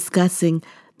going to be discussing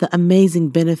the amazing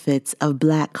benefits of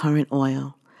black currant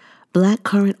oil. Black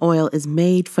currant oil is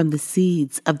made from the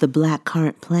seeds of the black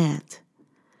currant plant.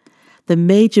 The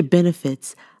major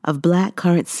benefits of black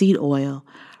currant seed oil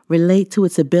relate to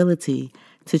its ability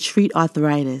to treat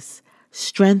arthritis,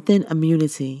 strengthen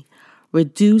immunity,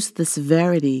 reduce the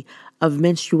severity of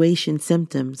menstruation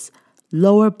symptoms,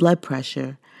 lower blood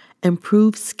pressure,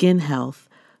 improve skin health,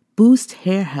 boost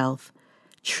hair health,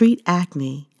 treat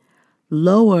acne,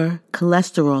 lower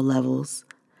cholesterol levels,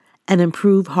 and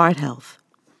improve heart health.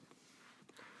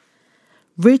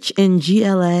 Rich in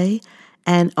GLA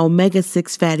and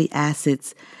omega-6 fatty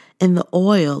acids in the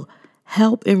oil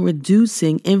help in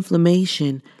reducing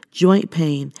inflammation, joint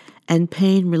pain, and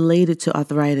pain related to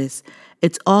arthritis.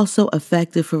 It's also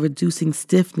effective for reducing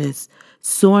stiffness,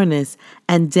 soreness,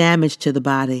 and damage to the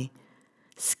body.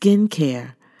 Skin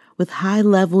care. With high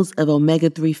levels of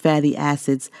omega-3 fatty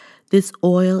acids, this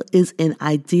oil is an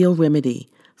ideal remedy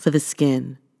for the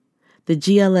skin. The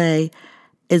GLA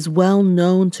is well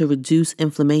known to reduce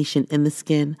inflammation in the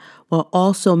skin while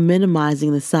also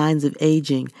minimizing the signs of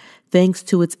aging thanks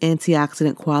to its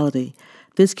antioxidant quality.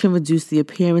 This can reduce the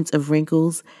appearance of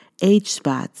wrinkles, age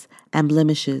spots, and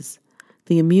blemishes.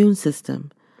 The immune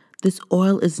system. This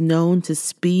oil is known to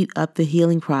speed up the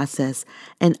healing process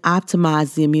and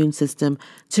optimize the immune system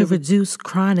to reduce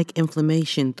chronic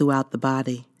inflammation throughout the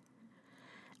body.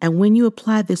 And when you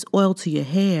apply this oil to your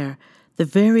hair, the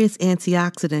various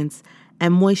antioxidants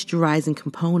and moisturizing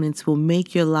components will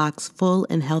make your locks full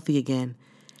and healthy again.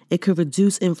 It could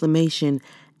reduce inflammation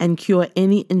and cure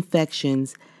any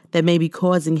infections that may be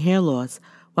causing hair loss,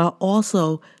 while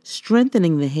also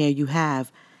strengthening the hair you have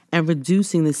and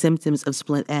reducing the symptoms of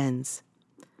split ends.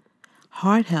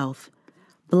 Heart health.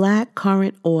 Black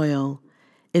currant oil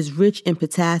is rich in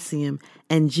potassium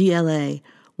and GLA,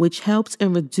 which helps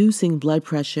in reducing blood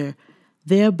pressure,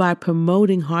 thereby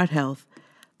promoting heart health.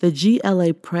 The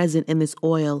GLA present in this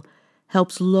oil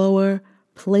helps lower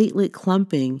platelet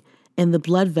clumping in the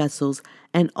blood vessels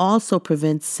and also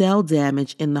prevents cell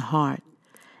damage in the heart.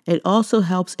 It also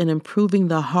helps in improving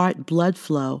the heart blood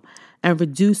flow and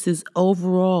reduces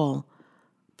overall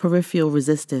peripheral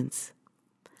resistance.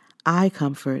 Eye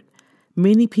comfort.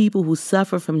 Many people who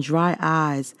suffer from dry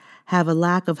eyes have a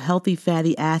lack of healthy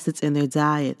fatty acids in their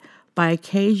diet. By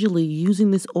occasionally using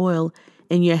this oil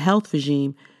in your health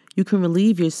regime, you can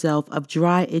relieve yourself of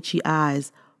dry, itchy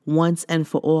eyes once and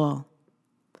for all.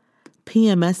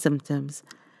 PMS symptoms.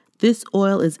 This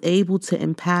oil is able to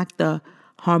impact the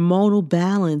hormonal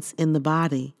balance in the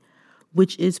body,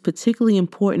 which is particularly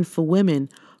important for women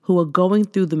who are going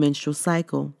through the menstrual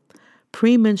cycle.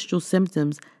 Premenstrual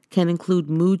symptoms can include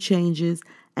mood changes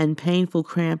and painful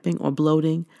cramping or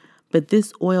bloating, but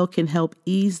this oil can help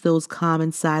ease those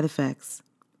common side effects.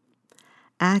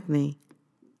 Acne.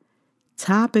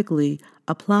 Topically,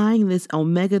 applying this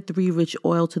omega-3 rich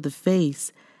oil to the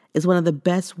face is one of the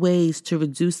best ways to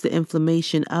reduce the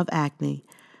inflammation of acne.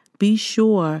 Be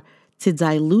sure to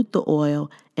dilute the oil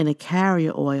in a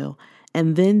carrier oil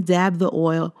and then dab the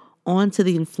oil onto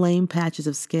the inflamed patches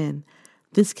of skin.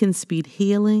 This can speed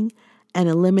healing and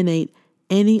eliminate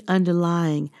any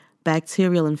underlying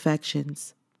bacterial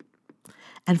infections.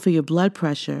 And for your blood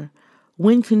pressure,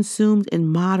 when consumed in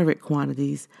moderate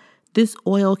quantities, this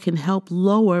oil can help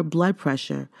lower blood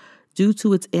pressure due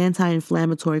to its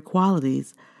anti-inflammatory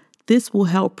qualities. This will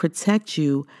help protect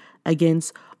you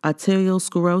against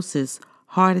arteriosclerosis,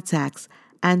 heart attacks,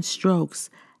 and strokes,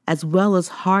 as well as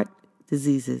heart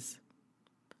diseases.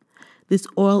 This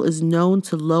oil is known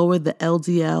to lower the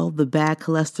LDL, the bad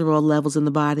cholesterol levels in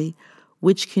the body,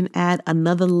 which can add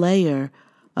another layer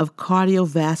of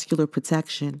cardiovascular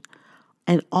protection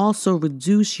and also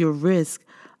reduce your risk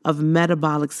of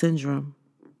metabolic syndrome.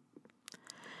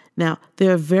 Now,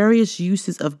 there are various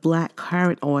uses of black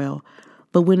currant oil,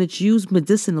 but when it's used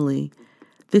medicinally,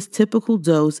 this typical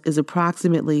dose is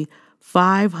approximately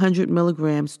 500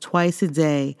 milligrams twice a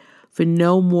day for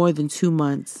no more than 2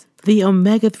 months. The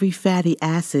omega-3 fatty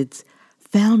acids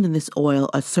found in this oil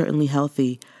are certainly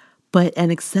healthy, but an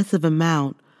excessive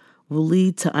amount will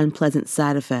lead to unpleasant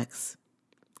side effects.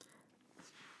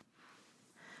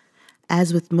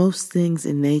 As with most things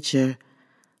in nature,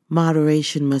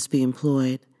 moderation must be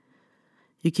employed.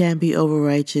 You can't be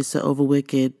over-righteous or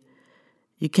over-wicked.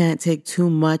 You can't take too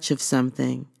much of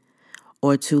something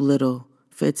or too little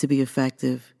for it to be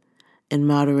effective. In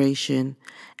moderation,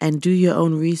 and do your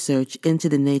own research into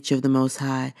the nature of the Most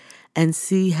High and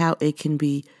see how it can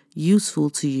be useful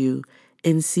to you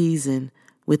in season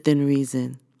within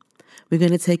reason. We're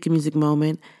going to take a music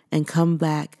moment and come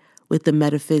back with the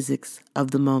metaphysics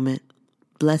of the moment.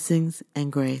 Blessings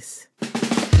and grace.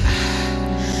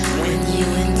 When you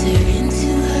enter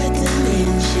into her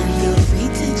dimension, feel free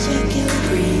to check your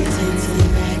pretense and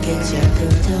baggage at the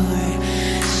door.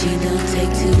 She don't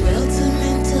take too well to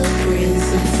mental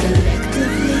prison.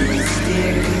 Selectively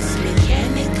mysterious,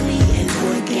 mechanically and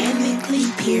organically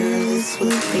peerless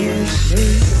with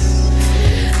fierceness.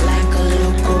 Like a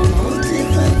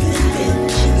locomotive of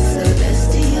invention,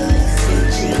 celestial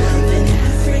ascension of an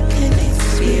African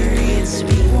experience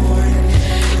reborn.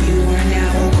 You are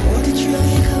now a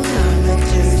 250,000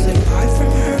 kilometers apart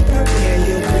from her. Prepare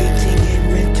your greeting in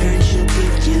return. She'll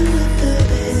give you the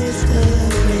best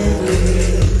of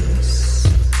memories.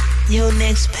 Your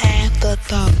next path or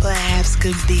thought perhaps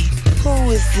could be,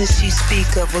 who is this you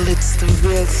speak of? Well, it's the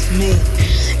real to me.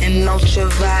 An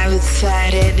ultraviolet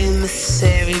sided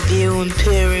emissary, viewing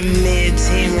pyramids,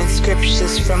 hearing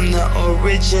scriptures from the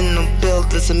original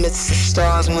builders amidst the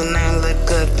stars when I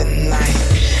look up at night.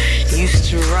 Used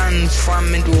to run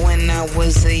from it when I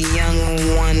was a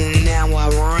young one. Now I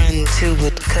run to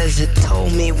it cause it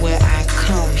told me where I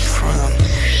come from.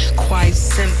 Quite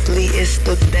simply, it's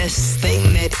the best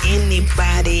thing that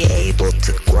anybody able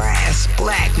to grasp.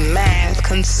 Black math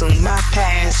consume my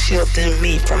past, shielding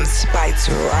me from spite's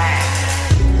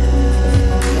wrath.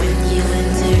 When you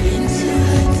enter into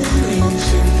her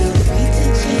dimension, feel free to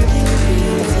check your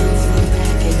pretense and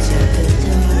package at the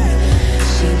door.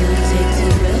 She don't take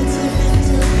too well to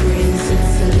mental prison.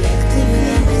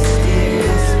 Selectively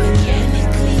mysterious,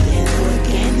 mechanically and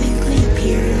organically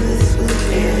peerless with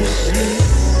fierceness.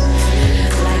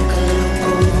 Like a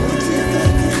locomotive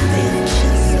of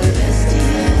invention,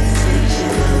 celestial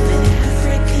ascension of an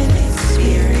African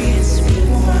experience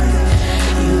reborn.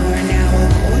 You are now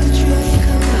a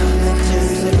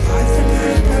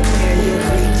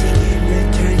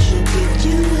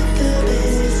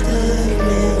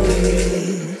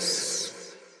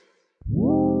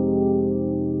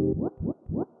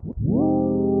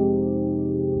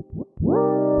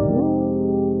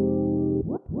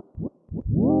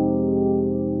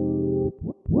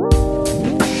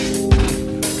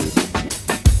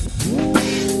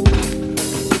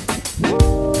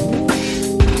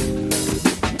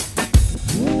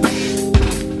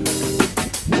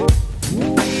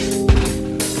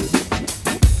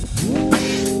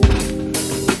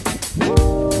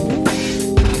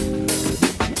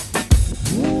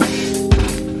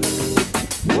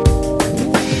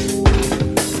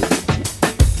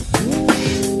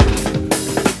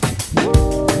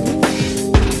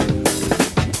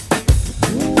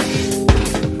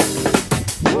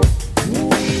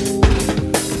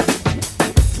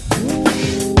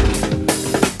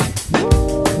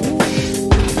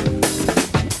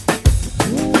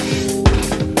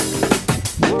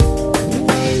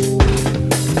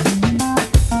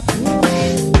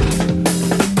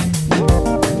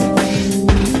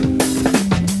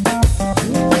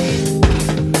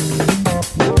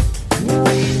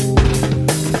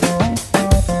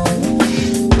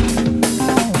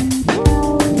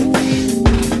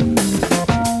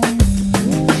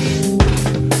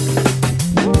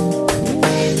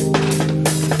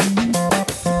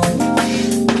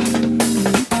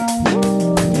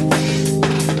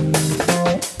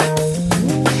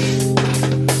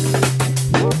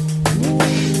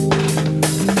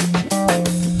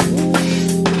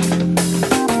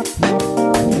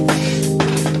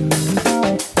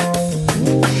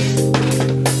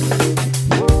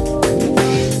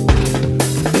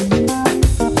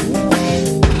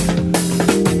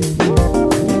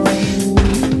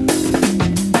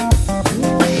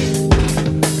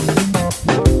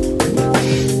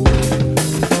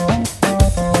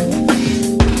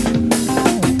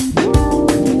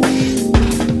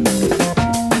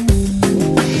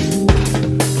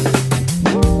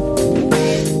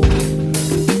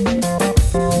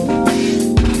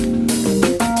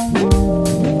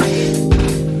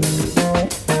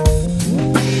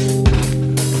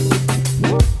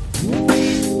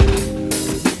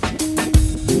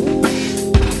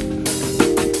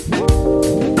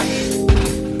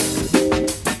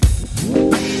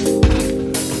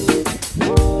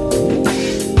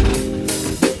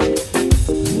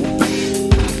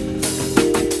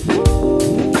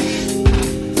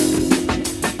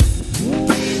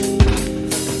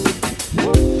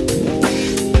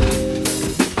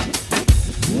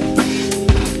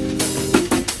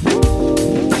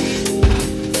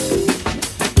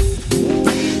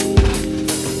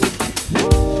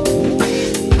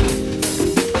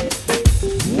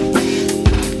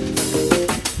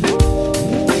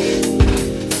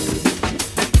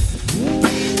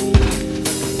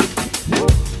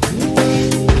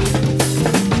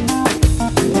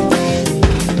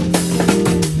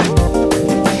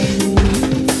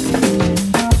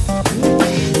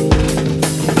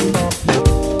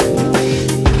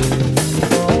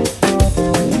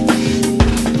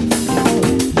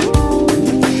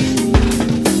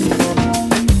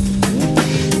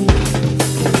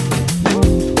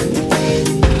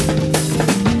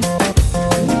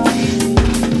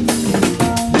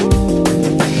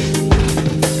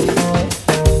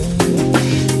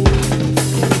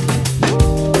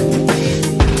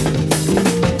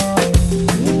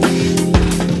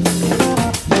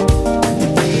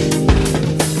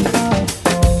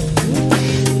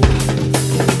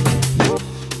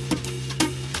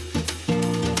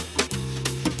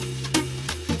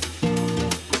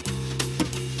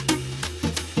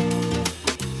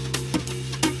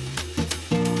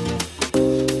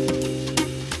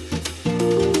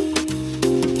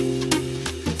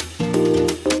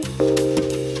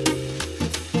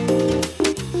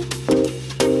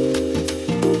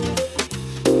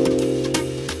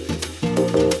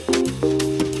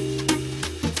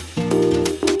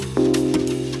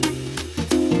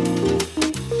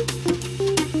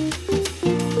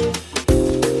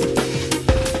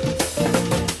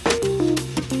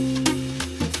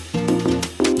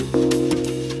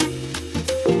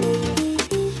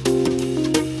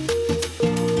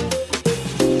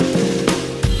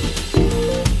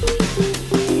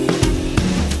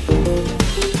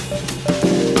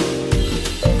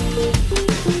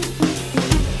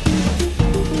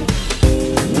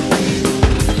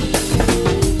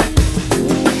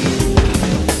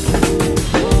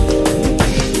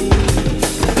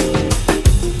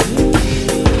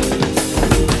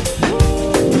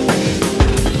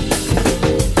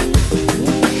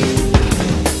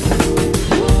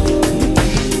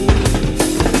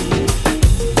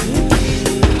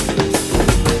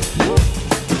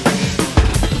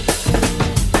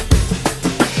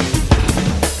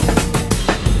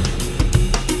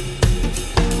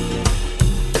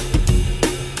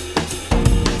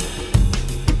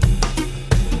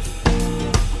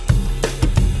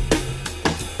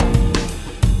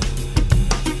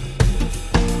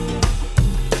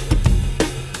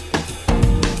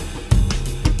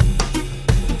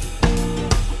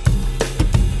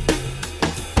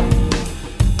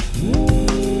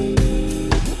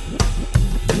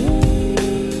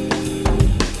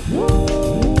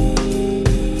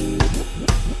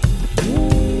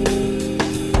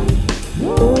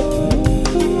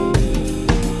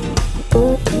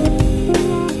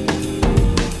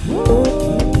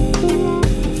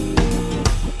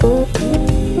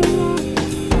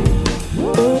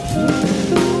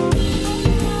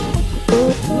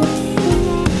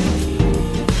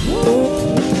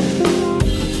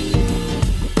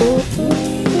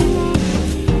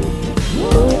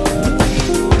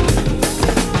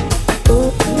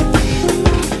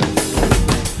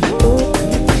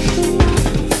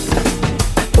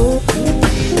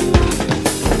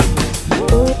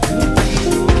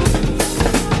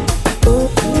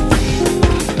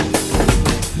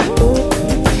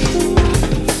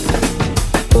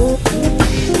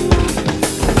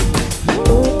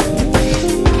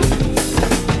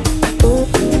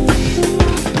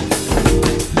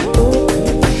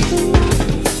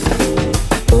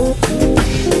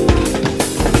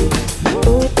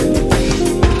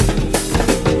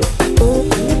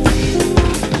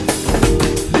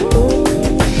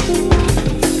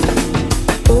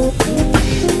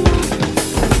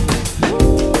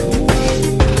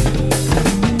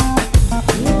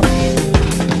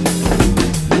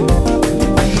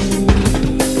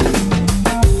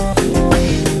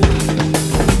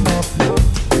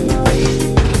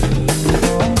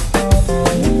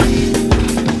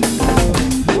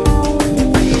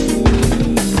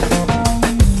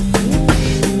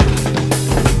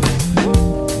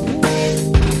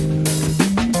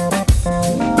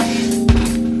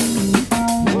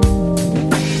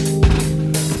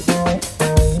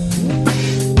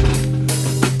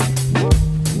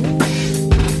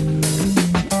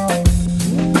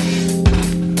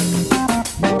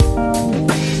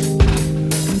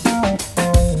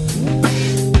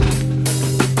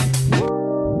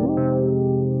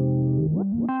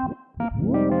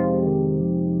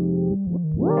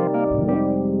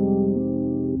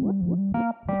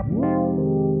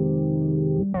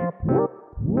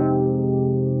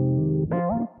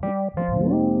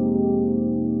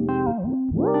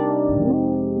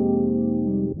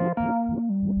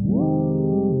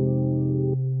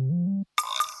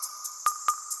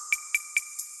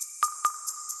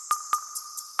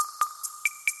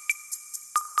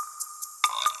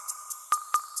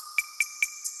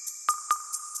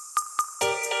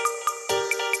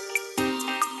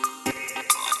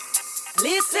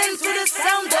Listen to the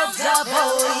sound of your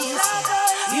voice.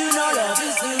 You know love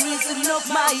is the reason of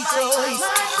my choice.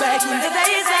 Back in the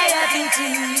days I had to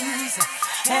choose,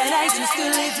 and I choose to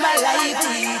live my life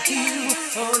with you.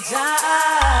 Oh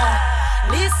Jah,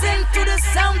 listen to the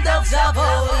sound of your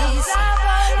voice.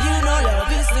 You know love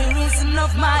is the reason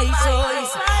of my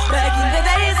choice. Back in the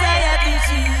days I had to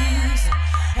choose,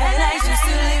 and I choose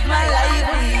to live my life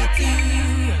with you.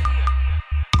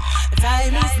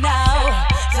 Time is now,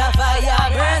 the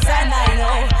fire burns and I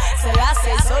know.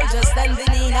 Selassie soldiers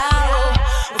standing in now.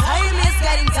 Time is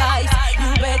getting tight,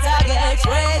 you better get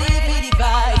ready for the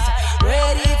fight.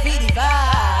 Ready for the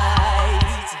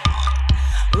fight.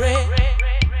 Ready.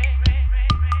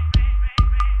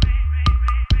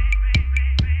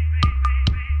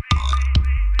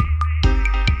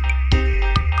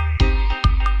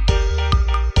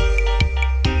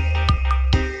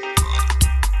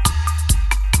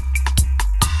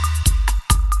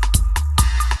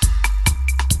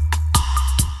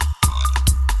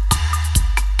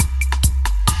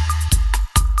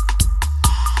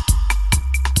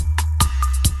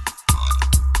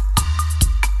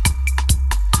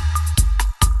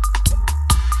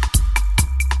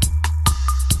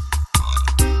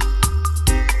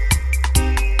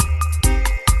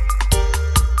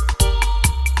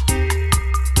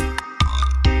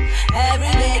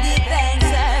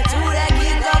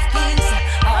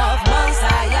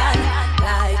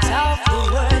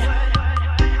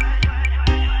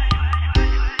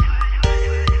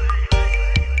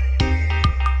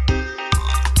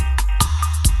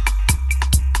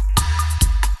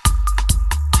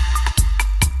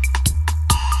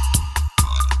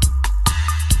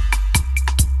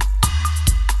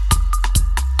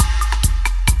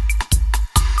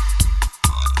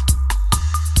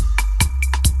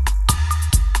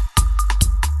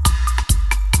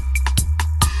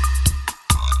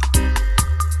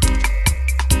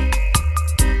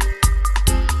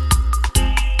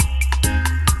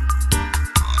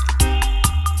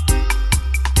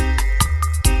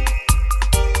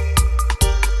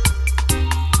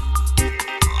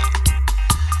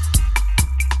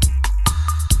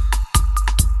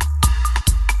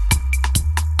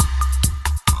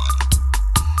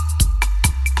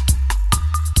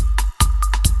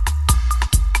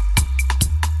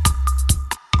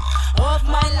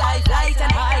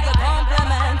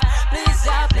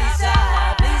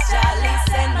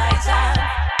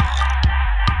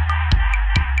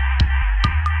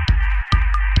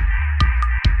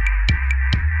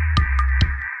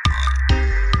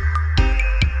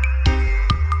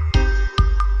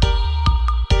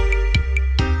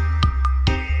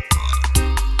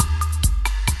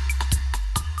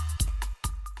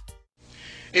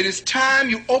 It is time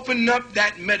you open up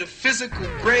that metaphysical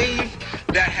grave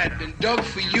that had been dug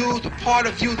for you, the part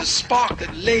of you, the spark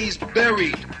that lays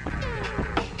buried.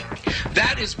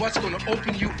 That is what's going to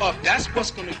open you up. That's what's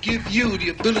going to give you the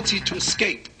ability to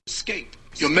escape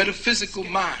your metaphysical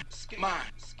mind.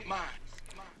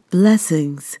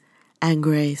 Blessings and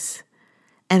grace.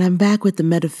 And I'm back with the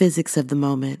metaphysics of the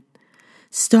moment,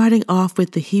 starting off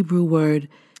with the Hebrew word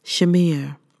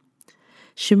shamir.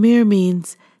 Shamir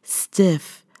means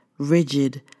stiff,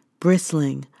 rigid,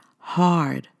 bristling,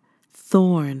 hard,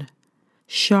 thorn,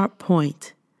 sharp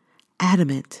point,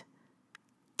 adamant,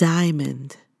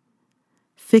 diamond,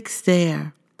 fixed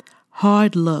stare,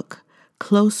 hard look,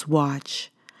 close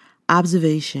watch,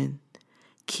 observation,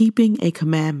 keeping a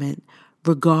commandment,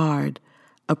 regard,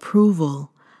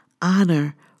 approval,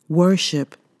 honor,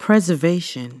 worship,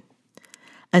 preservation.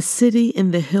 A city in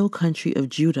the hill country of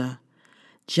Judah,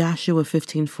 Joshua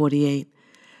 15:48.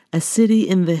 A city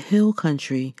in the hill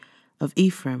country of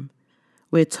Ephraim,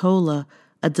 where Tola,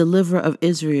 a deliverer of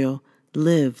Israel,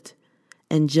 lived,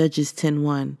 and Judges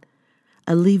 10:1.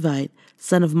 A Levite,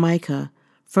 son of Micah,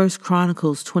 1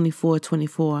 Chronicles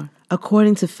 24:24.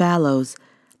 According to Fallows,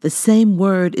 the same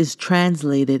word is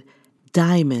translated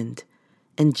diamond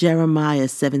in Jeremiah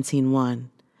 17:1,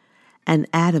 and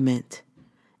adamant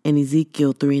in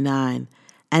Ezekiel 3:9,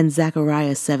 and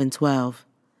Zechariah 7:12.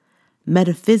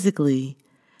 Metaphysically,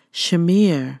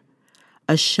 shamir,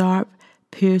 a sharp,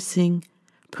 piercing,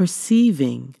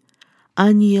 perceiving,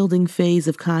 unyielding phase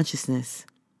of consciousness,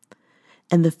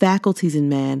 and the faculties in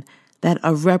man that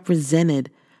are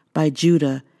represented by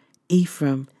Judah,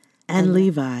 Ephraim, and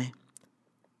Levi.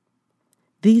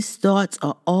 These thoughts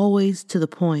are always to the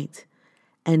point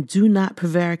and do not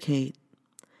prevaricate.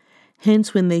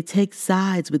 Hence, when they take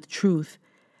sides with truth,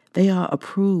 they are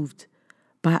approved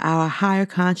by our higher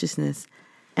consciousness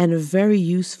and are very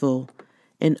useful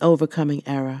in overcoming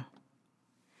error.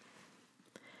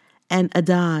 And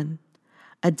Adon.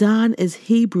 Adon is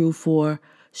Hebrew for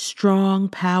strong,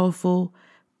 powerful,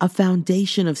 a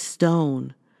foundation of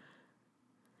stone.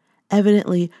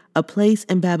 Evidently, a place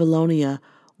in Babylonia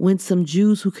whence some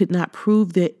Jews who could not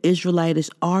prove their Israelitish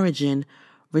origin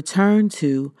returned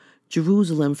to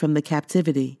Jerusalem from the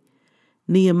captivity.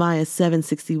 Nehemiah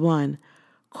 7:61,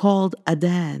 called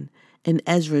Adan in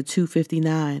Ezra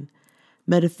 2:59.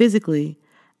 Metaphysically,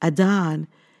 Adan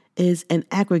is an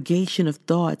aggregation of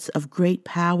thoughts of great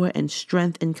power and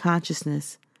strength in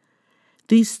consciousness.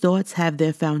 These thoughts have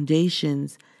their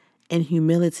foundations in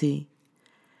humility,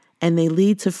 and they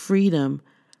lead to freedom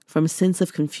from sense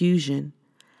of confusion.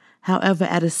 However,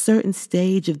 at a certain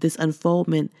stage of this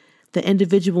unfoldment, the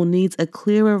individual needs a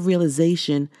clearer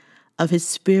realization of his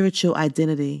spiritual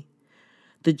identity.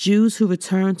 The Jews who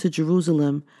returned to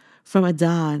Jerusalem from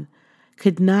Adan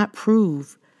could not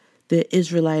prove their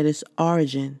Israelitish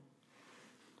origin.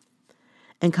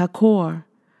 And Karkor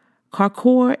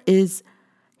is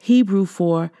Hebrew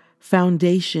for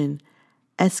foundation,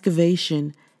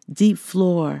 excavation, deep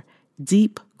floor,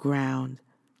 deep ground.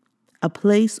 A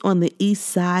place on the east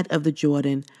side of the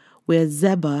Jordan where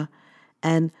Zebah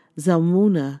and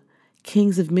Zalmunna,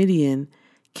 kings of Midian,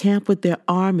 camped with their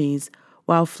armies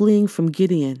while fleeing from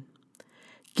Gideon.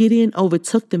 Gideon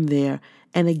overtook them there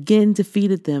and again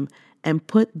defeated them and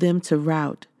put them to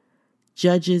rout.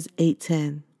 Judges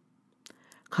 8:10.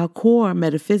 Karkor,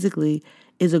 metaphysically,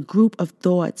 is a group of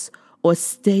thoughts or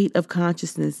state of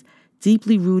consciousness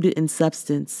deeply rooted in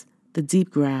substance, the deep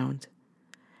ground,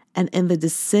 and in the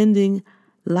descending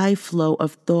life flow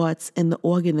of thoughts in the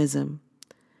organism.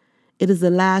 It is the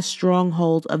last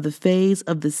stronghold of the phase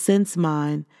of the sense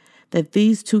mind that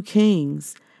these two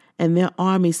kings and their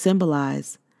army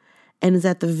symbolize, and is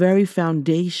at the very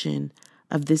foundation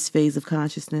of this phase of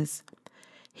consciousness.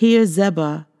 Here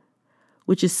Zebah,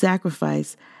 which is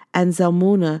sacrifice, and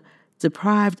Zalmunna,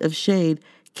 deprived of shade,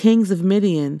 kings of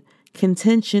Midian,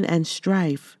 contention and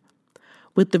strife,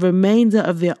 with the remainder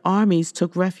of their armies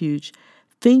took refuge,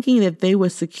 thinking that they were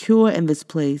secure in this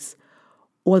place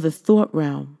or the thought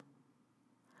realm.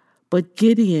 But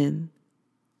Gideon,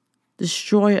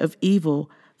 destroyer of evil,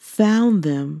 found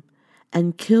them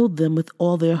and killed them with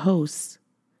all their hosts.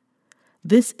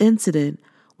 This incident,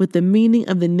 with the meaning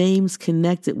of the names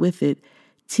connected with it,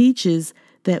 teaches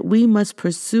that we must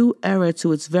pursue error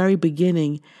to its very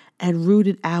beginning and root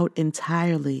it out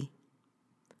entirely.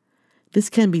 This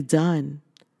can be done,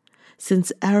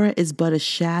 since error is but a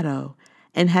shadow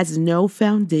and has no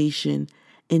foundation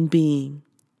in being.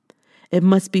 It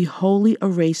must be wholly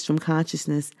erased from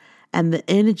consciousness, and the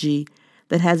energy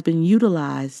that has been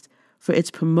utilized for its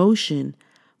promotion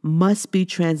must be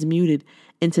transmuted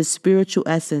into spiritual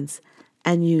essence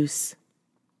and use.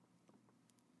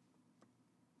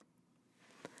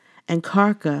 And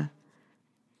Karka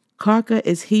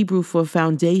is Hebrew for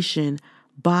foundation,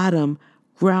 bottom,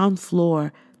 ground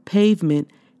floor, pavement,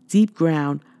 deep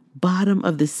ground, bottom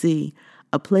of the sea,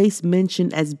 a place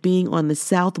mentioned as being on the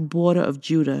south border of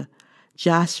Judah,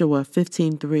 Joshua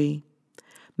 15:3.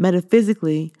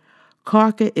 Metaphysically,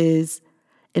 Karka is,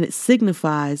 and it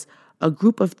signifies, a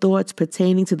group of thoughts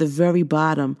pertaining to the very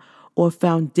bottom or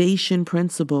foundation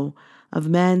principle of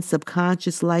man's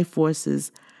subconscious life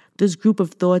forces. This group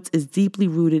of thoughts is deeply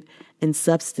rooted in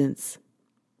substance.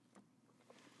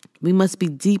 We must be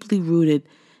deeply rooted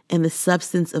in the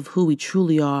substance of who we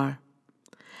truly are.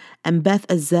 And Beth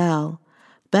Azel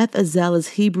is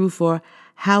Hebrew for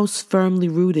house firmly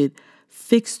rooted,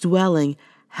 fixed dwelling,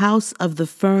 house of the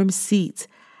firm seat,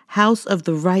 house of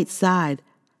the right side,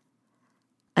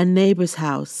 a neighbor's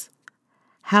house,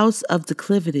 house of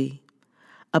declivity,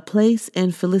 a place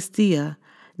in Philistia,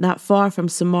 not far from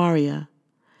Samaria.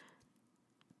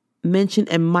 Mentioned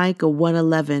in Micah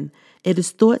 1:11, it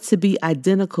is thought to be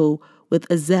identical with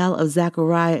Azel of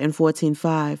Zechariah in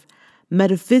 14:5.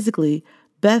 Metaphysically,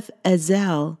 Beth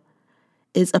Azel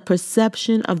is a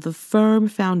perception of the firm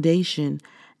foundation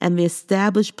and the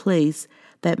established place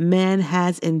that man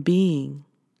has in being.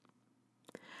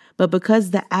 But because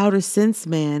the outer sense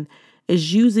man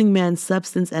is using man's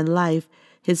substance and life,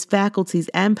 his faculties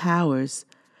and powers,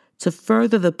 to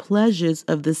further the pleasures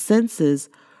of the senses,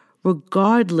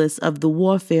 regardless of the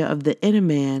warfare of the inner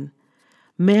man,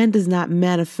 man does not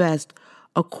manifest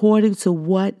according to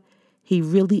what he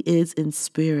really is in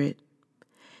spirit.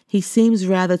 He seems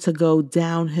rather to go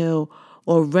downhill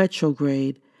or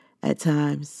retrograde at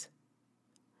times.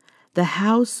 The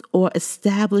house or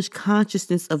established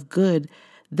consciousness of good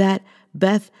that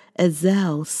Beth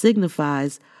Azel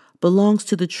signifies belongs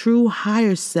to the true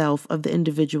higher self of the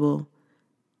individual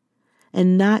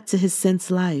and not to his sense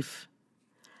life.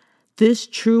 This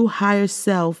true higher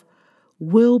self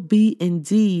will be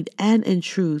indeed and in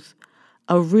truth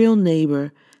a real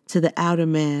neighbor to the outer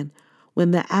man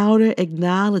when the outer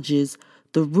acknowledges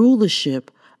the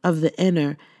rulership of the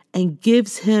inner and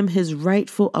gives him his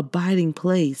rightful abiding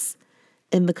place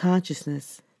in the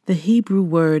consciousness. The Hebrew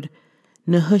word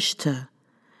nehushta.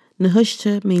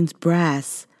 Nehushta means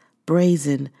brass,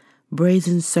 brazen,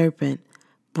 brazen serpent,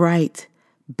 bright,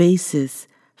 basis,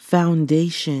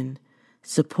 foundation,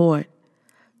 support,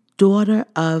 daughter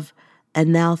of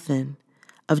Analthan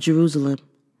of Jerusalem,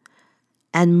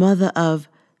 and mother of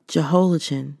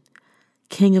Jehoiachin,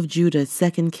 king of Judah,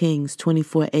 2 Kings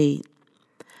 24:8.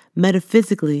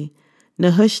 Metaphysically,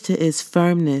 Nehushta is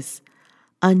firmness,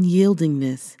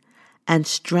 unyieldingness, and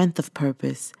strength of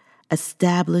purpose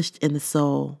established in the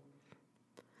soul.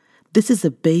 This is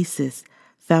a basis,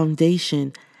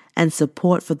 foundation, and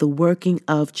support for the working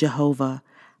of Jehovah,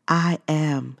 I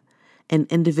am, in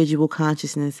individual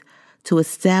consciousness to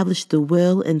establish the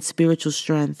will and spiritual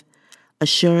strength,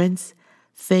 assurance,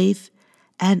 faith,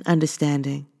 and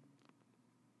understanding.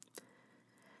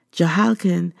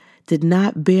 Jehoiakim did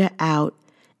not bear out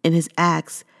in his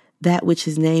acts that which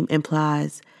his name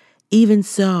implies. Even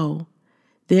so,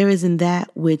 there is in that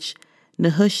which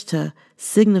Nehushta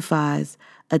signifies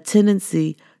a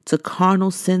tendency to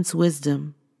carnal sense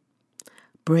wisdom.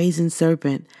 Brazen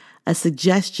serpent, a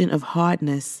suggestion of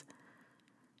hardness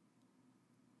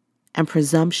and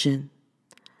presumption,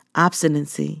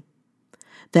 obstinacy,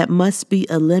 that must be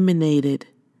eliminated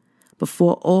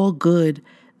before all good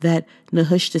that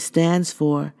Nehushta stands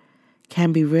for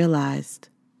can be realized.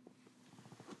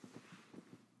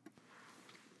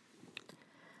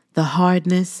 The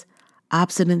hardness,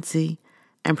 obstinacy,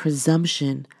 and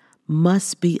presumption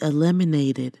must be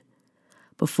eliminated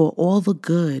before all the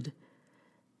good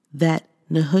that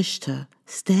Nehushta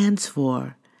stands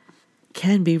for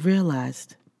can be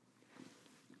realized.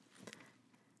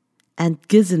 And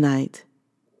Gizonite.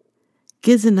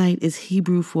 Gizonite is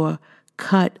Hebrew for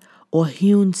cut or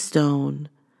hewn stone,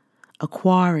 a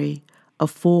quarry, a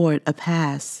ford, a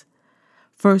pass.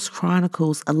 1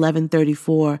 Chronicles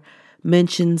 11:34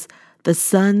 mentions the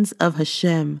sons of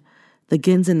Hashem, the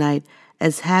Gizonite,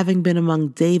 as having been among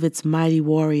David's mighty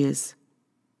warriors.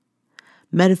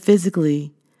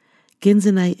 Metaphysically,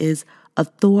 Gizonite is a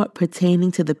thought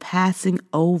pertaining to the passing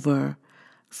over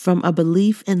from a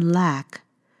belief in lack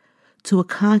to a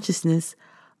consciousness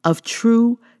of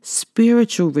true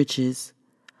spiritual riches,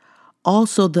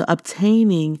 also the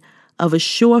obtaining of a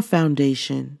sure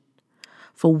foundation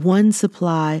for one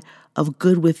supply of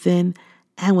good within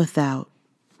and without.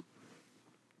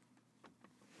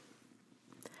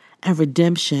 And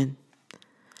redemption.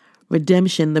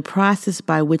 Redemption, the process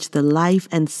by which the life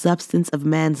and substance of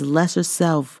man's lesser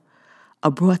self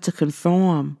are brought to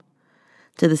conform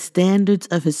to the standards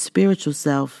of his spiritual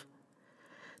self.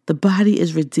 The body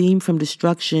is redeemed from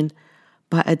destruction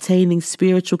by attaining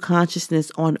spiritual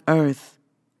consciousness on earth.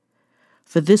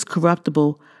 For this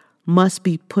corruptible must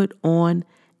be put on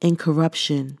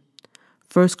incorruption.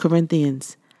 1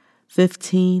 Corinthians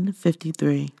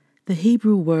 15:53. The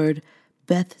Hebrew word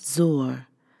Beth Zor.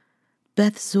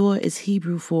 Beth Zor is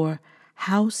Hebrew for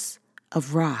house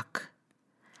of rock,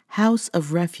 house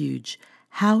of refuge,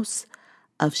 house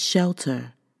of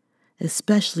shelter,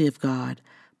 especially of God,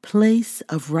 place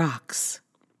of rocks,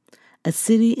 a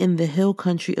city in the hill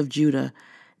country of Judah,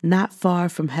 not far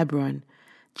from Hebron,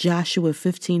 Joshua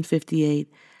 15:58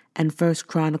 and 1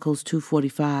 Chronicles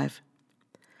 2:45.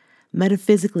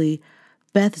 Metaphysically,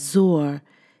 Beth Zor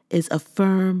is a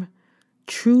firm,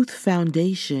 truth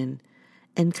foundation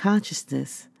and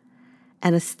consciousness,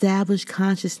 an established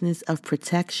consciousness of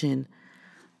protection,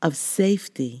 of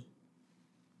safety,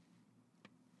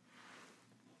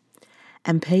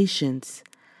 and patience.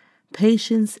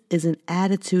 Patience is an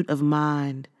attitude of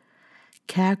mind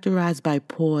characterized by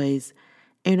poise,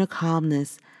 inner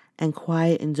calmness, and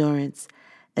quiet endurance,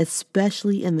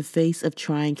 especially in the face of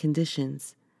trying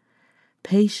conditions.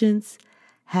 Patience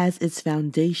has its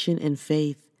foundation in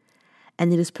faith,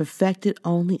 and it is perfected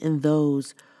only in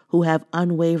those who have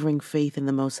unwavering faith in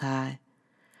the Most High.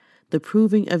 The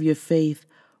proving of your faith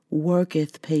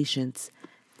worketh patience,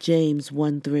 James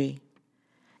 1:3.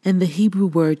 And the Hebrew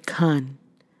word kan,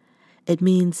 it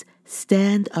means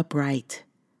stand upright,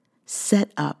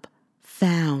 set up,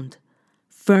 found,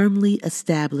 firmly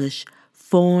establish,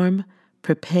 form,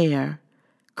 prepare,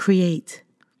 create.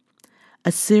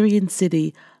 A Syrian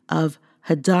city of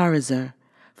Hadarezer,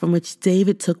 from which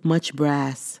David took much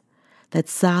brass, that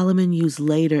Solomon used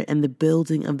later in the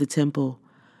building of the temple,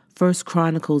 1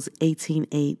 Chronicles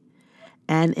 18:8,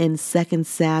 and in 2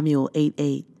 Samuel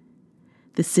 8:8.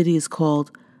 The city is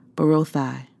called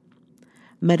Barothai.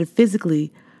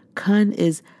 Metaphysically, Kun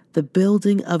is the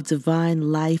building of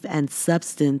divine life and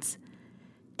substance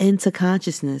into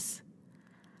consciousness,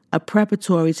 a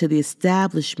preparatory to the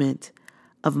establishment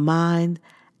of mind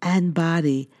and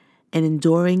body in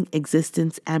enduring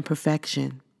existence and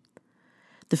perfection.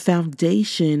 The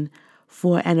foundation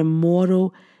for an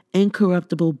immortal,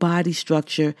 incorruptible body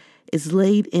structure is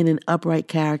laid in an upright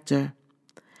character,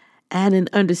 and an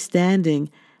understanding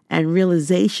and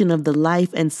realization of the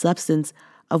life and substance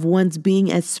of one's being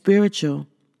as spiritual,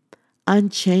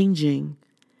 unchanging,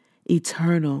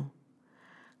 eternal.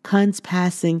 Kun's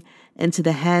passing into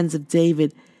the hands of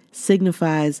David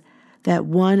signifies that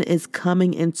one is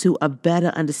coming into a better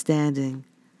understanding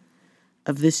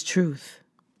of this truth.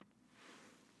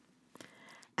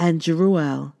 And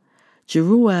Jeruel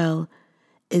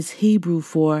is Hebrew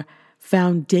for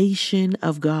foundation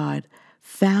of God,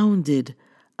 founded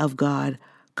of God.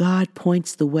 God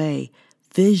points the way,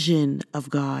 vision of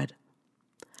God.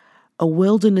 A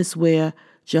wilderness where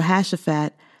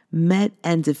Jehoshaphat met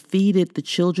and defeated the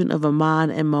children of Ammon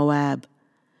and Moab.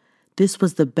 This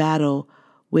was the battle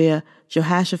where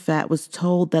Jehoshaphat was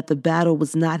told that the battle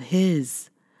was not his,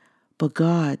 but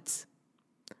God's,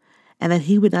 and that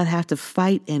he would not have to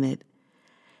fight in it.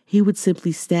 He would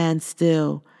simply stand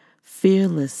still,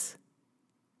 fearlessly,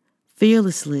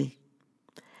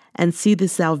 and see the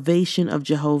salvation of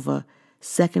Jehovah,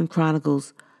 2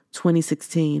 Chronicles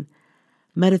 20:16.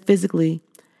 Metaphysically,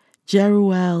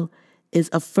 Jeruel is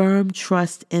a firm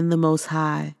trust in the Most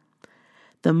High.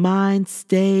 The mind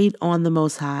stayed on the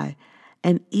Most High,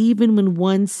 and even when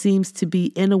one seems to be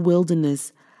in a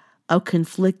wilderness of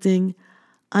conflicting,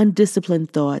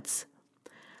 undisciplined thoughts,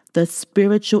 the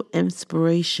spiritual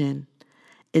inspiration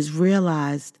is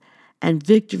realized and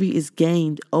victory is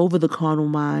gained over the carnal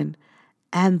mind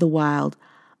and the wild,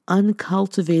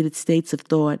 uncultivated states of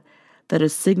thought that are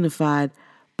signified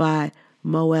by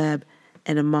Moab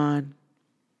and Ammon.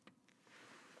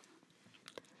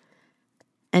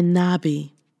 And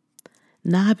Nabi.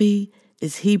 Nabi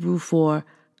is Hebrew for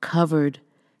covered,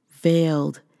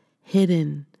 veiled,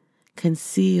 hidden,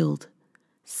 concealed,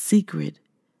 secreted,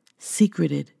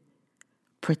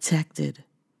 protected.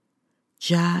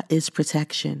 Jah is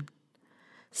protection.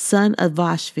 Son of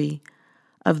Vashvi,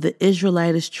 of the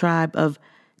Israelitish tribe of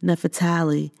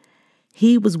Naphtali,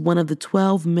 he was one of the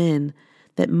 12 men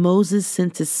that Moses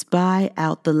sent to spy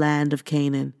out the land of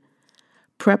Canaan,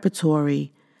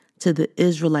 preparatory to the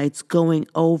Israelites going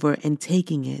over and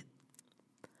taking it.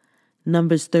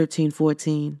 Numbers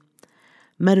 13:14.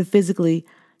 Metaphysically,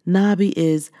 Nabi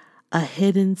is a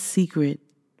hidden secret,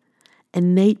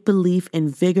 innate belief in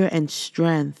vigor and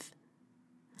strength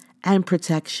and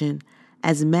protection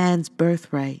as man's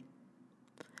birthright.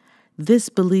 This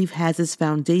belief has its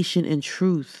foundation in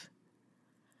truth.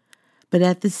 But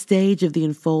at this stage of the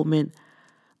unfoldment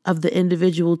of the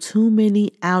individual, too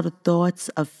many outer thoughts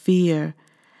of fear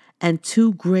and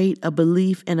too great a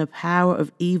belief in a power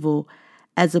of evil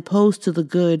as opposed to the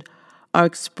good are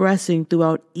expressing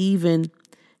throughout even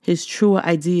his truer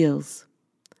ideals.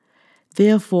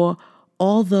 Therefore,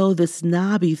 although this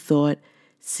Nabi thought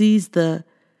sees the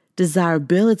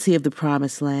desirability of the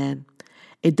promised land,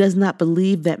 it does not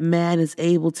believe that man is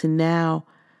able to now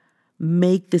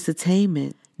make this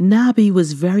attainment. Nabi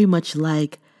was very much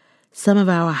like some of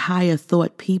our higher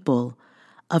thought people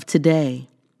of today,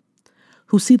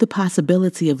 who see the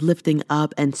possibility of lifting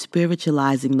up and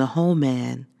spiritualizing the whole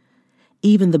man,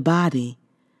 even the body,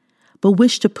 but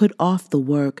wish to put off the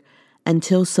work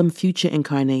until some future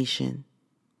incarnation.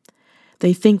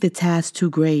 They think the task too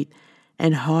great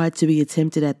and hard to be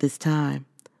attempted at this time.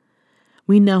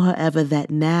 We know, however, that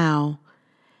now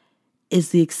is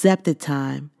the accepted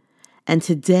time, and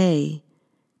today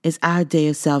is our day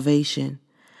of salvation.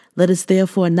 Let us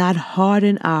therefore not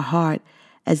harden our heart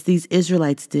as these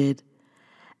Israelites did,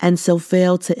 and so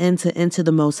fail to enter into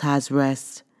the Most High's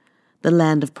rest, the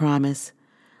land of promise.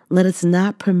 Let us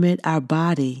not permit our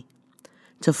body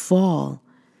to fall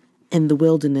in the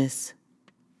wilderness.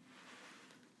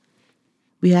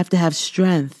 We have to have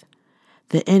strength,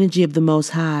 the energy of the Most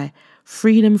High,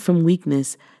 freedom from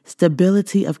weakness,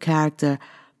 stability of character,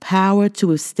 power to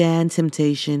withstand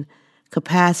temptation,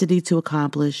 capacity to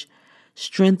accomplish.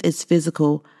 Strength is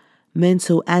physical,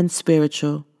 mental, and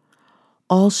spiritual.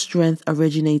 All strength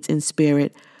originates in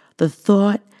spirit, the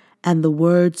thought and the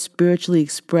word spiritually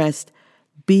expressed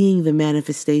being the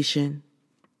manifestation.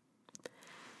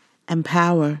 And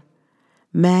power,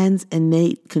 man's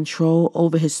innate control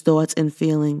over his thoughts and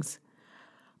feelings.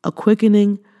 A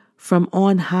quickening from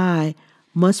on high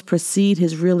must precede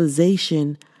his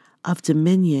realization of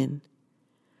dominion.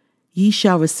 Ye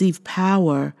shall receive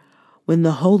power when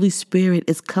the Holy Spirit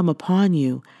is come upon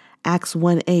you, Acts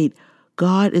 1:8,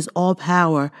 God is all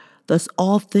power, thus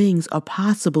all things are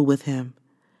possible with him.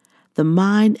 The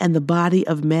mind and the body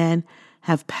of man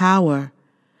have power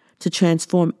to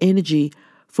transform energy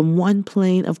from one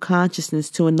plane of consciousness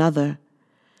to another.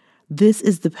 This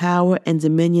is the power and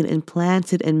dominion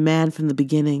implanted in man from the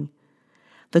beginning.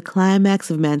 The climax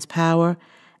of man's power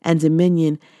and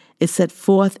dominion is set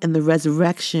forth in the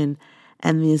resurrection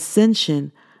and the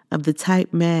ascension of the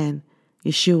type man,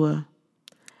 Yeshua.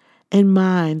 In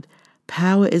mind,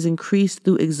 power is increased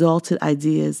through exalted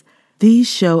ideas. These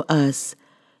show us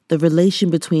the relation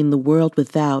between the world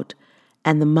without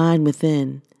and the mind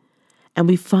within, and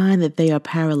we find that they are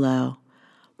parallel.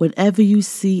 Whatever you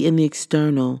see in the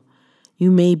external, you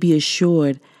may be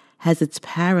assured has its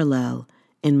parallel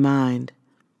in mind.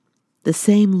 The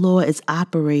same law is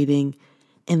operating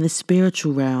in the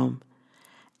spiritual realm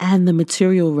and the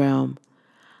material realm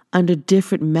under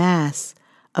different masks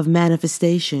of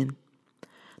manifestation.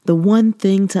 The one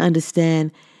thing to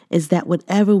understand is that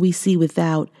whatever we see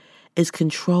without is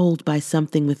controlled by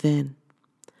something within.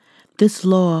 This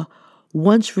law,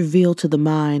 once revealed to the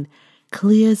mind,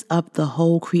 clears up the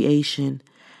whole creation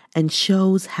and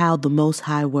shows how the Most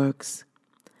High works.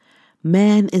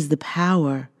 Man is the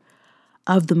power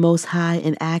of the Most High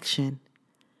in action.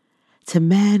 To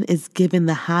man is given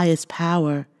the highest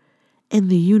power in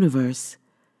the universe,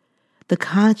 the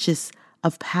conscious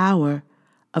of power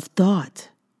of thought.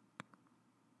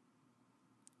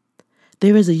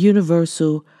 There is a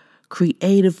universal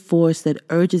creative force that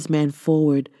urges man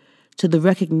forward to the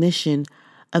recognition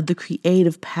of the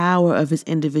creative power of his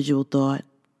individual thought.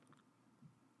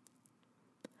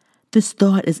 This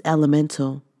thought is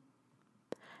elemental,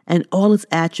 and all its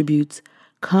attributes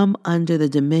come under the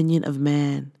dominion of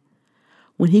man.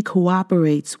 When he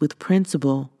cooperates with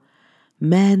principle,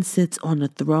 man sits on the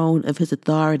throne of his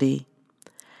authority,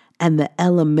 and the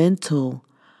elemental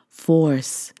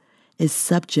force is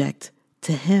subject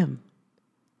to him.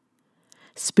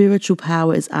 Spiritual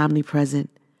power is omnipresent.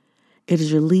 It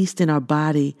is released in our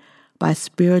body by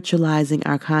spiritualizing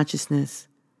our consciousness.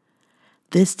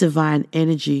 This divine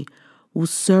energy will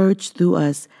surge through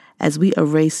us as we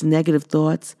erase negative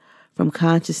thoughts from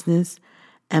consciousness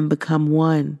and become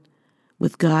one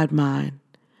with God mind,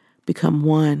 become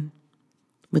one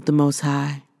with the Most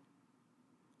High.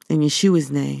 In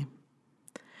Yeshua's name,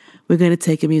 we're going to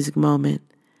take a music moment.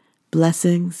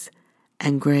 Blessings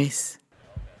and grace.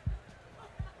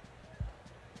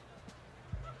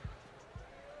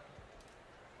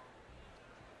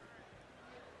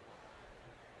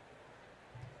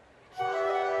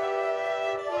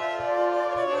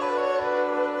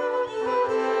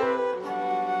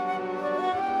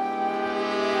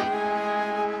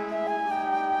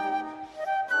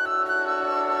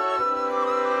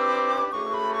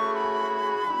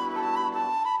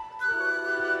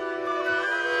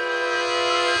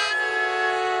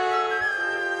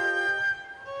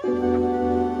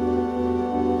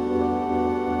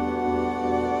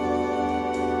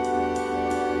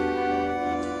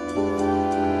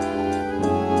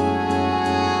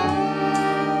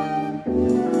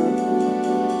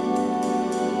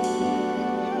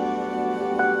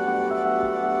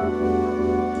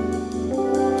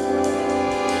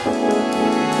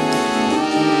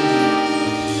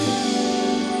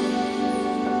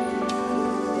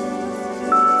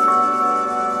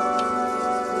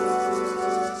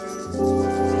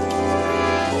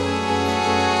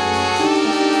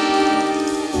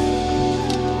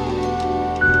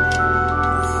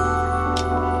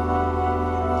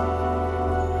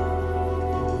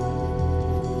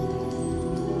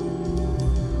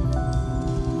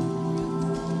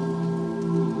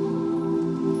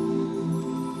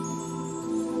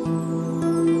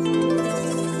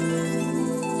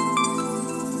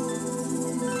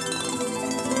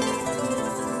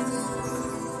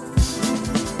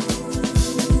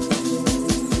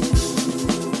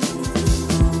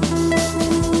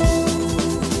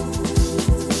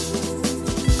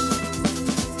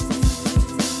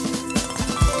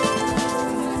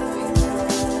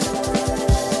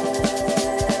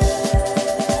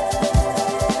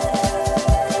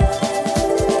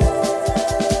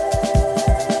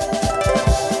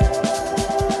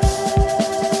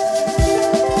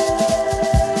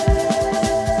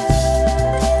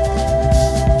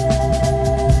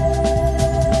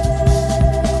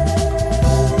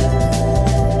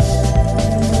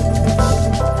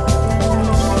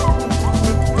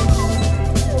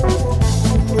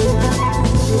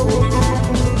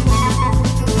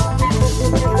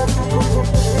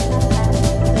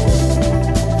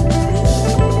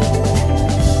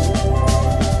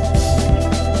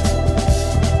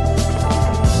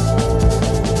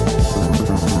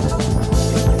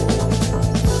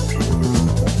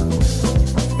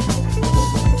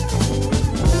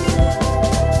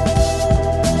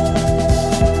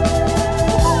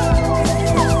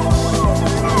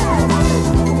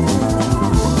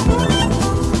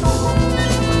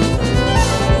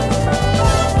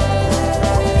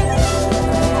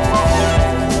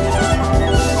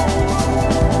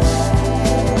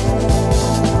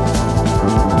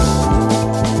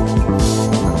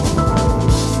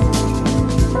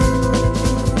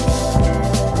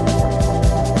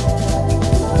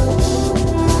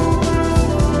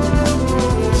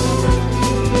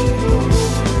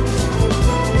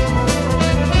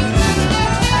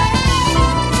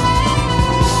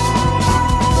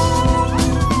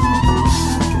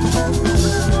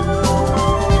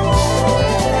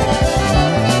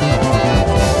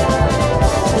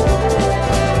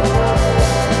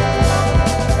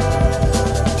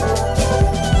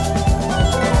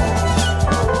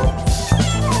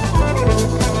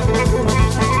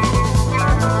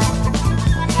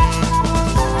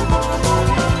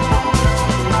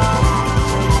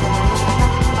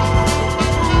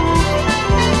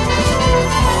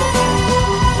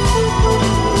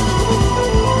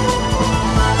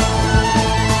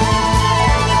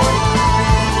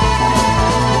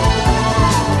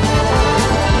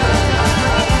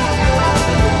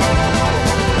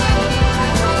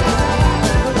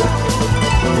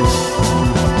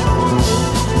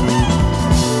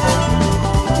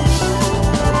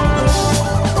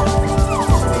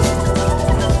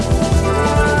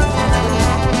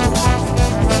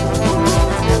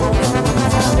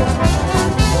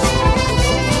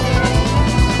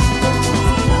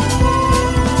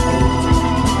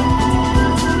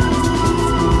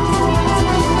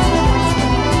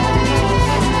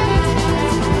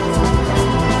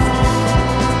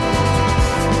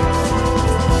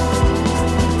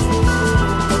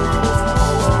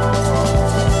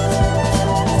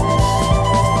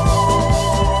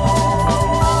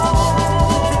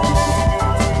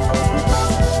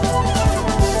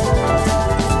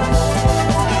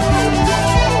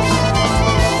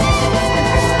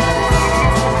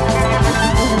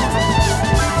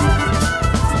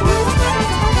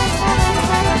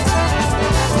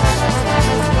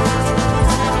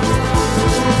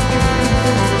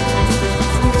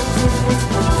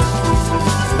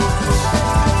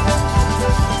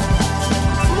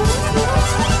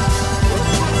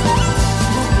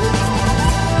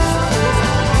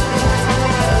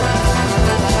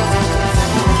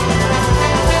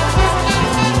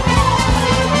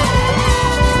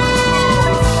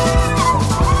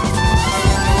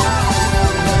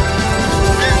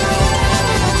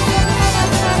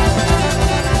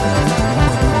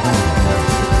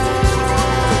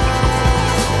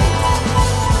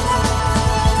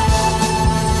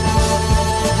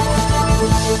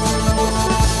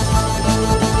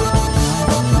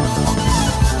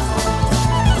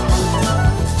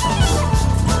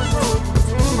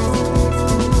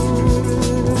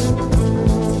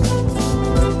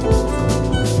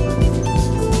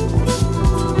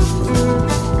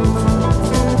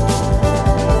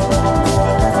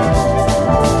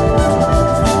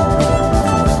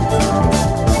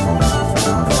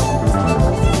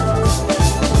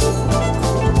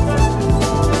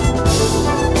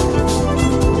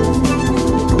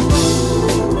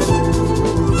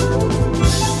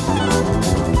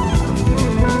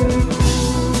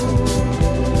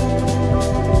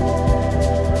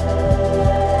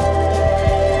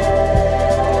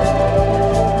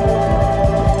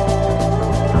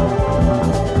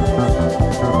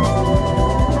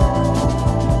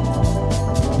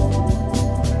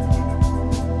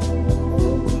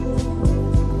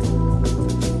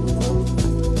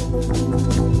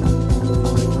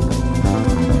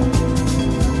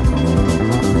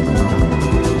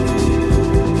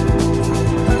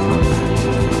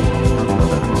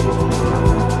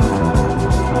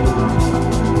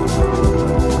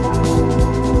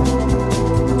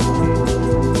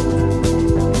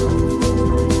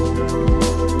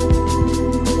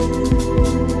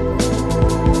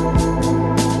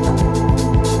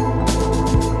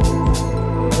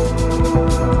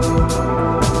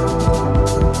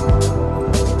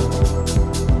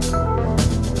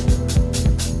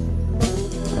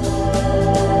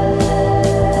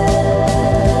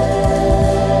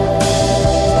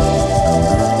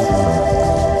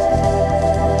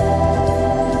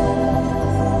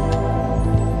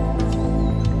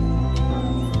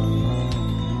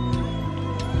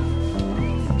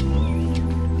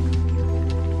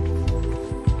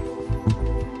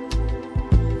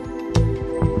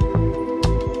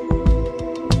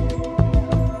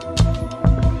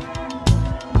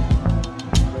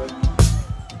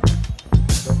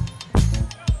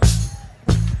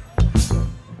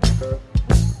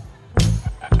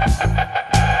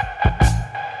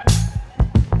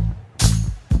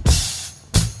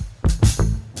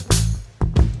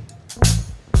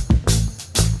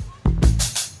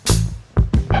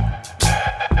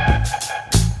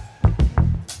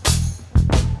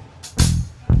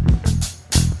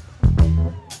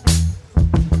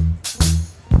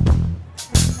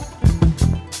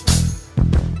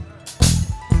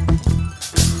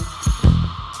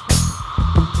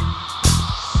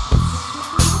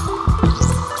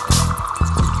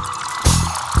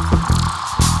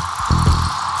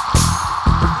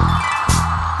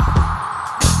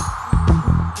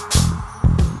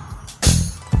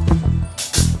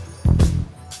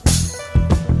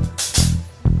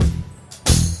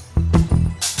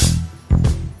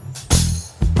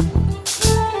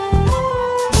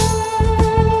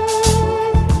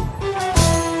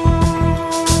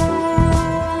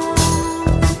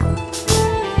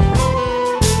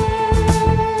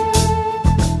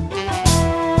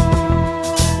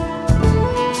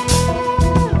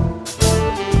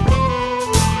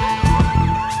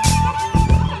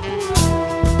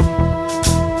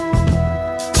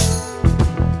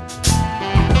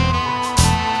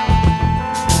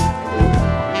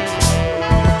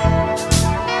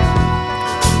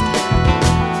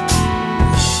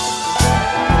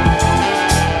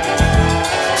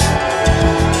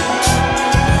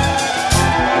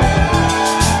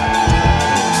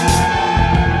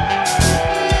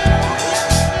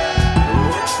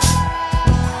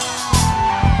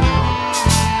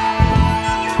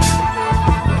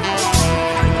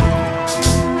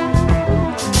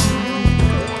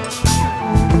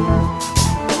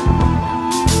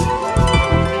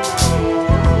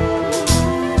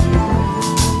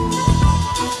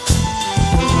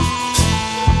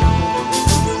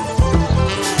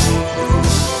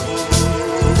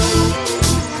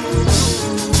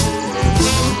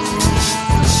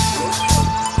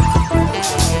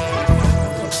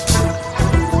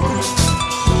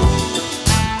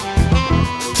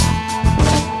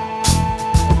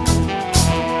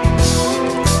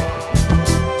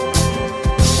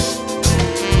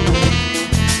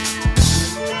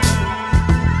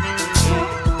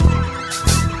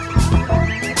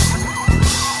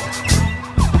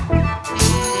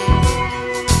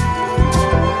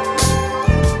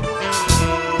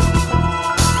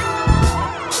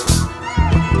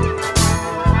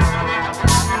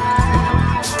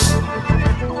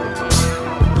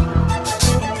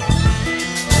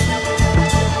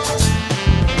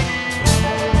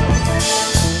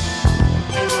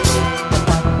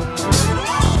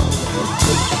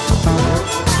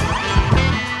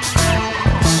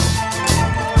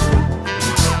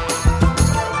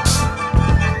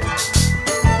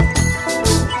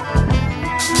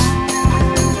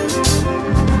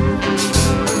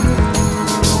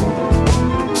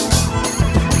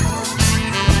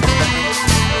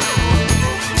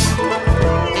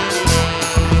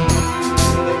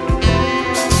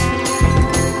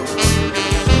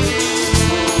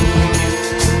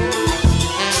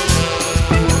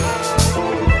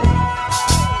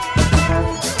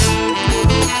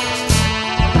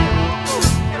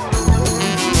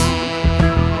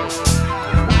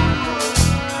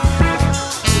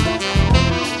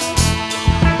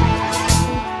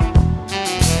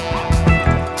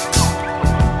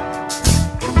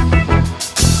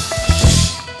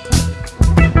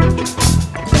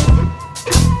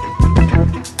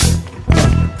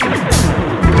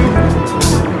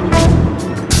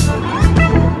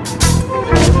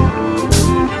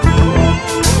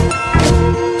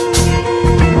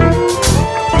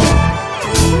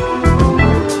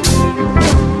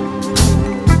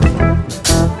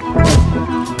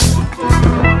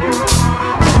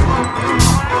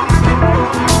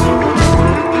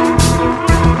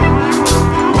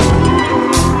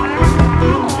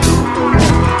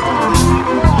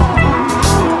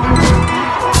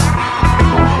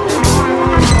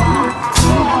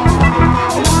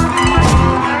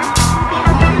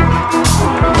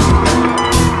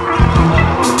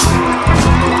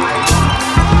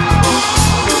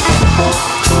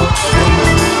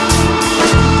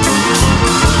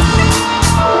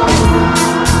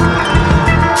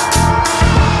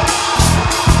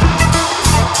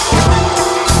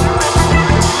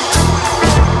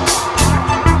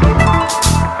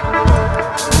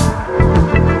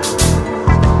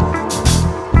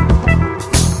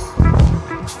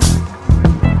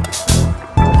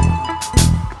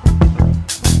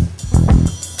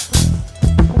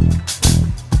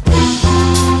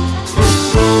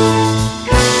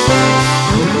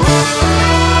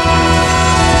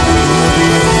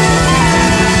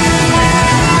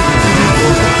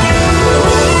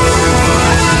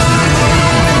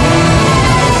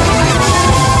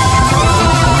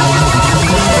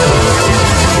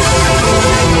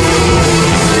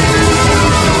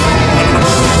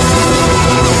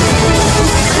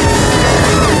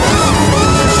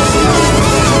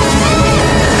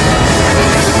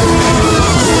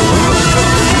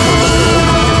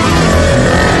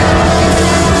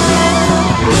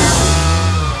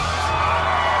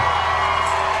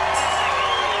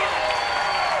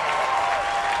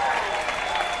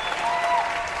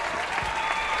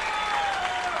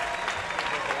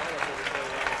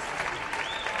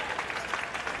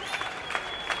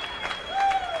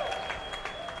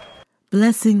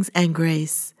 Blessings and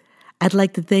grace. I'd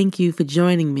like to thank you for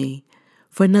joining me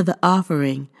for another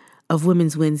offering of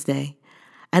Women's Wednesday.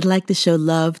 I'd like to show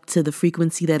love to the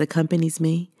frequency that accompanies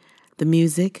me, the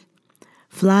music,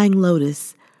 Flying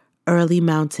Lotus, Early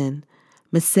Mountain,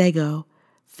 Masego,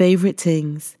 Favorite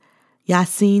Tings,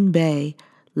 Yassine Bey,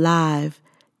 Live,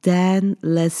 Dan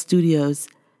Les Studios,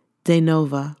 De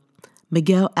Nova,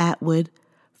 Miguel Atwood,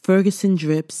 Ferguson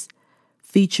Drips,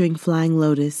 featuring Flying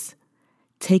Lotus,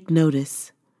 Take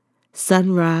Notice,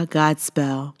 Sun Ra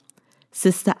Godspell,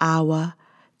 Sister Awa,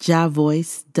 Ja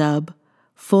Voice, Dub,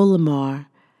 Folamar,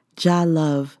 Ja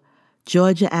Love,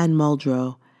 Georgia Ann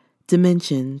Muldrow,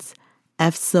 Dimensions,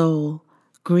 F Soul,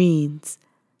 Greens,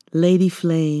 Lady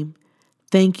Flame,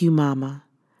 Thank You Mama,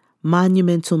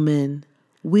 Monumental Men,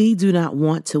 We Do Not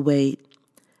Want to Wait,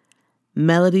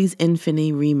 Melodies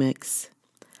Infinity Remix,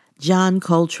 John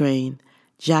Coltrane,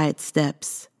 Giant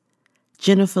Steps,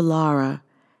 Jennifer Lara,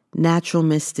 Natural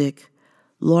Mystic,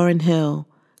 Lauryn Hill,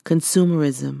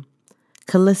 Consumerism,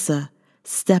 Calissa,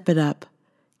 Step It Up,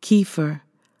 Kiefer,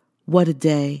 What a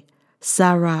Day,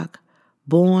 Sarak,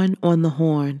 Born on the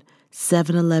Horn,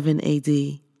 711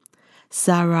 AD,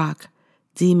 Sarak,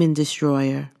 Demon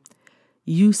Destroyer,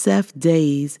 Yusef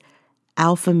Days,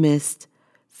 Alpha Mist,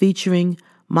 featuring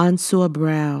Mansour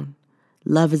Brown,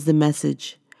 Love is the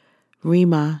Message,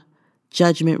 Rima,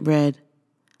 Judgment Red,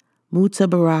 Muta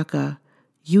Baraka,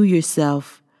 You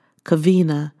Yourself,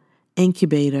 Kavina,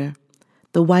 Incubator,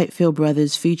 The Whitefield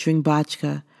Brothers featuring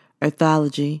Botchka,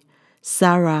 Earthology,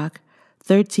 Sarak,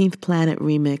 13th Planet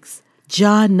Remix,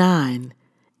 John 9,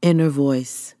 Inner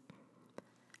Voice.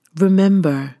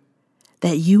 Remember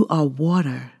that you are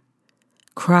water.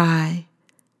 Cry,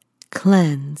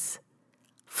 cleanse,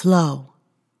 flow.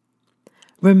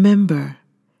 Remember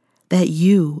that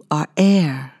you are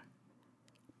air.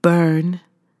 Burn,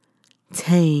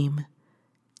 tame,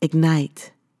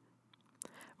 ignite.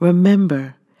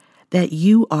 Remember that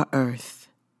you are earth.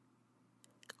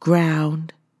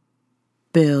 Ground,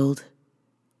 build,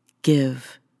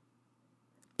 give.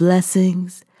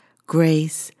 Blessings,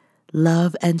 grace,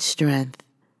 love, and strength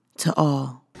to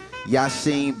all.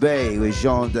 Yassine Bey with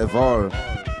Jean Devol.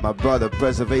 My brother,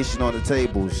 Preservation on the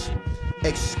Tables.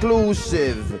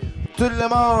 Exclusive. Tout le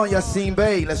monde, Yassine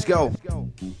Bey. Let's go.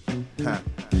 Huh.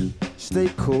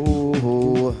 Stay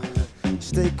cool.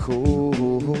 Stay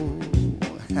cool.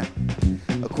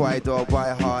 A quiet dog by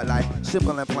a hard life.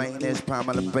 Simple and plain is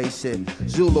primal basic.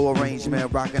 Zulu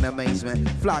arrangement, rockin' amazement.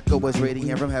 Flocka was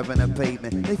radiant from heaven and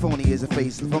pavement. They phony is a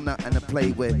face from nothing to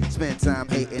play with. Spend time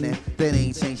hating it, then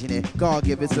ain't changing it. God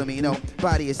give it to me, no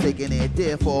body is taking it.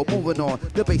 Therefore, moving on,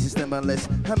 the bass is stimulus.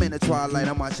 I'm in the twilight,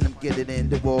 I'm watching them get it in.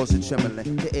 The walls are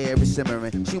trembling, the air is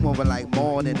simmering. She moving like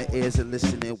more than the ears are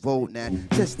listening. Whoa now,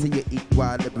 test to your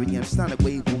equilibrium. Sonic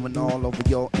wave moving all over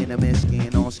your intimate.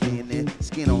 Skin on skin in,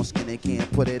 skin on skin in.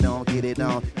 Can't put it on, get it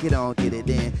on, get it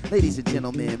in. Ladies and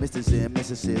gentlemen, Mrs. and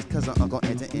Mrs. Cousin, Uncle,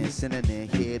 Enter in, synonym.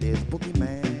 Here it is,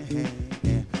 Boogeyman.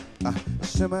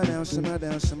 Simmer down, simmer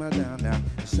down, simmer down now.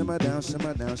 Simmer down,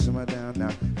 simmer down, simmer down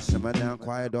now. Simmer down,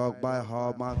 quiet dog by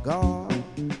heart, my God.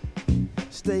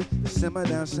 Stay, simmer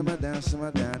down, simmer down,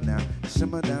 simmer down now.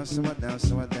 Simmer down, simmer down,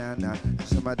 simmer down now.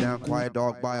 Simmer down, quiet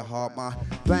dog by heart, my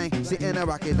bang. See, in a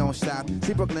rocket don't stop.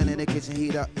 See, Brooklyn in the kitchen,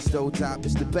 heat up the stove top.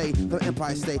 It's the bay, the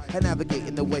Empire State, and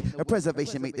navigating the way. A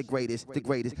preservation make the greatest. They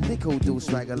cool dudes,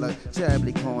 swagger luck,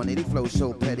 terribly corny. They flow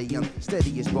so petty, young,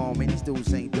 steady as bomb. And these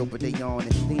dudes ain't dope, but they on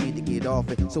it. They need to get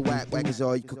off it. So whack is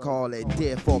all you could call it.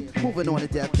 Therefore, moving on to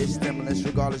death is stimulus,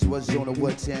 regardless what zone or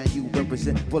what town you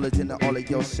represent. Bulletin to all of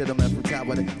your settlement from top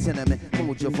of the tenement.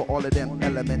 Mojo for all of them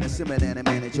element. And simmer down and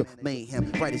manager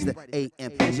mayhem. Bright as the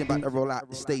AM. Engine about to roll out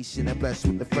the station and blessed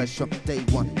with the fresh from day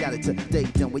one. Got it today,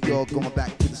 done. We all going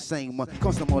back to the same one.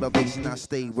 Constant motivation, I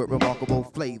stay with remarkable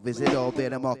flavors. It all bear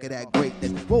the mark of that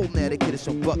greatness. Whoa, now the kid is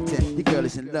from Bucktown. Your girl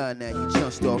is in love now. You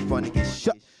just off front and get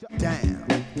shut down.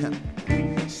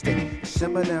 Stay.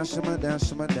 Simmer down, simmer down,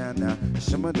 simmer down now.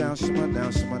 Simmer down, simmer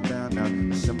down, simmer down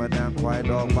now. Simmer down, quiet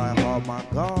dog by heart, my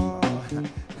God.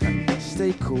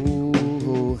 Stay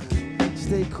cool,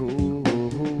 stay cool.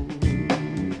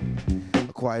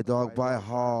 A quiet dog by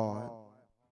heart.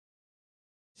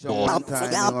 So one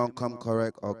time you're gonna come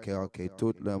correct. Okay.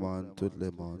 Tout le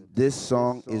monde. This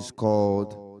song is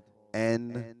called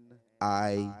N-I-P.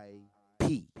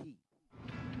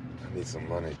 I need some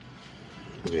money.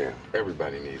 Yeah,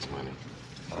 everybody needs money.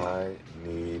 I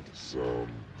need some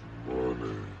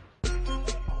money.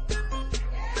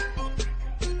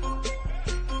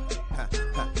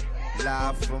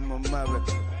 Live from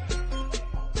America.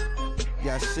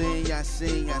 Yassine.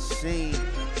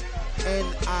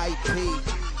 N-I-P.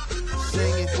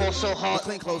 singing. Fall so hard. My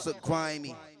clean clothes look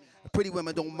grimy. Pretty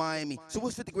women don't mind me. So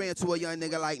what's 50 grand to a young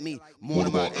nigga like me? More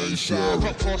than my A-Shab.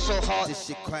 Fall so hard. This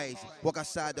shit crazy. Walk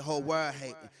outside, the whole world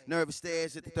hating. Nervous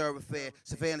stares at the thoroughfare.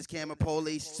 Surveillance camera,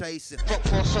 police chasing.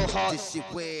 Fall so hard. This shit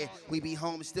weird. We be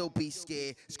home and still be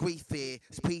scared. It's grief here.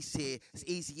 It's peace here. It's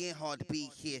easy and hard to be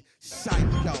here.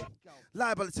 Psycho.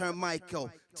 Liable to turn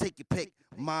Michael. Take your pick.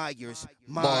 Myers,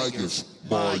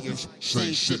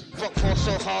 same shit.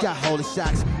 Got holy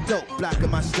shots, dope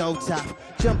blocking my stove top.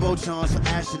 Jumbotron for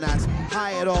astronauts,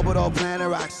 high at orbital planet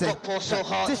rocks.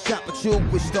 This shot with you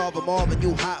with starve them all and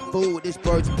you hot food. This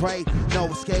bird's prey, no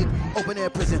escape. Open air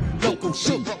prison, local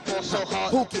shoot.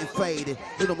 Who get faded?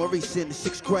 Little Maurice in the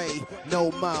 6th grade. No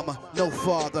mama, no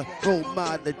father. Role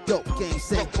model, the dope game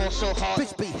say.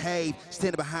 Bitch behave,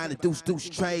 standing behind the deuce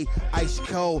tray. Ice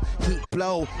cold, heat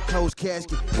blow, closed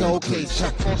casket, cold case.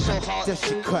 That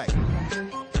shit cut.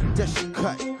 That shit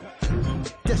cut.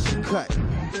 That shit cut.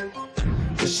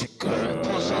 That shit cut.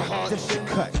 That shit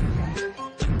cut.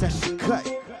 That shit cut.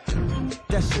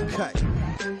 That shit cut.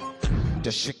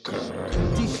 That shit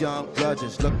cut. These young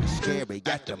bludgers looking scary,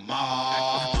 got them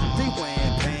all. They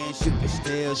wearing pants, you can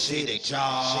still see their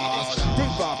jaws. They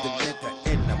robbed the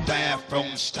nigga in the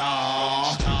bathroom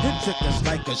stall. It took us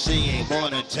like a she ain't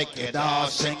wanna take it all,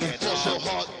 singing.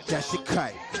 That shit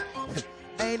cut.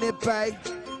 Ain't it, babe?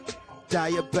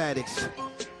 Diabetics.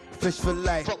 Fish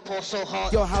fillet.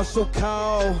 Your house so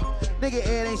cold. Nigga,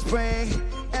 it ain't spring.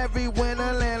 Every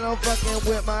winter land, I'm fucking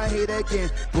with my heat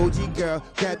again. Bougie girl,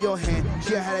 grab your hand.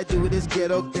 She how to do this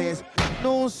ghetto dance.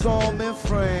 No song in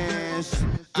France.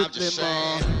 I'm just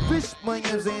saying. Bitch,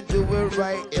 millions ain't do it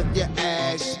right if you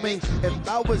ask me. If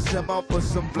I was him, I'll put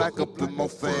some black up in my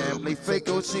family. Fake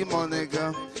Gucci, my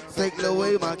nigga. Fake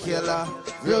Louis, my killer.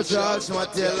 Real drugs, my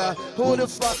dealer. Who the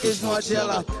fuck is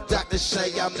Margella? Doctors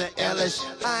say I'm the illest.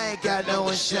 I ain't got no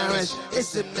insurance.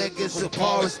 It's the niggas who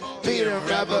porous. Beating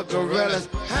rubber gorillas.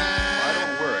 I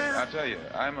don't worry. I tell you,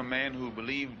 I'm a man who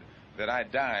believed that I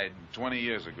died 20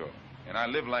 years ago. And I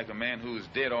live like a man who is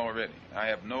dead already. I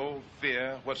have no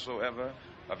fear whatsoever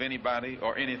of anybody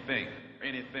or anything.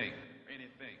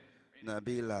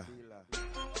 Nabila.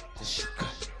 The shit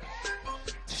cut.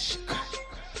 The shit cut.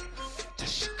 The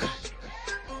shit cut.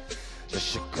 The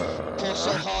shit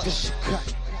cut. The shit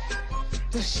cut.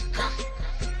 The shit cut.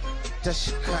 The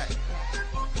shit cut.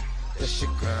 The shit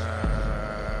cut.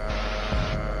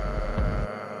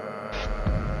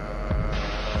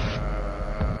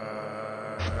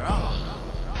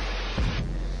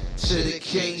 To the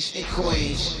kings and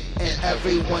queens and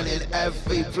everyone in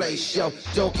every place, yo.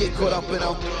 Don't get caught up in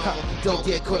them. Don't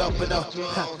get caught up in them.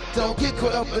 Don't get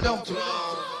caught up in them.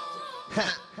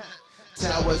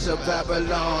 Towers of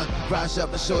Babylon, rise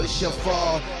up and show the shit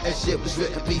fall. As it was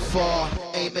written before.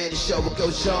 Amen. The show what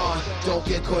goes on. Don't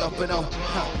get caught up in them.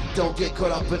 Don't get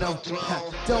caught up in them.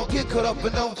 Don't get caught up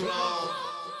in them.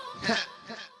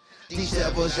 These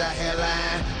devils out here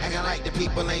lying, acting like the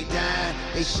people ain't dying.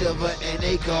 They shiver and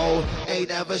they go, ain't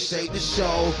never shake the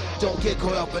show. Don't get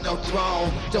caught up in no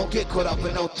throne. Don't get caught up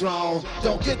in no throne.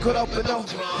 Don't get caught up in no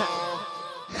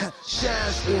throne.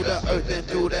 Shines through the earth and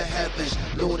through the heavens.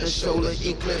 Lunar, solar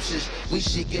eclipses. We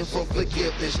seeking for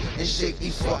forgiveness and safety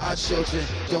for our children.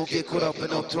 Don't get caught up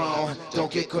in no throne.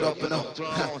 Don't get caught up in no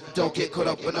throne. Don't get caught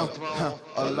up in no throne.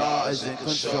 Allah is in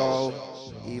control.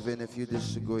 Even if you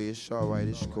disagree, it's alright,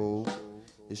 it's cool.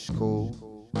 It's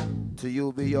cool. To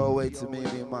you be your way, to me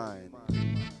be mine.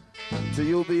 To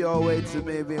you be your way, to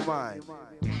me be mine.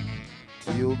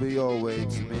 To you be your way,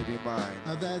 to me be mine.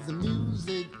 There's the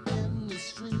music in the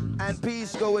street. And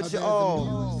peace go with you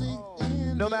all.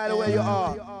 No matter where you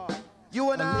are.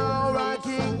 You are now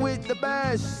rocking with the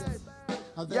best.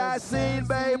 Yasin,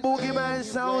 Bay, Boogeyman,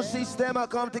 sound system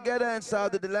come together and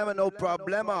solve the dilemma, no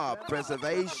problema.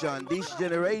 Preservation, this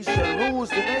generation rules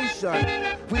the nation.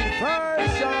 With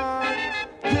version,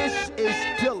 this is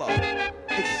Dilla,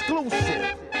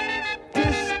 exclusive.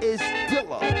 This is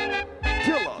Dilla,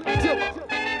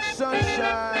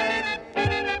 sunshine,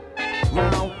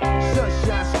 round,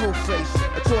 sunshine, screw face.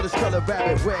 A tortoise colored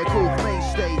rabbit, red groove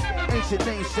mainstay. Ancient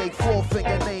namesake,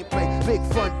 4-finger nameplate. Big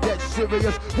fun, dead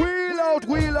serious.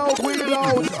 Wheel out.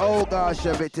 Oh gosh,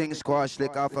 everything squash.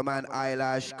 Lick off a man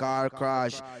eyelash, car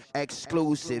crash.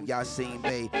 Exclusive, Yasin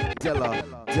Bey. Dilla.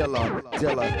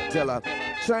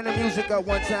 Turn the music up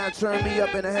one time, turn me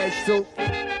up in the head too.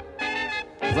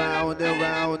 Round and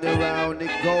round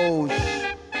it goes.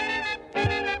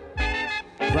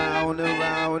 Round and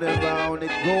round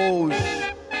it goes.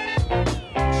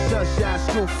 Sunshine,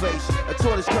 screw face, a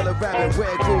tortoise colored rabbit,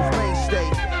 red groove mainstay.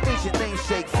 Ancient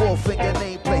namesake, 4-finger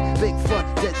nameplate. Big fun,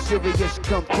 dead serious,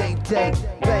 come game day.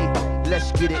 Bay, Let's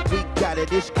get it, we got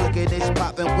it. It's clicking, it's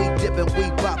popping, we dipping,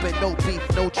 we bopping. No beef,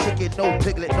 no chicken, no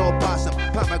piglet, no possum.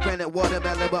 Pomegranate,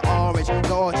 watermelon, but orange,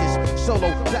 gorgeous.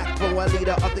 Solo, black bro, a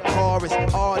leader of the chorus.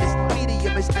 Artist,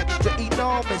 medium is extra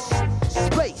enormous.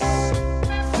 Space,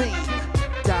 theme,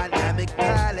 dynamic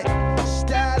palette,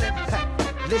 styling. Ha.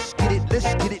 Let's get it,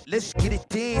 let's get it, let's get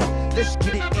it in. Let's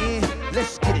get it in,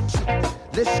 let's get it.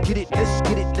 Let's get it, let's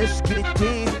get it, let's get it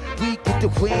in. We get the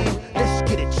win, let's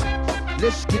get it.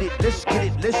 Let's get it, let's get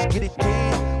it, let's get it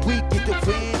in. We get the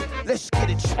win, let's get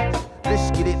it.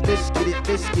 Let's get it, let's get it,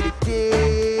 let's get it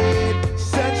in.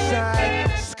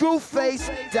 Sunshine, screw face,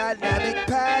 dynamic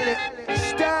palette.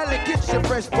 Styling, get your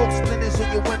fresh folks, linens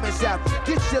and your women's out.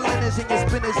 Get your linens and your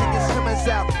spinners and your swimmers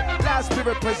out. Loud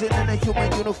spirit present in a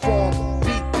human uniform.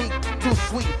 Beat, too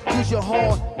sweet, use your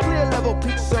horn. Clear level,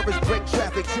 peak service, break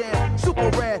traffic jam.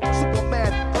 Super rare, super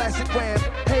mad, classic ram.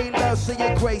 Hey, love, say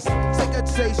your grace, take a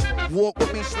taste. Walk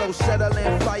with me slow, settle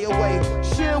and fly away.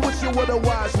 Share with you with a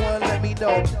wise one, let me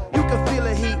know. You can feel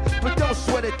the heat, but don't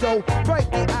sweat it though. Bright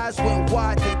the eyes went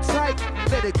wide and tight.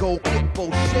 Let it go, kick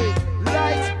both shade.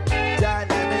 Light,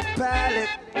 dynamic palette,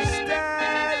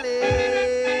 styling.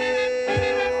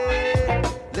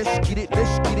 Let's get it,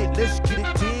 let's get it, let's get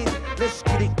it in. Let's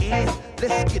get it in,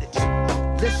 let's get it.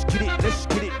 Let's get it, let's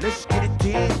get it, let's get it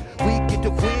in. We get the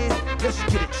win, let's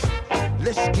get it.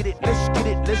 Let's get it, let's get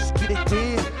it, let's get it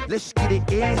in. Let's get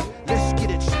it in, let's get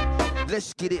it.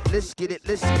 Let's get it, let's get it,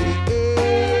 let's get it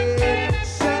in.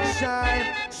 Sunshine,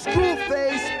 screw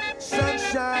face,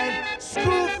 sunshine,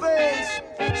 screw face,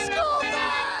 screw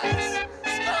face,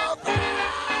 screw face.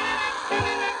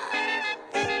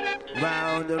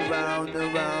 Round and round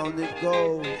and round it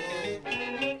goes.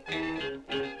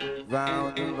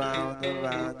 Round and round and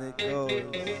round it goes.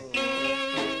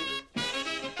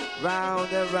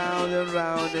 Round and round and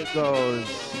round it goes.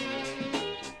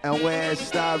 And when it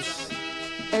stops,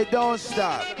 it don't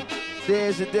stop.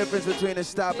 There's a difference between a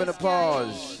stop and a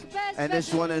pause. And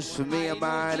this one is for me and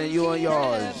mine and you and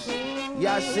yours.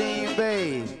 Yassine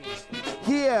Bey,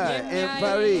 here in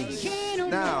Paris.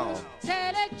 Now.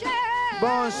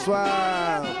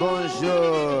 Bonsoir,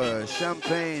 bonjour,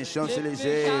 Champagne,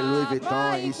 Champs-Élysées, Louis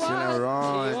Vuitton, Yves Saint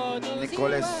Laurent,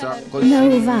 Nicolas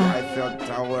Sarkozy, Eiffel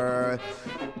Tower,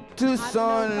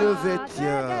 Toussaint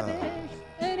Louverture.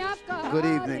 Good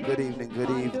evening, good evening, good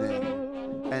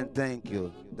evening, and thank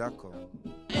you. D'accord.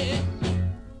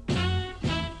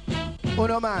 Un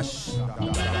hommage.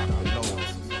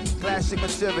 Classic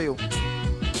material.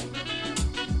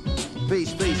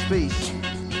 Peace, peace, peace.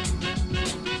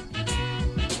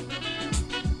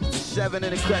 7 in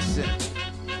the crescent.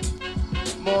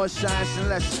 More science and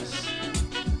lessons.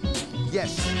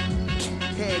 Yes,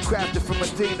 handcrafted from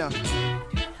Medina.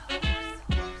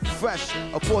 Fresh,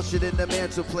 a portrait in the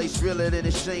mantelpiece, realer than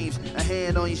it seems. A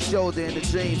hand on your shoulder and the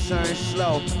dream turns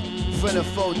slow. Friend of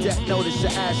foe, death notice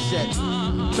your asset.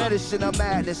 Medicine of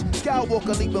madness.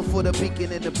 Skywalker leaping for the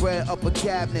beacon in the bread upper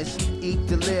cabinets. Eat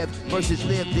to live versus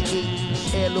live to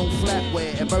eat. Heirloom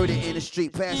flatware and murder in the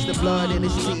street. Past the blood in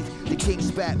his teeth. The king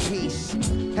spat peace.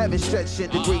 Heaven stretched in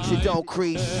degrees, it don't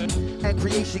crease. And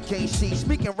creation can't cease.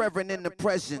 Speaking reverend in the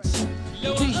presence.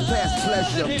 Peace past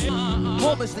pleasure.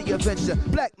 Home is the adventure.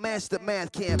 Black master man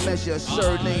can't measure.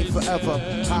 Surname forever.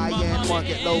 High-end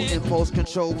market, low impulse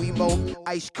control remote.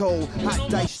 Ice cold, hot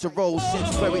dice to roll.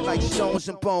 Since buried like stones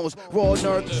and bones. Raw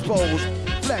nerve exposed.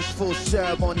 Flesh full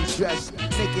ceremony dress.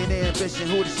 Naked ambition,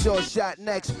 who the short shot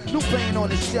next? New paint on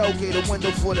the shell, gate a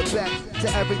window for the back. To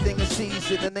everything it sees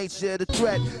in the nature of the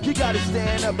threat. You gotta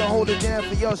stand up and hold it down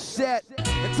for your set.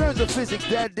 In terms of physics,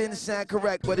 that didn't sound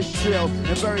correct, but it's true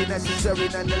and very necessary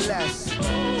nonetheless.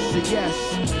 So yes,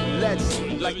 let's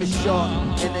like the short,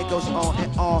 and it goes on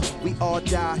and on. We all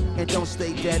die and don't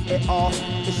stay dead at all.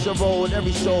 It's a road,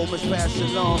 every soul must pass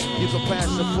along. You can pass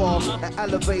or fall and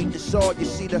elevate the sword. You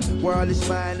see the world is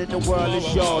mine and the world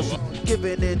is yours.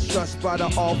 Given in trust by the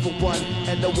all for one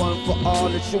and the one for all.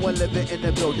 The true and living in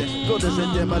the building. Builders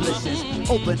and demolitions.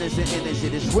 Openness and energy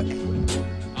is written.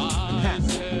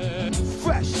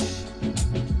 Fresh.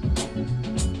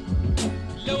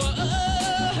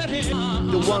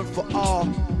 The one for all,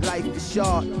 life is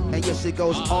short, and yes it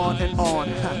goes on and on.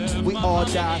 We all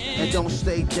die and don't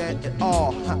stay dead at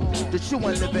all. The true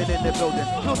one living in the building,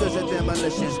 builders and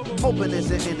demolitions, openness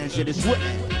and energy is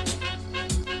written.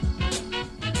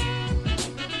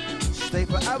 Stay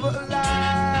forever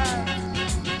alive.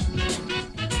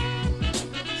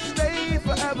 Stay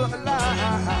forever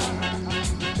alive.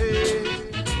 Hey.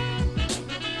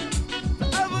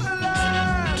 Forever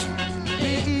alive.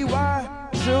 B-E-Y.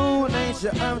 True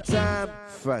nature of time,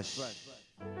 fresh.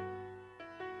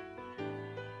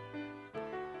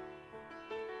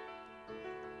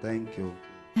 Thank you.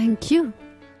 Thank you.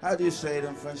 How do you say it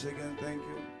in French again? Thank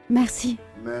you. Merci.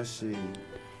 Merci.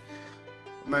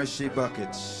 Merci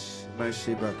buckets.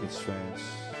 Merci buckets, friends.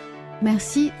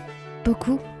 Merci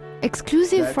beaucoup.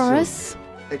 Exclusive That's for it. us.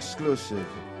 Exclusive.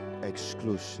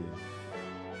 Exclusive.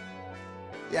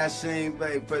 Yeah, same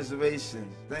babe, preservation.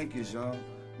 Thank you, Jean.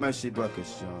 Merci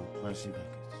buckets, Jean. Merci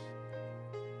buckets.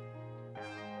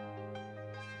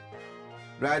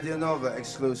 Radio Nova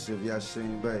exclusive,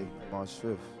 Yasin Bey, March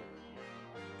 5th.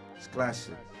 It's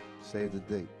classic. Save the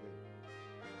date.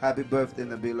 Happy birthday,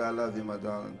 Nabila. I love you, my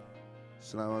darling.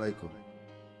 Assalamu alaikum.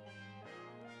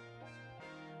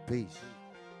 Peace.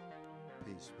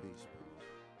 Peace, peace, peace.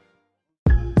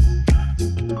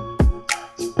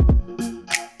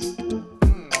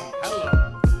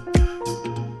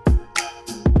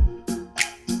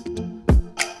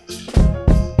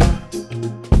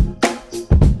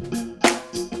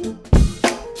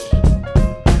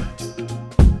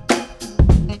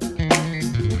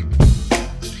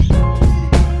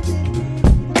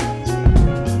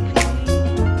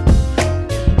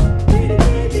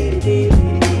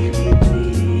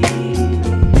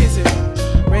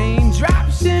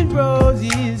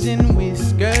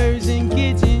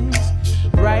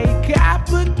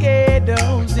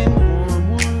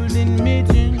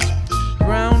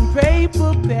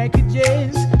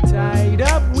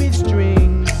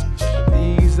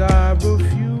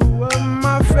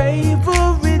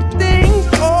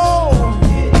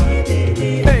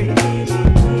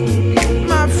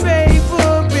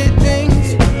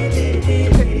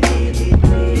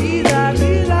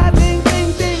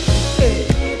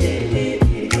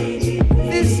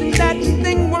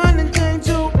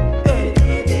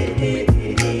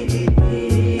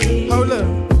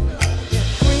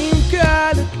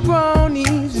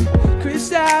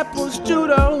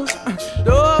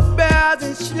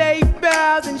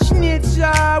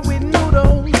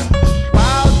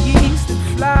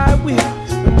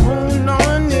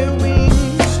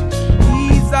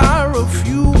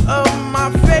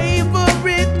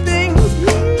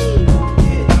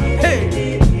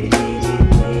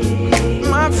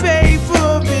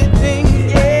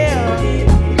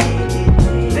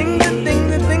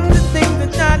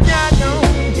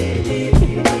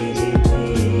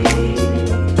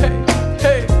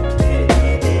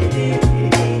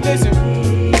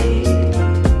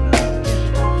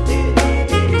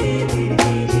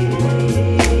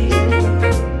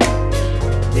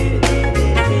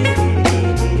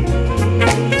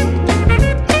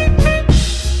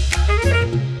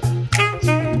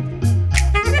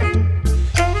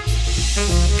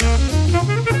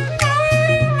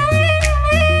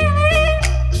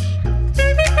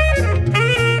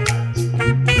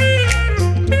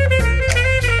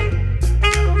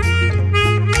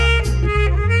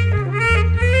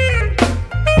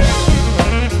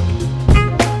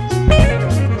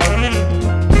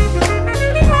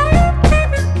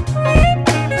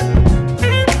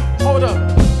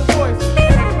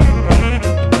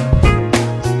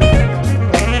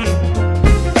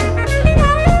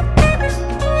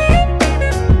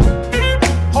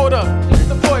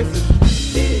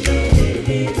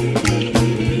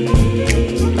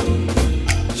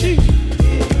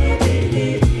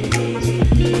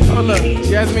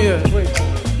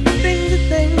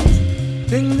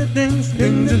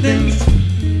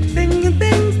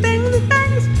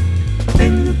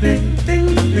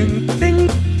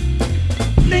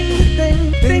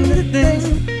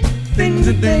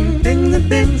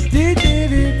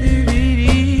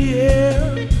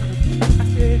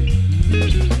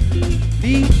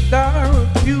 These are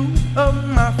a few of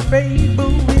my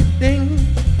favorite things.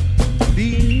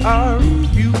 These are